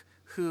Duke,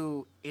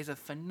 who is a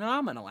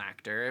phenomenal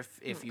actor.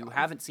 If you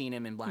haven't seen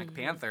him in Black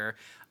Panther,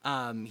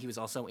 he was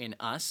also in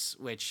Us,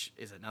 which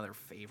is another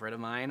favorite of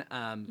mine.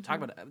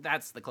 Talk about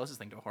that's the closest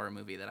thing to a horror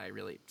movie that I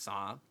really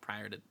saw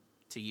prior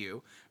to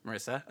you,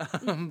 Marissa.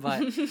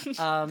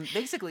 But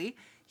basically,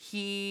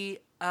 he's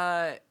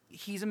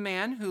a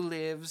man who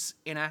lives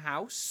in a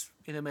house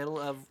in the middle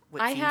of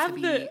what seems to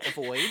be a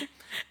void.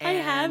 I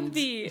have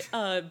the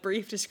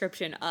brief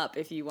description up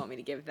if you want me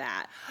to give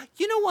that.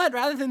 You know what?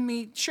 Rather than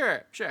me,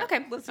 sure.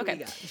 Okay. Let's see what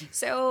you got.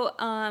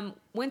 So,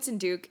 Winston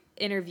Duke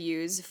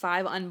interviews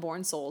 5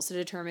 unborn souls to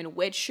determine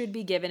which should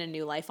be given a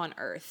new life on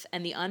Earth,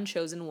 and the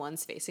unchosen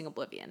ones facing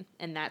oblivion.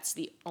 And that's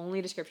the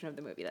only description of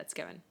the movie that's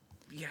given.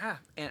 Yeah,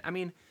 and I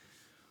mean,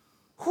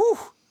 whew,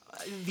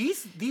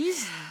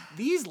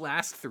 these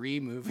last 3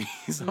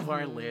 movies of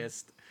our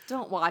list.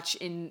 Don't watch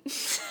in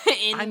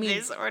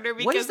this order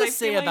because what does I this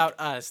say feel like, about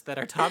us that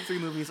our top 3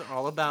 movies are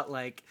all about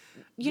like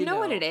you know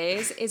what it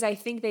is I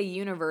think they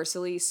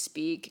universally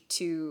speak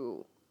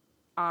to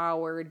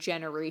our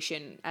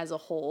generation as a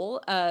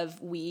whole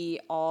of we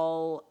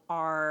all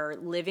are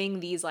living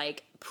these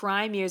like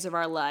prime years of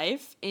our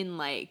life in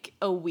like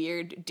a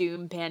weird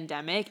doom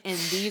pandemic, and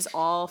these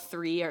all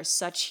 3 are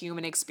such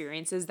human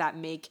experiences that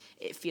make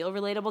it feel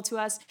relatable to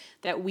us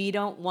that we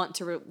don't want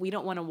to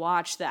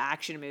watch the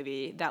action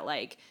movie that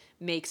like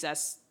makes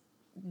us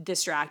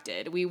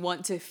distracted. We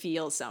want to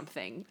feel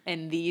something,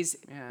 and these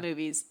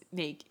movies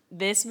make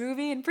this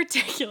movie in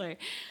particular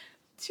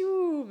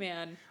too,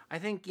 man. I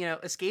think,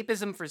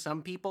 escapism for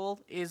some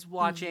people is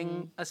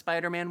watching a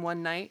Spider-Man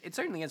one night. It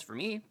certainly is for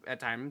me at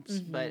times,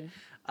 but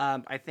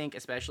I think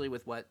especially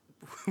with what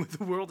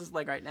the world is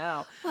like right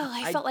now. Well,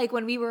 I felt like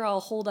when we were all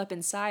holed up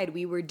inside,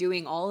 we were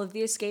doing all of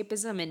the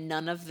escapism and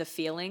none of the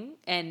feeling,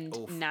 and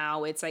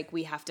now it's like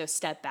we have to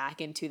step back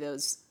into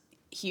those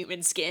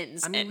human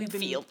skins and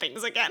feel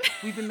things again.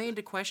 We've been made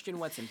to question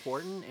what's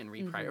important and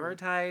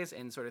reprioritize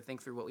and sort of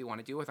think through what we want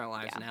to do with our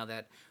lives now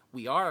that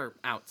we are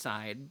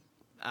outside.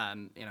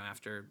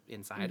 After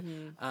inside.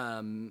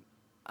 And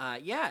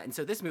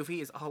so this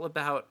movie is all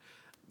about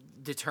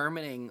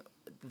determining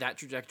that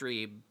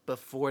trajectory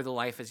before the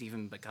life has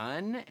even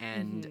begun,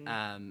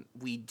 and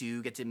we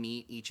do get to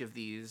meet each of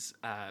these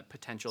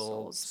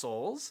potential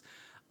souls.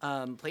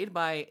 Played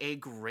by a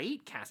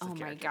great cast of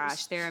characters. Oh my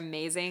gosh, they're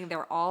amazing.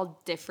 They're all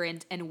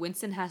different, and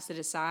Winston has to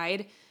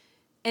decide.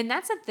 And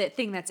that's the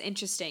thing that's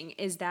interesting,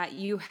 is that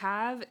you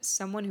have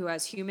someone who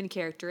has human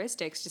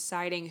characteristics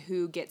deciding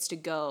who gets to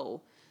go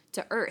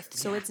to Earth.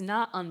 So it's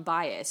not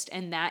unbiased,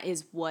 and that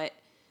is what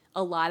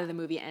a lot of the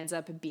movie ends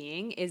up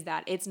being, is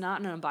that it's not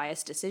an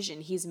unbiased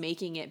decision. He's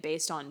making it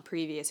based on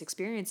previous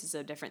experiences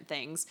of different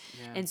things.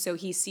 Yeah. And so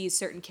he sees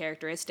certain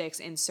characteristics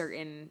in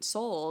certain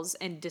souls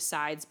and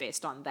decides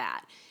based on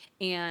that.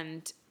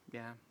 And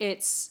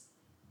it's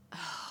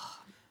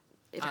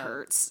it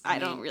hurts. I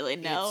don't really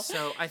know.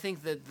 So I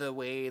think that the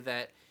way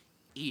that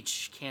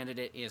each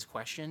candidate is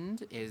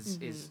questioned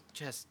is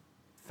just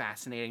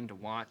fascinating to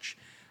watch.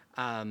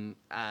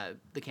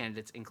 The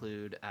candidates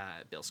include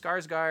Bill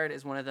Skarsgård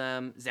is one of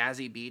them.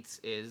 Zazie Beetz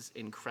is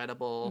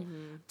incredible.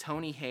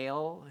 Tony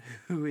Hale,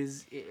 who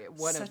is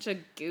such a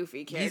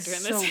goofy character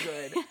in this.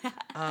 So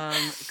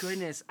good.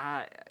 Goodness,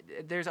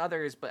 there's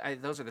others, but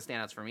those are the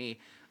standouts for me.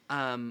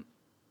 I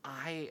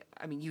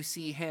mean, you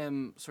see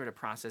him sort of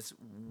process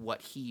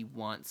what he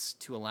wants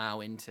to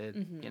allow into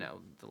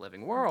the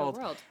living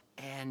world,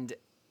 and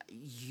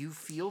you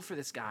feel for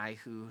this guy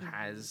who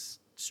has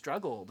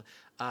struggled.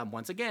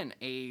 Once again,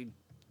 a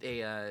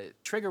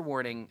trigger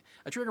warning.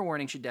 A trigger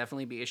warning should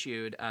definitely be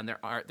issued. There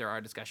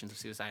are discussions of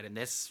suicide in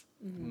this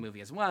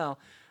movie as well,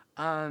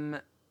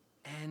 and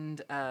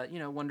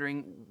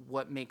wondering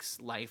what makes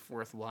life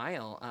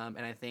worthwhile.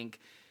 And I think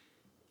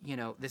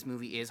this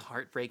movie is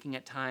heartbreaking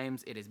at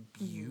times. It is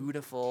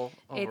beautiful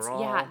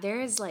overall.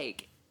 There is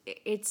like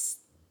it's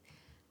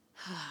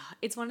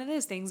one of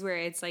those things where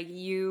it's like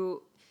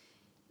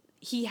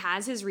he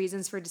has his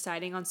reasons for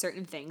deciding on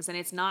certain things, and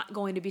it's not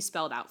going to be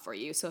spelled out for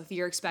you. So if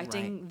you're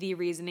expecting the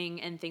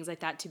reasoning and things like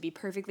that to be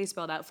perfectly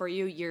spelled out for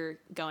you, you're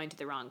going to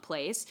the wrong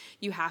place.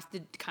 You have to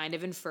kind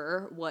of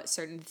infer what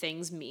certain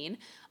things mean.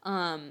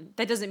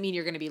 That doesn't mean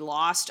you're going to be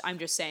lost. I'm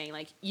just saying,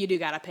 like, you do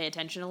got to pay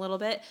attention a little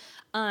bit.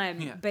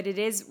 But it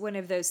is one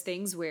of those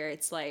things where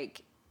it's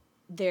like,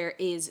 there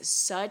is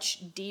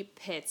such deep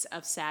pits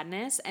of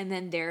sadness, and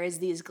then there is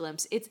these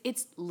glimpses.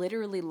 It's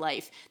literally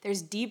life.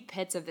 There's deep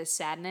pits of this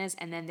sadness,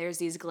 and then there's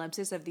these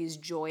glimpses of these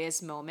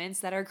joyous moments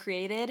that are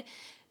created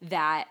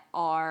that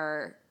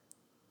are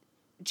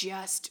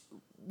just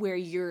where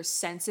your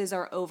senses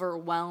are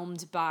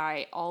overwhelmed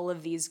by all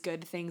of these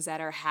good things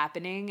that are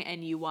happening,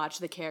 and you watch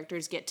the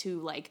characters get to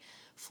like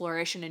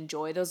flourish and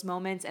enjoy those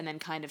moments and then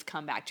kind of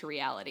come back to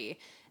reality.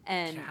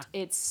 And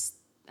it's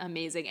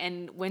amazing.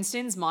 And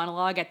Winston's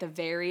monologue at the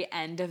very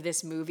end of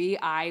this movie,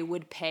 I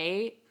would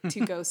pay to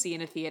go see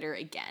in a theater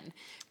again,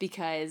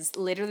 because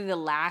literally the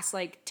last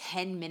like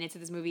 10 minutes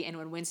of this movie, and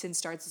when Winston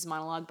starts his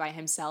monologue by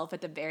himself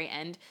at the very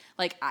end,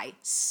 like I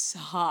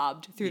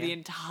sobbed through the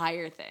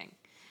entire thing.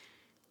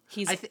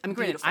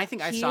 Granted, I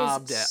think I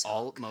sobbed at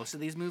most of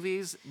these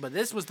movies, but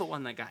this was the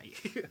one that got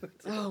you.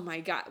 Oh my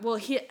God. Well,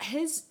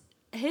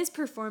 his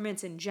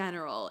performance in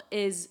general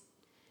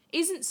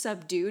isn't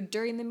subdued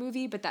during the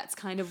movie, but that's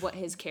kind of what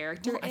his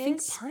character is. I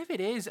think part of it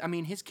is, I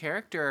mean, his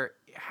character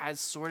has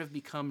sort of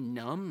become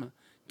numb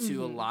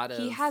to a lot of...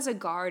 He has a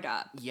guard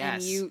up.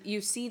 Yes. And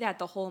you see that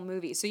the whole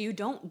movie. So you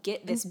don't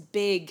get this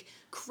big,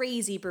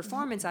 crazy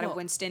performance out of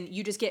Winston.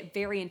 You just get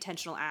very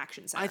intentional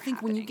actions I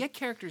think when you get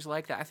characters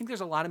like that, I think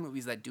there's a lot of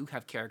movies that do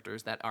have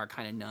characters that are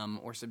kind of numb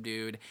or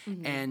subdued.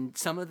 And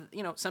some of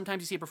the,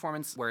 sometimes you see a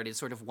performance where it is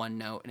sort of one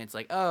note and it's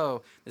like,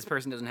 oh, this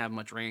person doesn't have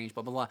much range,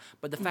 blah, blah, blah.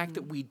 But the fact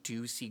that we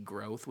do see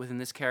growth within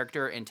this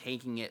character and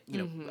taking it,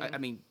 I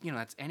mean,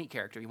 that's any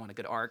character. You want a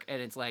good arc.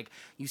 And it's like,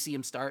 you see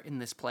him start in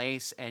this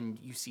place and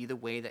you see the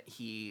way that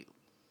he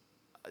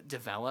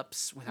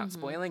develops without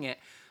spoiling it.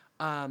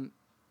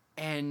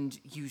 And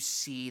you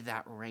see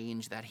that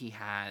range that he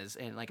has,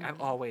 and like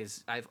I've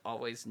always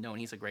known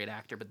he's a great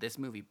actor, but this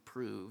movie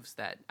proves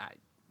that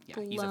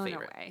he's a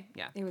favorite. Away.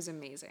 Yeah, it was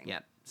amazing. Yeah,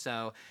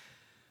 so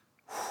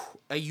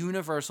a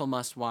universal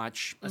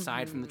must-watch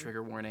aside from the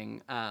trigger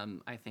warning.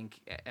 I think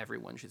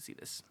everyone should see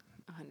this.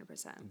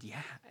 100%. Yeah,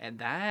 and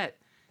that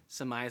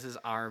surmises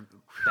our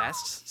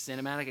best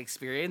cinematic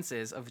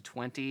experiences of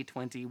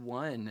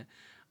 2021.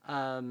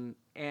 And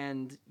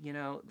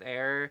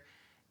there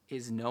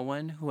is no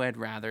one who I'd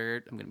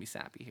rather... I'm going to be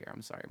sappy here.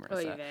 I'm sorry,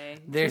 Marissa.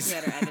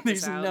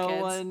 There's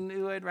no one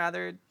who I'd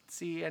rather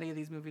see any of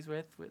these movies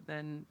with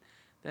than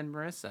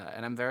Marissa.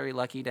 And I'm very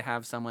lucky to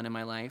have someone in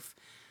my life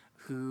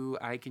who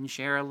I can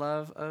share a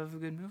love of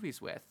good movies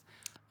with.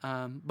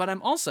 But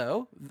I'm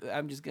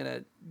just going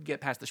to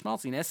get past the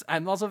schmaltziness.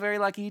 I'm also very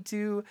lucky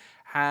to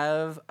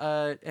have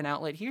an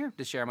outlet here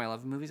to share my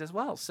love of movies as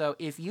well. So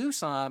if you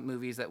saw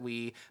movies that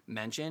we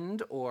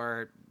mentioned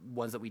or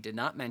ones that we did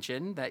not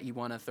mention that you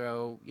want to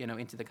throw,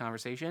 into the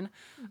conversation,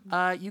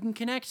 you can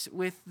connect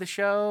with the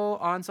show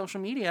on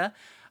social media.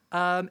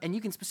 And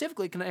you can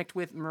specifically connect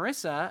with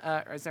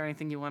Marissa. Is there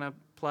anything you want to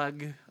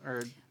plug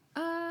or...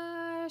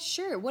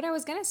 Sure. What I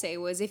was going to say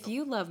was, if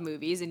you love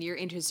movies and you're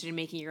interested in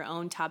making your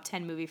own top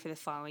 10 movie for the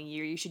following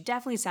year, you should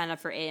definitely sign up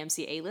for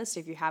AMC A-List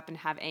if you happen to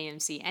have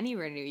AMC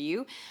anywhere near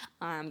you.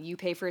 You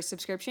pay for a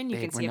subscription. You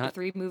can see up to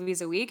 3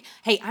 movies a week.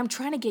 Hey, I'm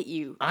trying to get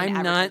you an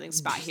advertising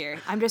spot here.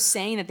 I'm just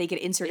saying that they could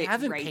insert it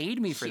right here. They haven't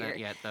paid me for that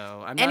yet,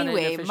 though.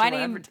 Anyway, my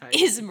name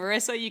is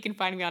Marissa. You can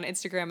find me on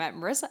Instagram at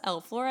Marissa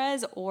L.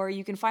 Flores, or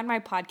you can find my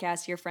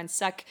podcast, Your Friends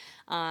Suck,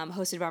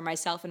 hosted by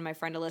myself and my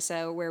friend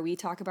Alyssa, where we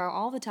talk about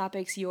all the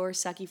topics your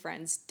sucky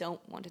friends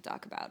don't want to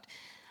talk about.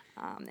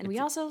 And we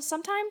also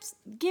sometimes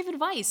give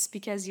advice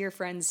because your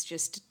friends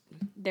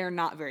they're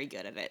not very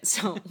good at it.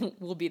 So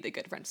we'll be the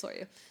good friends for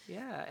you.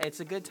 Yeah, it's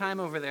a good time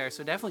over there.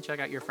 So definitely check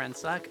out Your Friends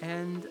Suck.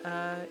 And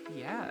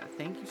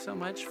thank you so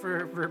much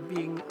for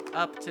being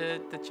up to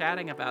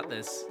chatting about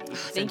this.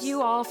 Thank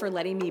you all for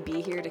letting me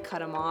be here to cut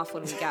them off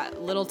when we got a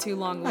little too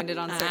long-winded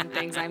on certain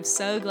things. I'm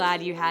so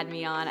glad you had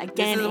me on.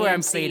 Again, this is where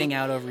I'm fading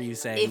out over you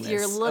saying if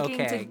you're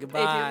looking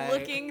goodbye. If you're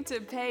looking to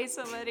pay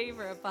somebody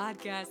for a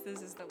podcast,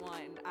 this is the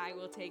one. I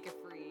will take a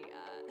free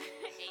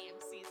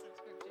AMC subscription.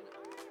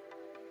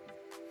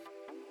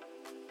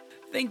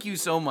 Thank you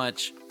so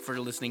much for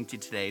listening to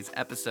today's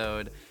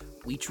episode.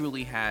 We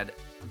truly had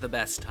the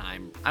best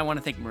time. I want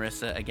to thank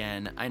Marissa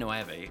again. I know I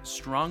have a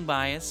strong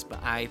bias,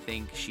 but I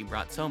think she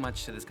brought so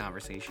much to this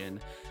conversation,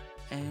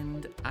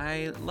 and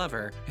I love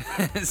her.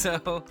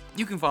 So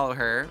you can follow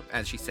her,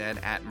 as she said,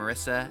 at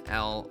Marissa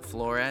L.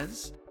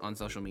 Flores on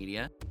social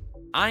media.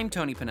 I'm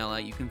Tony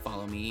Pannella. You can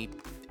follow me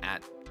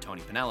at Tony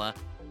Pannella.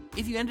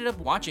 If you ended up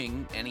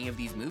watching any of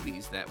these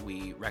movies that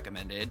we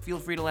recommended, feel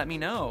free to let me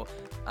know,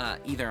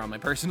 either on my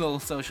personal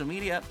social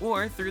media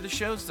or through the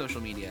show's social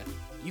media.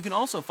 You can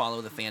also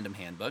follow the Fandom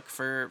Handbook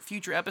for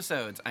future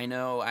episodes. I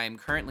know I'm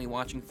currently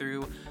watching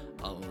through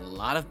a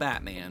lot of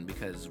Batman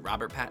because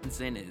Robert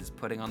Pattinson is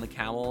putting on the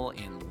cowl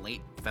in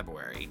late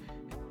February.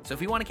 So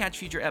if you want to catch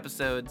future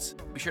episodes,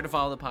 be sure to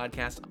follow the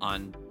podcast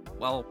on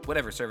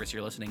whatever service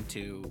you're listening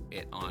to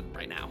it on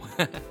right now.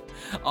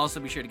 Also,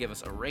 be sure to give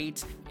us a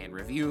rate and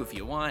review if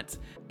you want.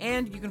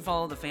 And you can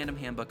follow the Fandom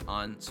Handbook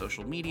on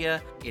social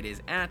media. It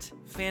is at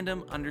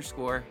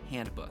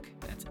fandom_handbook.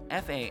 That's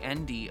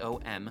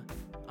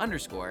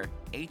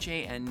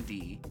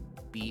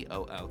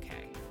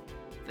FANDOM_HANDBOOK.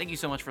 Thank you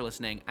so much for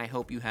listening. I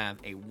hope you have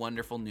a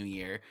wonderful new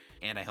year,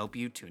 and I hope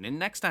you tune in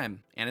next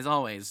time. And as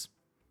always,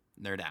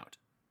 nerd out.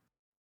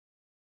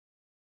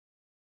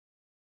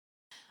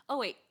 Oh,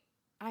 wait.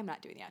 I'm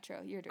not doing the outro.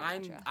 You're doing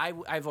the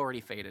outro. I've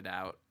already faded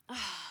out.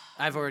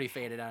 I've already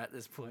faded out at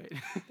this point.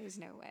 There's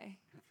no way.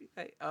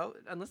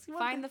 Unless you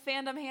want Find the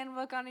Fandom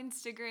Handbook on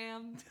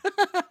Instagram.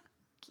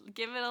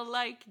 Give it a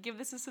like. Give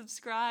this a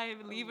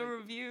subscribe. Leave a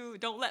review.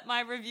 Don't let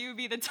my review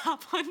be the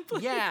top one,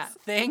 please. Yeah,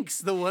 thanks.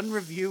 The one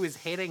review is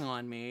hitting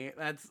on me.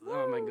 That's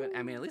oh my god.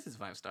 I mean, at least it's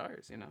 5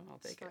 stars. You know, I'll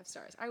take it. 5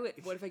 stars.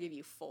 What if I give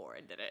you 4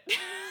 and did it?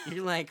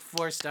 You're like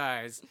 4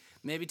 stars.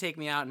 Maybe take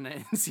me out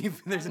and see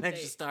if there's an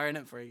extra star in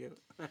it for you.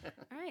 All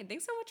right.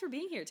 Thanks so much for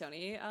being here,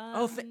 Tony.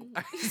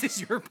 Is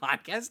this your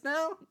podcast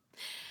now?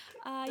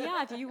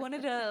 Yeah, if you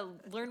wanted to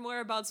learn more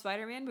about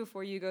Spider-Man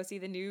before you go see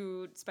the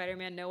new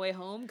Spider-Man No Way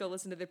Home, go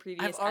listen to the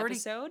previous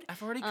episode.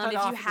 I've already cut If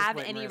off you have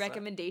this point, any Marissa.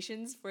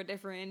 recommendations for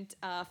different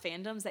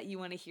fandoms that you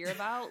want to hear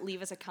about,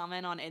 leave us a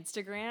comment on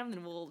Instagram,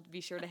 and we'll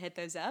be sure to hit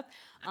those up.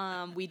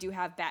 We do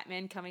have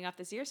Batman coming up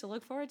this year, so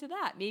look forward to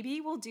that. Maybe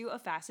we'll do a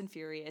Fast and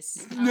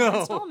Furious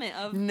installment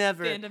of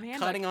never Fandom Handbook.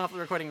 cutting off the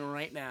recording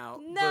right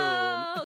now. No. Boom.